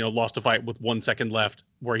 lost a fight with 1 second left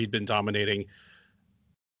where he'd been dominating.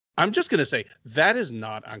 I'm just going to say that is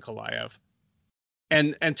not Ankalaev.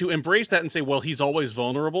 And to embrace that and say, well, he's always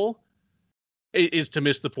vulnerable is to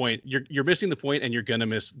miss the point. You're missing the point and you're going to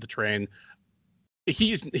miss the train.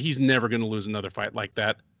 He's never going to lose another fight like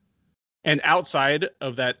that. And outside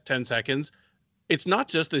of that 10 seconds, it's not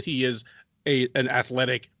just that he is an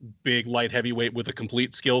athletic, big, light heavyweight with a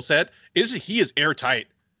complete skill set. He is airtight.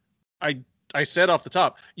 I said off the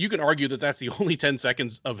top, you can argue that that's the only 10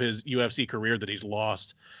 seconds of his UFC career that he's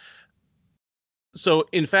lost. So,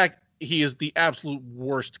 in fact, he is the absolute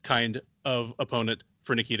worst kind of opponent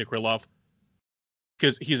for Nikita Krylov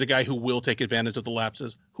because he's a guy who will take advantage of the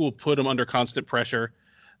lapses, who will put him under constant pressure,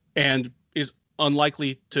 and is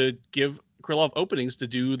unlikely to give Krylov openings to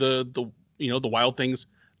do the wild things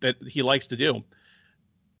that he likes to do.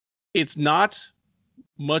 It's not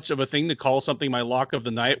much of a thing to call something my lock of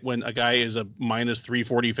the night when a guy is a minus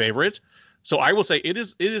 340 favorite. So I will say it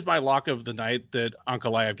is my lock of the night that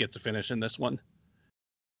Ankalaev gets a finish in this one.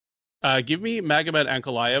 Give me Magomed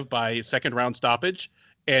Ankalaev by second round stoppage,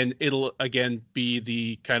 and it'll again be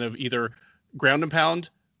the kind of either ground and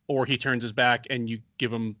pound or he turns his back and you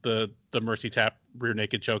give him the mercy tap rear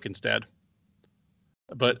naked choke instead.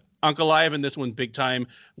 But Ankalaev in this one big time.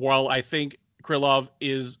 While I think Krylov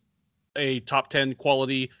is a top 10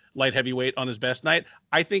 quality light heavyweight on his best night,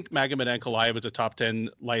 I think Magomed Ankalaev is a top 10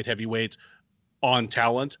 light heavyweight on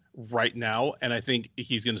talent right now, and I think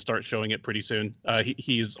he's going to start showing it pretty soon.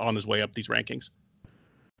 He's on his way up these rankings.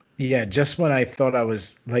 Yeah, just when I thought I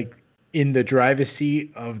was like in the driver's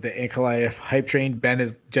seat of the Ankalaev hype train, Ben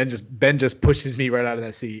just pushes me right out of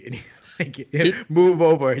that seat, and he's like, "Move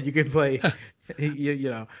over, you can play."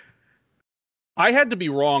 I had to be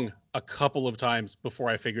wrong a couple of times before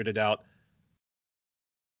I figured it out.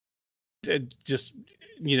 Just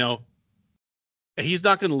he's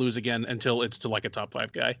not going to lose again until it's to like a top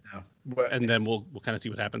 5 guy. No. And then we'll kind of see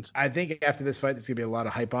what happens. I think after this fight, there's going to be a lot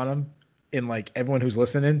of hype on him. And like everyone who's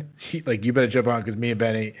listening, you better jump on because me and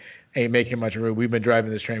Ben ain't making much room. We've been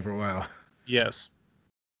driving this train for a while. Yes.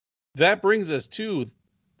 That brings us to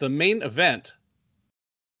the main event,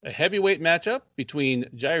 a heavyweight matchup between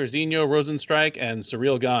Jairzinho Rozenstruik and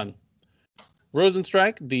Cyril Gane.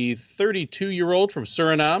 Rozenstruik, the 32-year-old from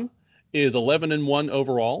Suriname, is 11-1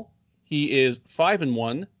 overall. He is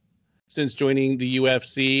 5-1 since joining the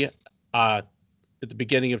UFC at the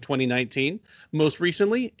beginning of 2019. Most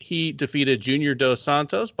recently, he defeated Junior Dos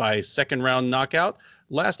Santos by second-round knockout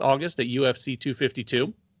last August at UFC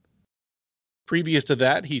 252. Previous to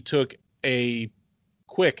that, he took a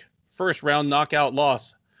quick first-round knockout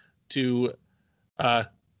loss to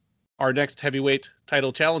our next heavyweight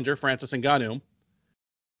title challenger, Francis Ngannou,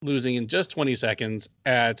 losing in just 20 seconds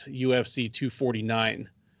at UFC 249.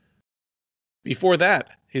 Before that,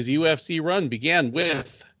 his UFC run began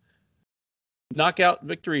with knockout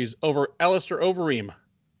victories over Alistair Overeem,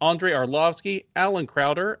 Andrei Arlovsky, Alan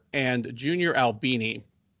Crowder, and Junior Albini.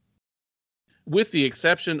 With the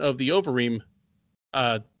exception of the Overeem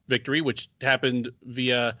victory, which happened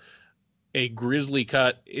via a grisly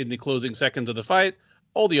cut in the closing seconds of the fight,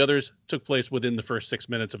 all the others took place within the first 6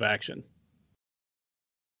 minutes of action.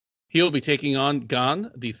 He'll be taking on Gane.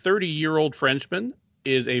 The 30-year-old Frenchman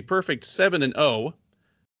is a perfect 7-0,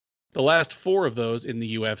 the last 4 of those in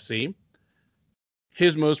the UFC.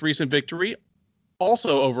 His most recent victory,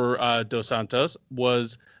 also over Dos Santos,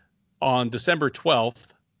 was on December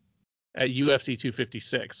 12th at UFC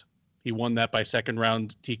 256. He won that by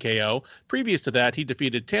second-round TKO. Previous to that, he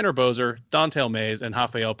defeated Tanner Boser, Dontel Mays, and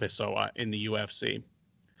Rafael Pessoa in the UFC.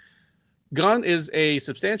 Gane is a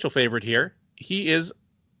substantial favorite here. He is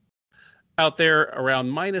out there around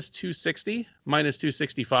minus 260, minus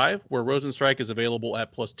 265, where Rozenstruik is available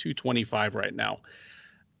at plus 225 right now.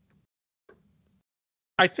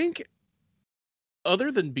 I think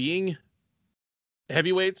other than being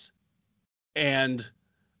heavyweights and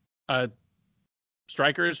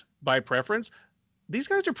strikers by preference, these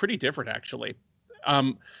guys are pretty different, actually.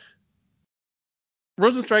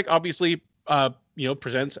 Rozenstruik obviously,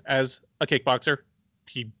 presents as a kickboxer.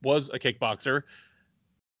 He was a kickboxer,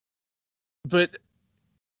 but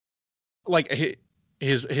like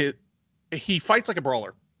he fights like a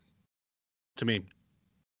brawler to me.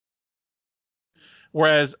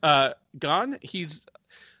 Whereas Gane, he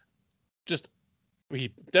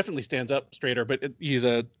definitely stands up straighter, but he's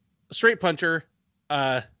a straight puncher,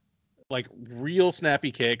 like real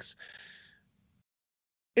snappy kicks.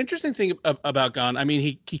 Interesting thing about Gane, I mean,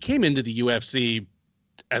 he came into the UFC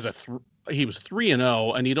as he was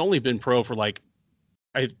 3-0, and he'd only been pro for like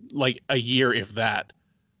a year, if that.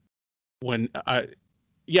 When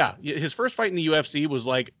his first fight in the UFC was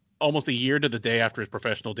like almost a year to the day after his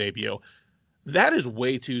professional debut. That is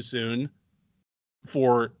way too soon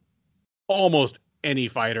for almost any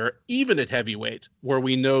fighter, even at heavyweight, where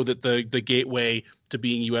we know that the gateway to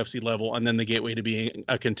being UFC level and then the gateway to being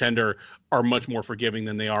a contender are much more forgiving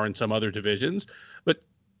than they are in some other divisions. But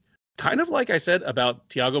kind of like I said about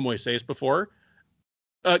Thiago Moises before,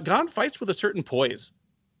 Gane fights with a certain poise.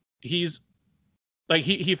 He's like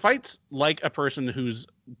he fights like a person who's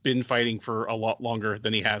been fighting for a lot longer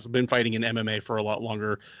than he has, been fighting in MMA for a lot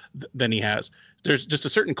longer than he has. There's just a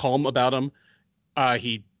certain calm about him.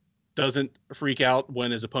 He doesn't freak out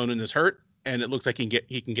when his opponent is hurt, and it looks like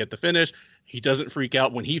he can get the finish. He doesn't freak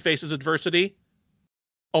out when he faces adversity.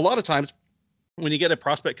 A lot of times, when you get a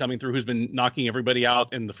prospect coming through who's been knocking everybody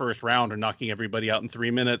out in the first round or knocking everybody out in 3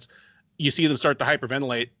 minutes, you see them start to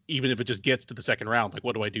hyperventilate, even if it just gets to the second round. Like,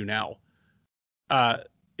 what do I do now?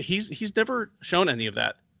 He's never shown any of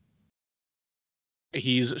that.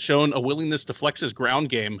 He's shown a willingness to flex his ground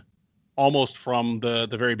game almost from the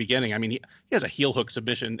very beginning. I mean, he has a heel hook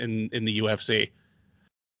submission in the UFC.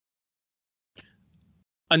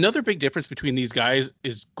 Another big difference between these guys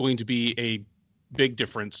is going to be a big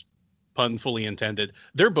difference, pun fully intended.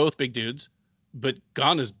 They're both big dudes, but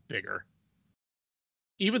Gane is bigger.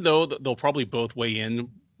 Even though they'll probably both weigh in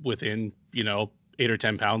within, 8 or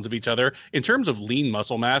 10 pounds of each other, in terms of lean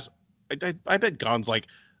muscle mass, I bet Gane's like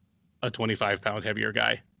a 25-pound heavier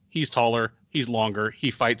guy. He's taller, he's longer,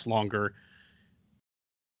 he fights longer.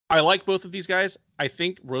 I like both of these guys. I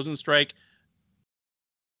think Rozenstruik,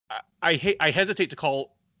 I hesitate to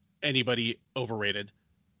call anybody overrated,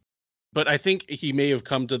 but I think he may have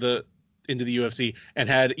come into the UFC and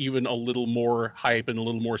had even a little more hype and a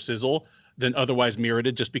little more sizzle than otherwise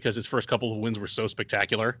merited, just because his first couple of wins were so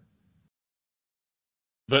spectacular.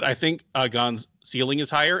 But I think Gane's ceiling is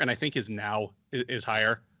higher, and I think his now is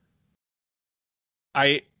higher.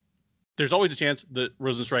 There's always a chance that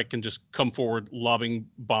Rozenstruik can just come forward lobbing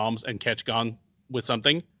bombs and catch Gane with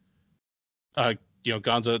something.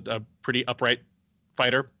 Gane's a pretty upright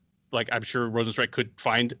fighter. Like, I'm sure Rozenstruik could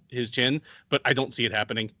find his chin, but I don't see it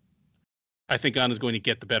happening. I think Gunn is going to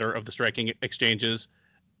get the better of the striking exchanges,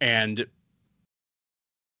 and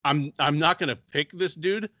I'm not going to pick this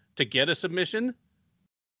dude to get a submission,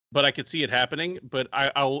 but I could see it happening. But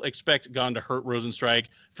I'll expect Gunn to hurt Rosenstrike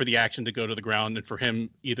for the action to go to the ground and for him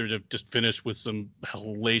either to just finish with some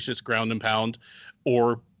hellacious ground and pound,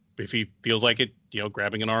 or if he feels like it,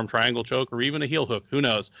 grabbing an arm triangle choke or even a heel hook. Who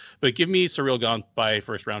knows? But give me Ciryl Gane by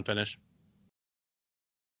first round finish.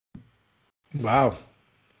 Wow.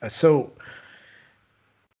 So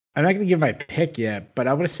I'm not going to give my pick yet, but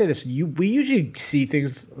I want to say this: we usually see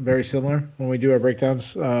things very similar when we do our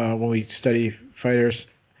breakdowns, when we study fighters.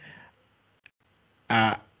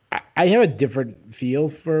 I have a different feel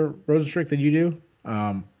for Rosenstruck than you do.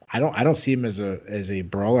 I don't see him as a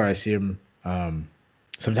brawler. I see him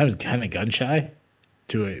sometimes kind of gun shy,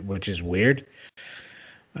 which is weird.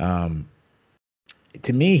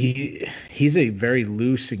 To me, he's a very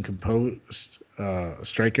loose and composed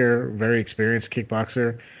striker, very experienced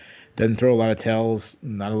kickboxer. Doesn't throw a lot of tells,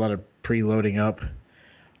 not a lot of preloading up.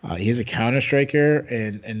 He's a counter striker,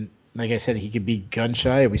 and like I said, he could be gun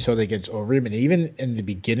shy. We saw that against Overeem, and even in the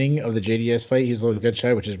beginning of the JDS fight, he was a little gun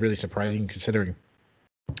shy, which is really surprising considering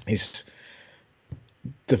he's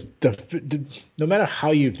no matter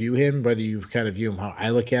how you view him, whether you kind of view him how I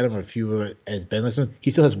look at him, or if you as Ben looks at him, he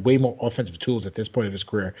still has way more offensive tools at this point of his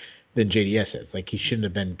career than JDS has. Like, he shouldn't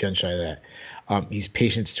have been gun shy of that. He's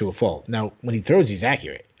patient to a fault. Now, when he throws, he's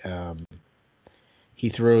accurate. He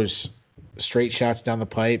throws straight shots down the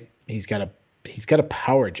pipe. He's got a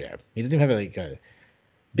power jab. He doesn't even have like a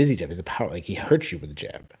busy jab. He's a power, like he hurts you with a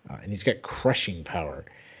jab, and he's got crushing power.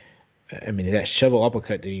 I mean, that shovel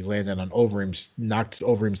uppercut that he landed on Overeem's knocked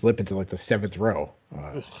Overeem's lip into like the 7th row.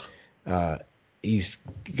 He's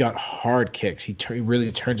got hard kicks. He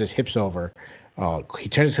really turns his hips over. He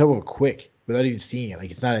turns his hip over quick without even seeing it.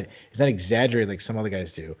 Like, it's not exaggerated like some other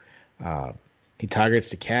guys do. He targets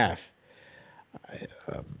the calf.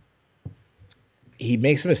 He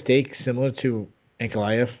makes a mistake similar to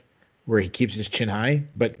Ankalaev, where he keeps his chin high.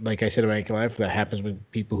 But like I said about Ankalaev, that happens with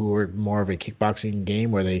people who are more of a kickboxing game,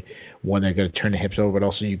 where they're going to turn the hips over, but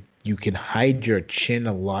also you can hide your chin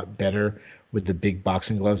a lot better with the big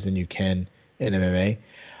boxing gloves than you can in MMA.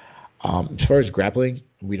 As far as grappling,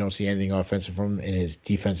 we don't see anything offensive from him, and his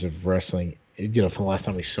defensive wrestling, from the last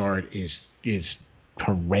time we saw it, is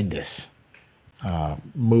horrendous.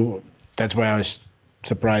 That's why I was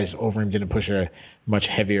surprised Overeem didn't push a much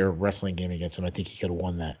heavier wrestling game against him. I think he could have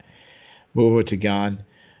won that. Move over to Gane.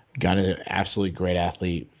 Gane is an absolutely great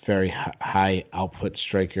athlete, very high output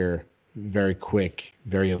striker, very quick,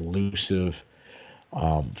 very elusive.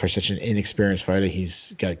 For such an inexperienced fighter,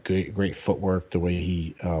 he's got great footwork, the way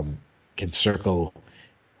he can circle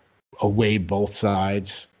away both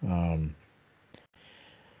sides, can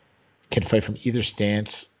fight from either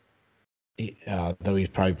stance, though he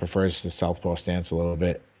probably prefers the southpaw stance a little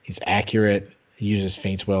bit. He's accurate. He uses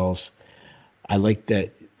feints well. I like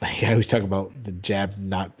that. Like, I always talk about the jab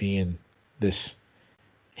not being this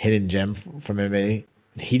hidden gem from MMA.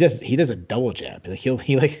 He does a double jab. Like, he'll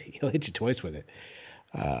hit you twice with it,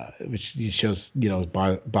 which shows his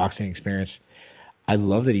boxing experience. I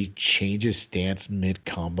love that he changes stance mid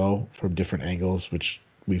combo from different angles, which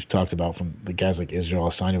we've talked about from the guys like Israel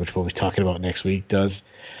Adesanya, which we'll be talking about next week. Does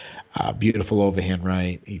beautiful overhand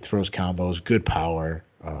right. He throws combos, good power.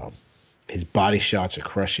 His body shots are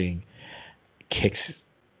crushing. Kicks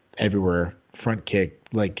everywhere. Front kick,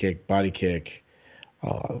 leg kick, body kick.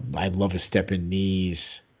 I love his step in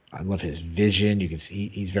knees. I love his vision. You can see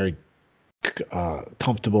he's very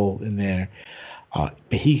comfortable in there. But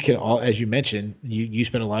he can, as you mentioned, you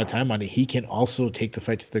spend a lot of time on it. He can also take the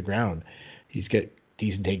fight to the ground. He's got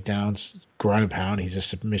decent takedowns, ground and pound. He's a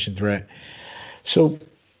submission threat. So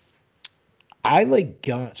I like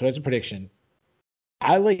Gane. So as a prediction,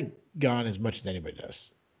 I like Gane as much as anybody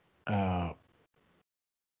does.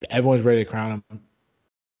 Everyone's ready to crown him.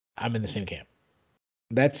 I'm in the same camp.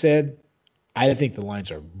 That said, I think the lines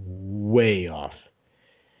are way off.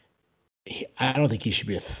 I don't think he should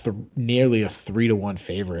be nearly a 3-1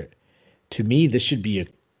 favorite. To me, this should be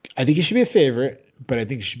I think he should be a favorite, but I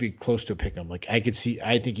think it should be close to a pick 'em. Like, I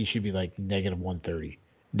think he should be like -130,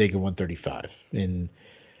 -135, and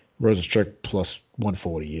Rosenstruck plus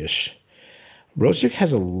 140-ish. Rosenstruck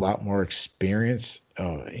has a lot more experience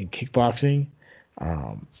in kickboxing.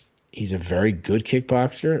 He's a very good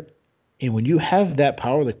kickboxer, and when you have that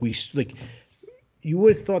power, you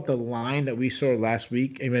would have thought the line that we saw last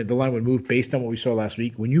week, I mean, the line would move based on what we saw last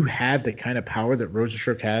week. When you have the kind of power that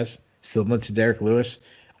Rosenstruck has, similar to Derek Lewis,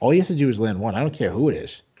 all you have to do is land one. I don't care who it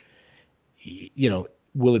is.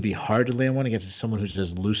 Will it be hard to land one against someone who's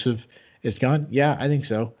as elusive as Gane? Yeah, I think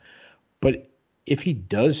so. But if he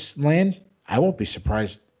does land, I won't be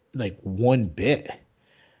surprised like one bit.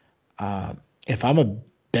 If I'm a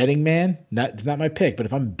betting man, it's not my pick, but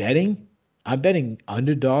if I'm betting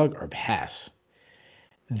underdog or pass.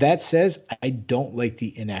 That says I don't like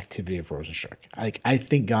the inactivity of Rosenstruck. I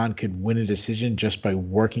think Gon could win a decision just by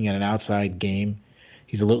working at an outside game.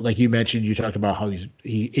 He's a little like you mentioned. You talked about how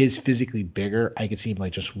he is physically bigger. I could see him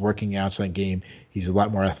like just working the outside game. He's a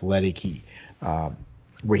lot more athletic.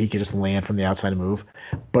 Where he could just land from the outside and move.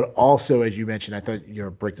 But also, as you mentioned, I thought you're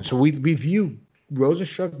a breakdown. So we view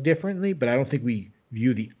Rosenstruck differently, but I don't think we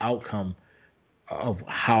view the outcome of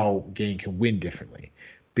how Gane can win differently.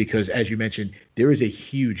 Because as you mentioned, there is a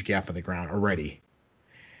huge gap on the ground already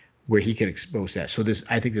where he can expose that. So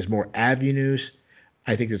I think there's more avenues.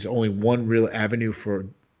 I think there's only one real avenue for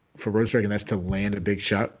Rosenstruck, and that's to land a big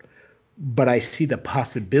shot. But I see the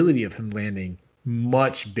possibility of him landing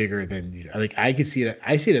much bigger than like I could see it.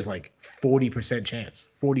 I see it as like 40% chance,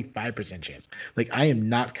 45% chance. Like I am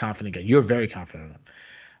not confident. You're very confident.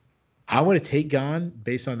 I want to take Gon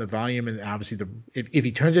based on the volume and obviously if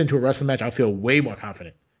he turns it into a wrestling match, I'll feel way more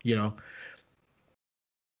confident.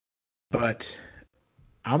 But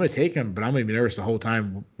I'm gonna take him, but I'm gonna be nervous the whole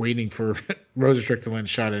time waiting for Rosenstruck to land a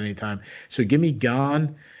shot at any time. So give me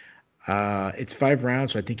Gon. It's 5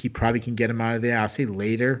 rounds, so I think he probably can get him out of there. I'll say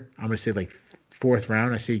later. I'm gonna say like fourth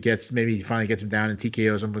round. I see he finally gets him down and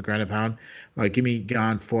TKOs him with ground and pound. Give me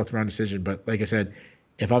Gon fourth round decision. But like I said,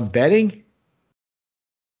 if I'm betting,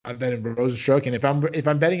 I'm betting Rosenstruck, and if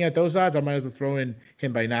I'm betting at those odds, I might as well throw in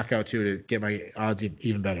him by knockout too to get my odds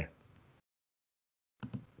even better.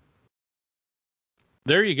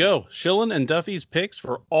 There you go. Shillan and Duffy's picks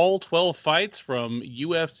for all 12 fights from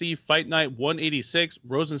UFC Fight Night 186,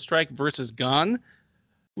 Rosenstruck versus Gon.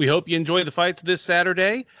 We hope you enjoy the fights this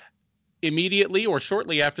Saturday. Immediately or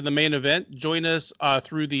shortly after the main event, join us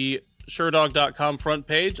through the SureDog.com front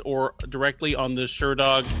page or directly on the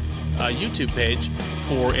SureDog YouTube page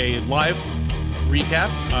for a live recap.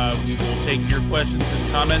 We will take your questions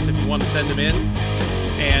and comments if you want to send them in.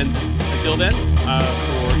 And until then,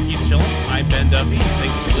 for Keith Shillan, I'm Ben Duffy.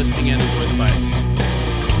 Thanks for listening and enjoy the fights.